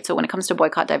Muslim, right? So when it comes to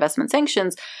boycott, divestment,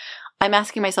 sanctions, I'm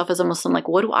asking myself as a Muslim, like,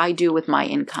 what do I do with my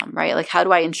income, right? Like, how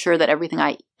do I ensure that everything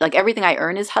I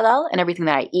earn is halal and everything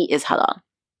that I eat is halal?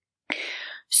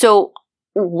 So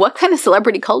what kind of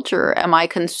celebrity culture am I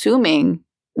consuming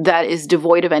that is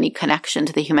devoid of any connection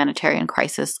to the humanitarian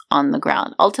crisis on the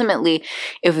ground? Ultimately,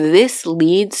 if this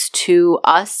leads to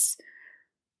us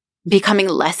becoming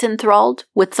less enthralled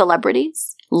with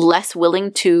celebrities, less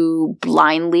willing to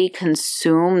blindly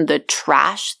consume the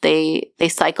trash they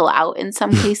cycle out in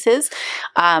some cases,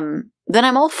 then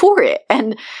I'm all for it.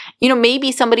 And, you know,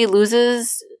 maybe somebody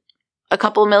loses a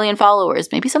couple million followers.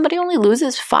 Maybe somebody only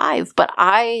loses 5, but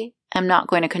I am not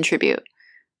going to contribute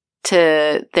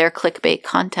to their clickbait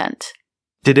content.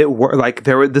 Did it work? Like,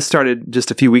 this started just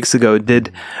a few weeks ago.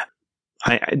 Did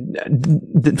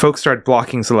folks start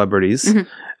blocking celebrities? Mm-hmm.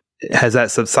 Has that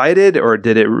subsided, or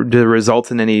did it result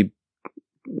in any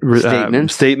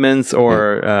statements,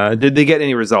 or did they get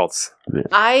any results?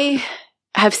 I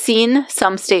have seen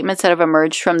some statements that have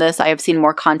emerged from this. I have seen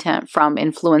more content from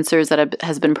influencers that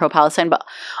has been pro-Palestine, but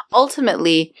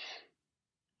ultimately,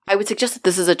 I would suggest that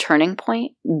this is a turning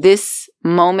point. This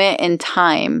moment in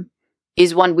time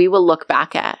is one we will look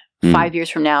back at 5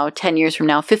 years from now, 10 years from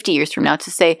now, 50 years from now,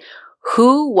 to say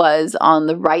who was on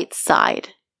the right side,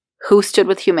 who stood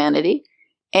with humanity,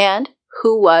 and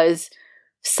who was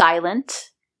silent,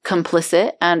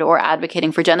 complicit, and or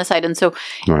advocating for genocide. And so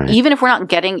even if we're not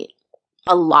getting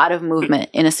a lot of movement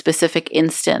in a specific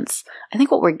instance, I think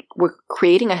what we're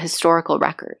creating a historical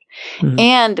record. Mm-hmm.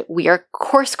 And we are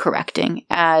course correcting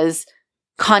as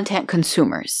content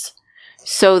consumers.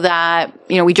 So that,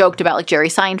 you know, we joked about, like, Jerry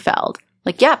Seinfeld.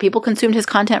 Like, yeah, people consumed his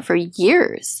content for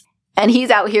years. And he's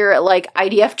out here at, like,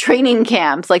 IDF training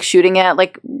camps, like, shooting at,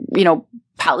 like, you know,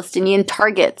 Palestinian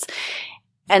targets.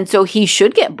 And so he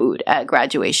should get booed at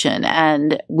graduation.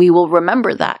 And we will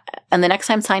remember that. And the next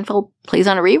time Seinfeld plays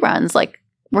on reruns, like,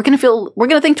 we're going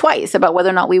to think twice about whether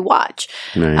or not we watch.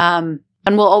 Right.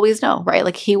 And we'll always know, right?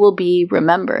 Like, he will be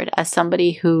remembered as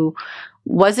somebody who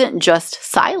wasn't just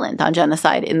silent on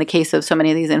genocide in the case of so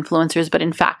many of these influencers, but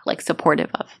in fact, like,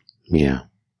 supportive of. Yeah.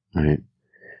 Right.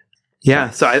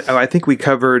 Yeah, so I think we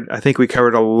covered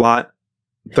a lot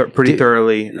pretty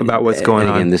thoroughly about what's going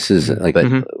on. And this is like,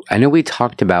 I know we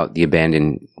talked about the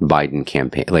abandoned Biden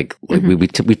campaign. Like,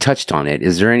 we touched on it.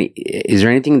 Is there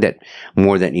anything that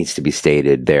needs to be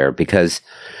stated there? Because,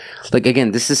 like,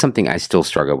 again, this is something I still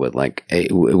struggle with. Like,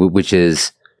 which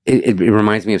is, it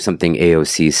reminds me of something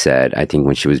AOC said, I think,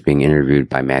 when she was being interviewed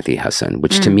by Matthew Hassan,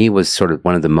 which to me was sort of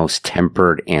one of the most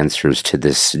tempered answers to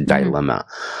this dilemma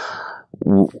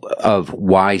of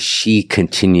why she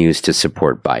continues to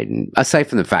support Biden, aside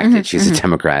from the fact that she's a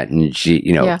Democrat and she,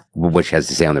 you know, what she has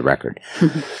to say on the record,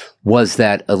 was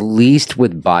that at least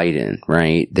with Biden,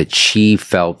 right, that she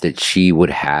felt that she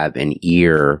would have an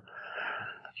ear,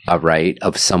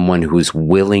 of someone who's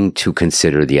willing to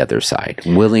consider the other side,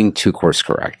 willing to course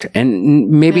correct, and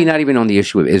maybe not even on the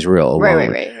issue of Israel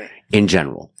alone, in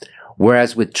general.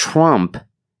 Whereas with Trump,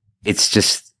 it's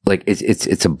just, like,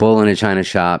 it's a bull in a china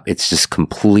shop. It's just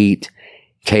complete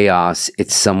chaos.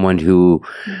 It's someone who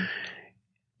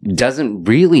doesn't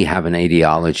really have an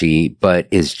ideology, but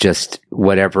is just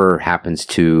whatever happens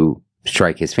to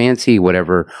strike his fancy,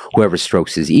 whoever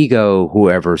strokes his ego,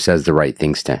 whoever says the right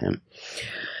things to him.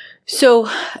 So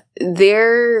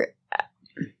it's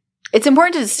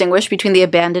important to distinguish between the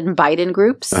abandoned Biden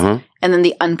groups and then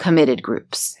the uncommitted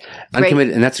groups. Uncommitted,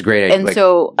 right? And that's a great idea. And like,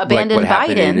 so abandoned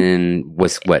Biden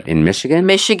in Michigan?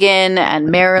 Michigan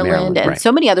and Maryland and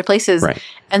so many other places. Right.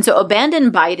 And so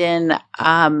abandoned Biden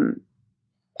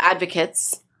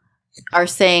advocates are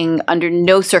saying under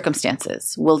no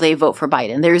circumstances will they vote for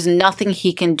Biden. There's nothing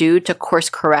he can do to course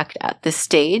correct at this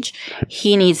stage.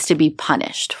 He needs to be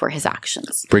punished for his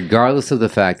actions. Regardless of the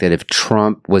fact that if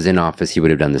Trump was in office, he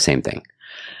would have done the same thing.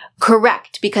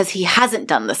 Correct, because he hasn't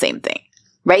done the same thing,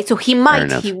 right? So he might,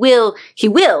 he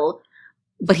will,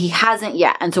 but he hasn't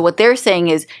yet. And so what they're saying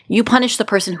is you punish the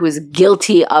person who is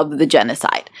guilty of the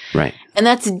genocide. Right. And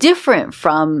that's different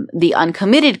from the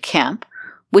uncommitted camp,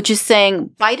 which is saying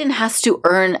Biden has to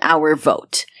earn our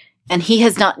vote. And he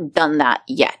has not done that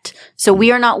yet. So we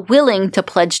are not willing to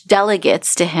pledge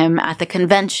delegates to him at the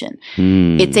convention.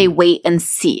 It's a wait and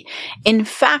see. In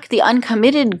fact, the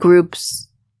uncommitted groups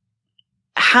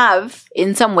have,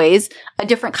 in some ways, a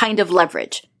different kind of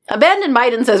leverage. Abandoned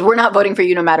Biden says we're not voting for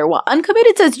you no matter what.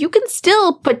 Uncommitted says you can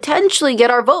still potentially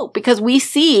get our vote because we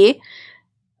see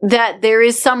that there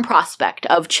is some prospect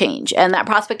of change, and that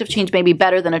prospect of change may be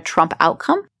better than a Trump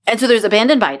outcome. And so there's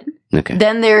abandoned Biden. Okay.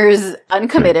 Then there's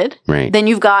uncommitted. Right. Then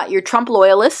you've got your Trump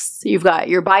loyalists. You've got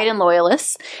your Biden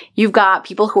loyalists. You've got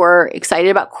people who are excited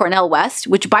about Cornel West,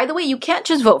 which, by the way, you can't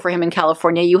just vote for him in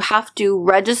California. You have to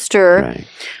register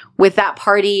with that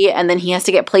party, and then he has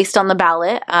to get placed on the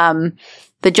ballot,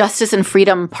 the Justice and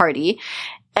Freedom Party.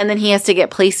 And then he has to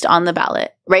get placed on the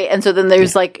ballot, right? And so then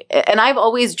there's like, and I've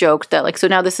always joked that like, so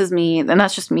now this is me, and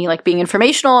that's just me like being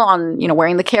informational on, you know,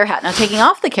 wearing the CAIR hat. Now taking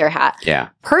off the CAIR hat. Yeah.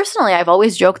 Personally, I've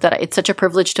always joked that it's such a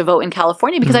privilege to vote in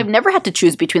California because I've never had to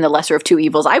choose between the lesser of two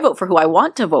evils. I vote for who I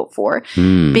want to vote for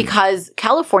because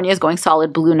California is going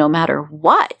solid blue no matter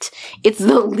what. It's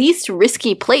the least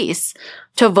risky place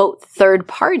to vote third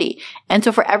party. And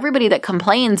so for everybody that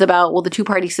complains about, well, the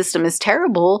two-party system is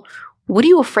terrible, what are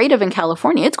you afraid of in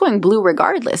California? It's going blue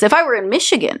regardless. If I were in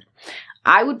Michigan,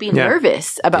 I would be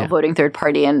nervous about voting third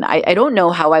party. And I don't know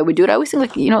how I would do it. I always think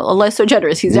like, you know, Allah's so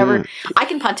generous. He's never, I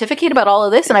can pontificate about all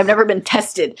of this, and I've never been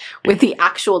tested with the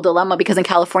actual dilemma because in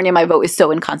California, my vote is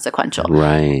so inconsequential.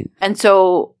 Right. And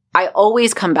so I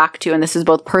always come back to, and this is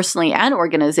both personally and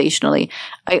organizationally,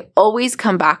 I always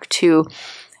come back to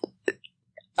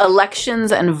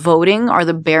elections and voting are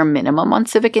the bare minimum on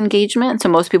civic engagement. So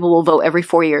most people will vote every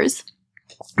 4 years.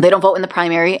 They don't vote in the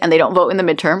primary, and they don't vote in the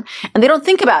midterm, and they don't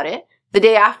think about it the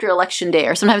day after election day,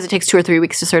 or sometimes it takes 2 or 3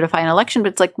 weeks to certify an election. But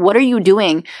it's like, what are you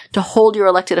doing to hold your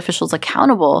elected officials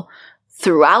accountable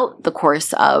throughout the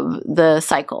course of the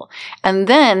cycle? And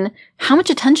then how much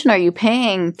attention are you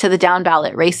paying to the down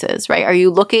ballot races, right? Are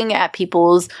you looking at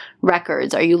people's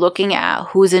records? Are you looking at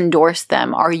who's endorsed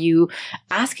them? Are you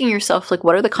asking yourself, like,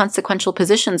 what are the consequential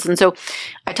positions? And so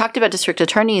I talked about district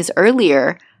attorneys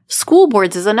earlier. School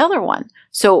boards is another one.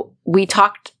 So we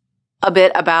talked a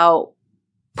bit about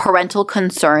parental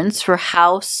concerns for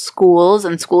how schools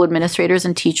and school administrators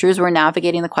and teachers were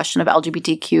navigating the question of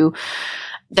LGBTQ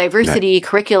diversity,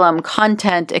 curriculum,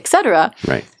 content, etc.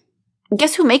 Right.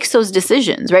 Guess who makes those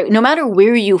decisions, right? No matter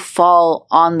where you fall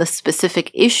on the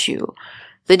specific issue,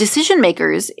 the decision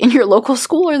makers in your local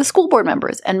school are the school board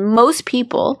members. And most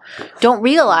people don't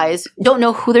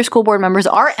know who their school board members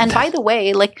are. And by the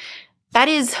way, like, that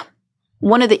is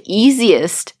one of the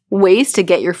easiest ways to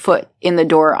get your foot in the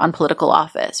door on political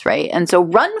office, right? And so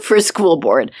run for school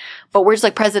board. But we're just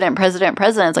like president.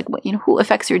 It's like, you know, who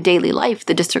affects your daily life?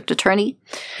 The district attorney,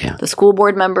 the school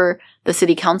board member, the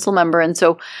city council member. And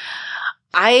so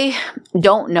I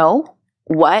don't know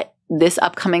what this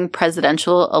upcoming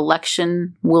presidential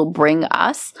election will bring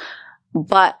us,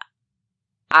 but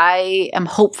I am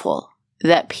hopeful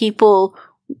that people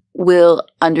will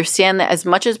understand that as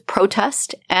much as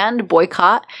protest and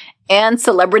boycott and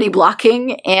celebrity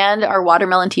blocking and our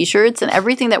watermelon t-shirts and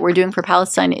everything that we're doing for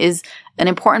Palestine is an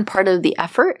important part of the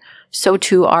effort, so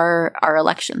too are our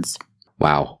elections.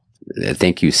 Wow.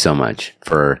 Thank you so much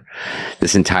for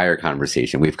this entire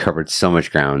conversation. We've covered so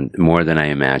much ground, more than I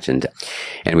imagined,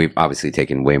 and we've obviously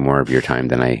taken way more of your time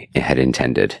than I had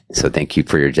intended. So thank you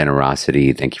for your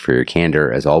generosity. Thank you for your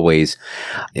candor, as always.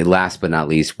 And last but not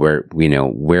least,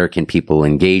 where can people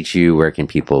engage you? Where can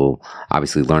people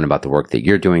obviously learn about the work that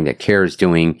you're doing, that CAIR is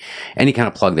doing? Any kind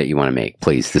of plug that you want to make,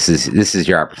 please. This is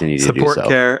your opportunity to do so. Support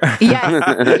CAIR.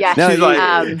 Yes. No,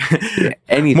 like,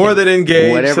 anything, more than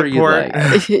engage, whatever you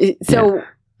like. So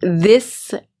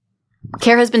this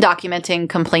CAIR has been documenting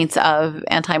complaints of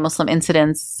anti-Muslim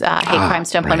incidents, hate crimes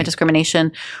to employment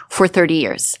discrimination for 30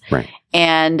 years. Right.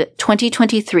 And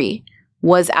 2023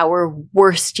 was our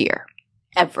worst year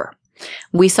ever.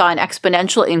 We saw an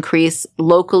exponential increase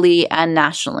locally and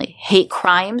nationally. Hate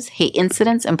crimes, hate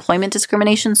incidents, employment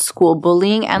discrimination, school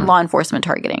bullying, and law enforcement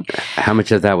targeting. How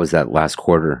much of that was that last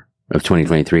quarter of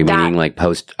 2023, meaning like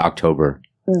post-October?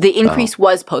 The increase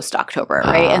was post-October,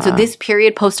 right? And so this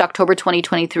period post-October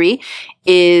 2023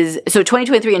 is, so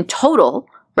 2023 in total,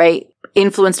 right,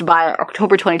 influenced by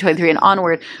October 2023 and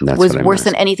onward, was worse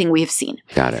than anything we have seen.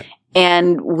 Got it.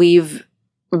 And we've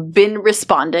been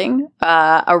responding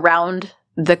around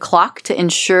the clock to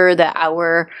ensure that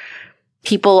our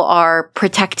people are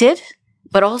protected,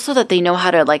 but also that they know how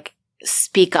to, like,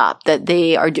 speak up, that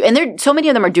they are and so many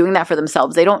of them are doing that for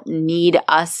themselves. They don't need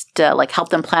us to like help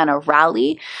them plan a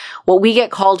rally. What we get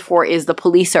called for is the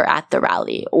police are at the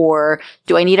rally, or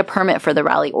do I need a permit for the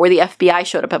rally, or the FBI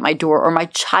showed up at my door, or my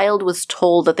child was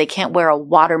told that they can't wear a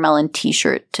watermelon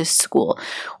t-shirt to school,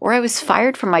 or I was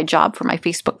fired from my job for my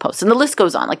Facebook post. And the list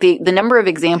goes on. Like the number of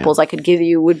examples I could give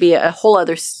you would be a whole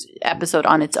other episode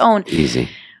on its own. Easy.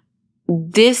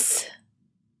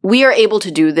 We are able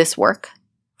to do this work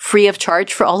free of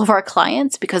charge for all of our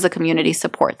clients because the community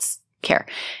supports CAIR.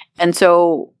 And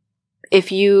so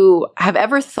if you have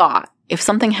ever thought, if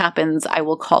something happens, I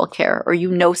will call CAIR, or you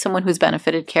know someone who's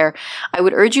benefited CAIR, I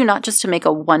would urge you not just to make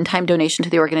a one-time donation to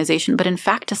the organization, but in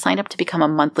fact to sign up to become a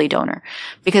monthly donor.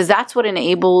 Because that's what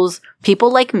enables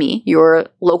people like me, your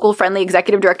local friendly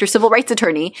executive director, civil rights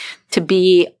attorney, to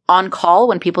be on call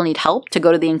when people need help, to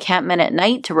go to the encampment at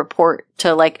night, to report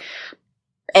to like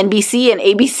NBC and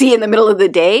ABC in the middle of the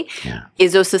day,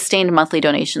 is those sustained monthly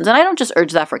donations. And I don't just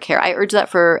urge that for CAIR. I urge that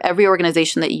for every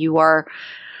organization that you are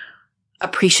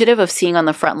appreciative of seeing on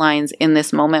the front lines in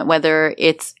this moment, whether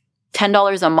it's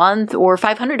 $10 a month or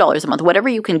 $500 a month, whatever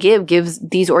you can give, gives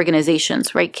these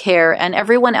organizations, right, CAIR and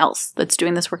everyone else that's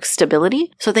doing this work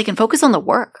stability so they can focus on the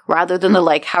work rather than the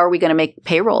like, how are we going to make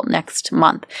payroll next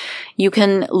month? You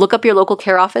can look up your local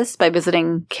CAIR office by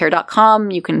visiting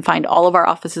cair.com. You can find all of our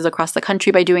offices across the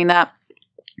country by doing that.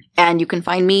 And you can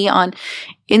find me on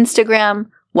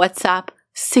Instagram, WhatsApp,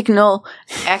 Signal,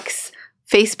 X,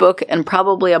 Facebook, and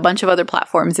probably a bunch of other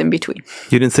platforms in between.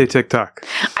 You didn't say TikTok.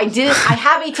 I did. I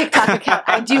have a TikTok account.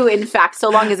 I do, in fact. So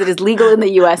long as it is legal in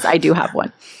the U.S., I do have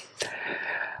one.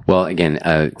 Well, again,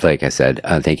 like I said,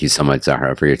 thank you so much,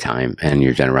 Zahra, for your time and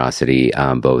your generosity,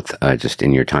 both just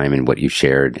in your time and what you've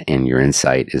shared, and your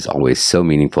insight is always so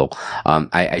meaningful.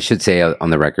 I should say on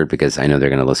the record, because I know they're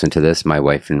going to listen to this, my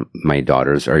wife and my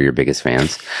daughters are your biggest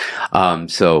fans.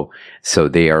 So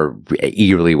they are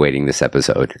eagerly waiting this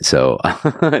episode. So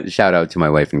shout out to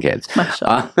my wife and kids.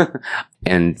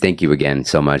 And thank you again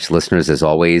so much. Listeners, as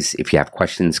always, if you have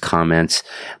questions, comments,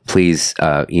 please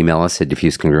email us at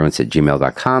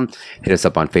diffusedcongruence@gmail.com. Hit us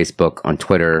up on Facebook, on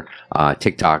Twitter,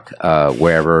 TikTok,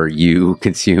 wherever you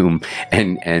consume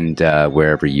and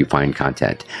wherever you find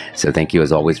content. So thank you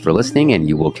as always for listening, and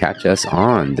you will catch us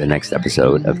on the next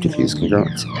episode of Diffused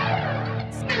Congruence.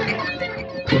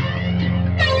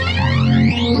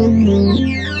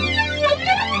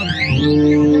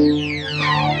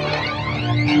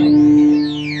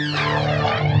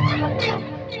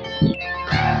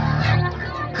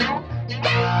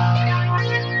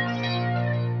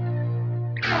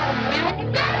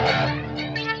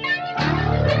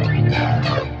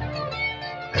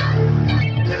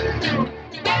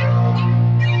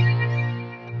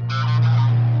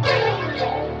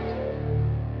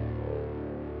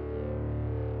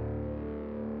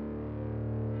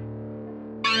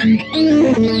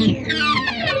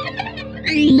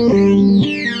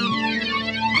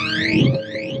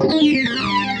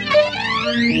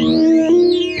 Mm-hmm.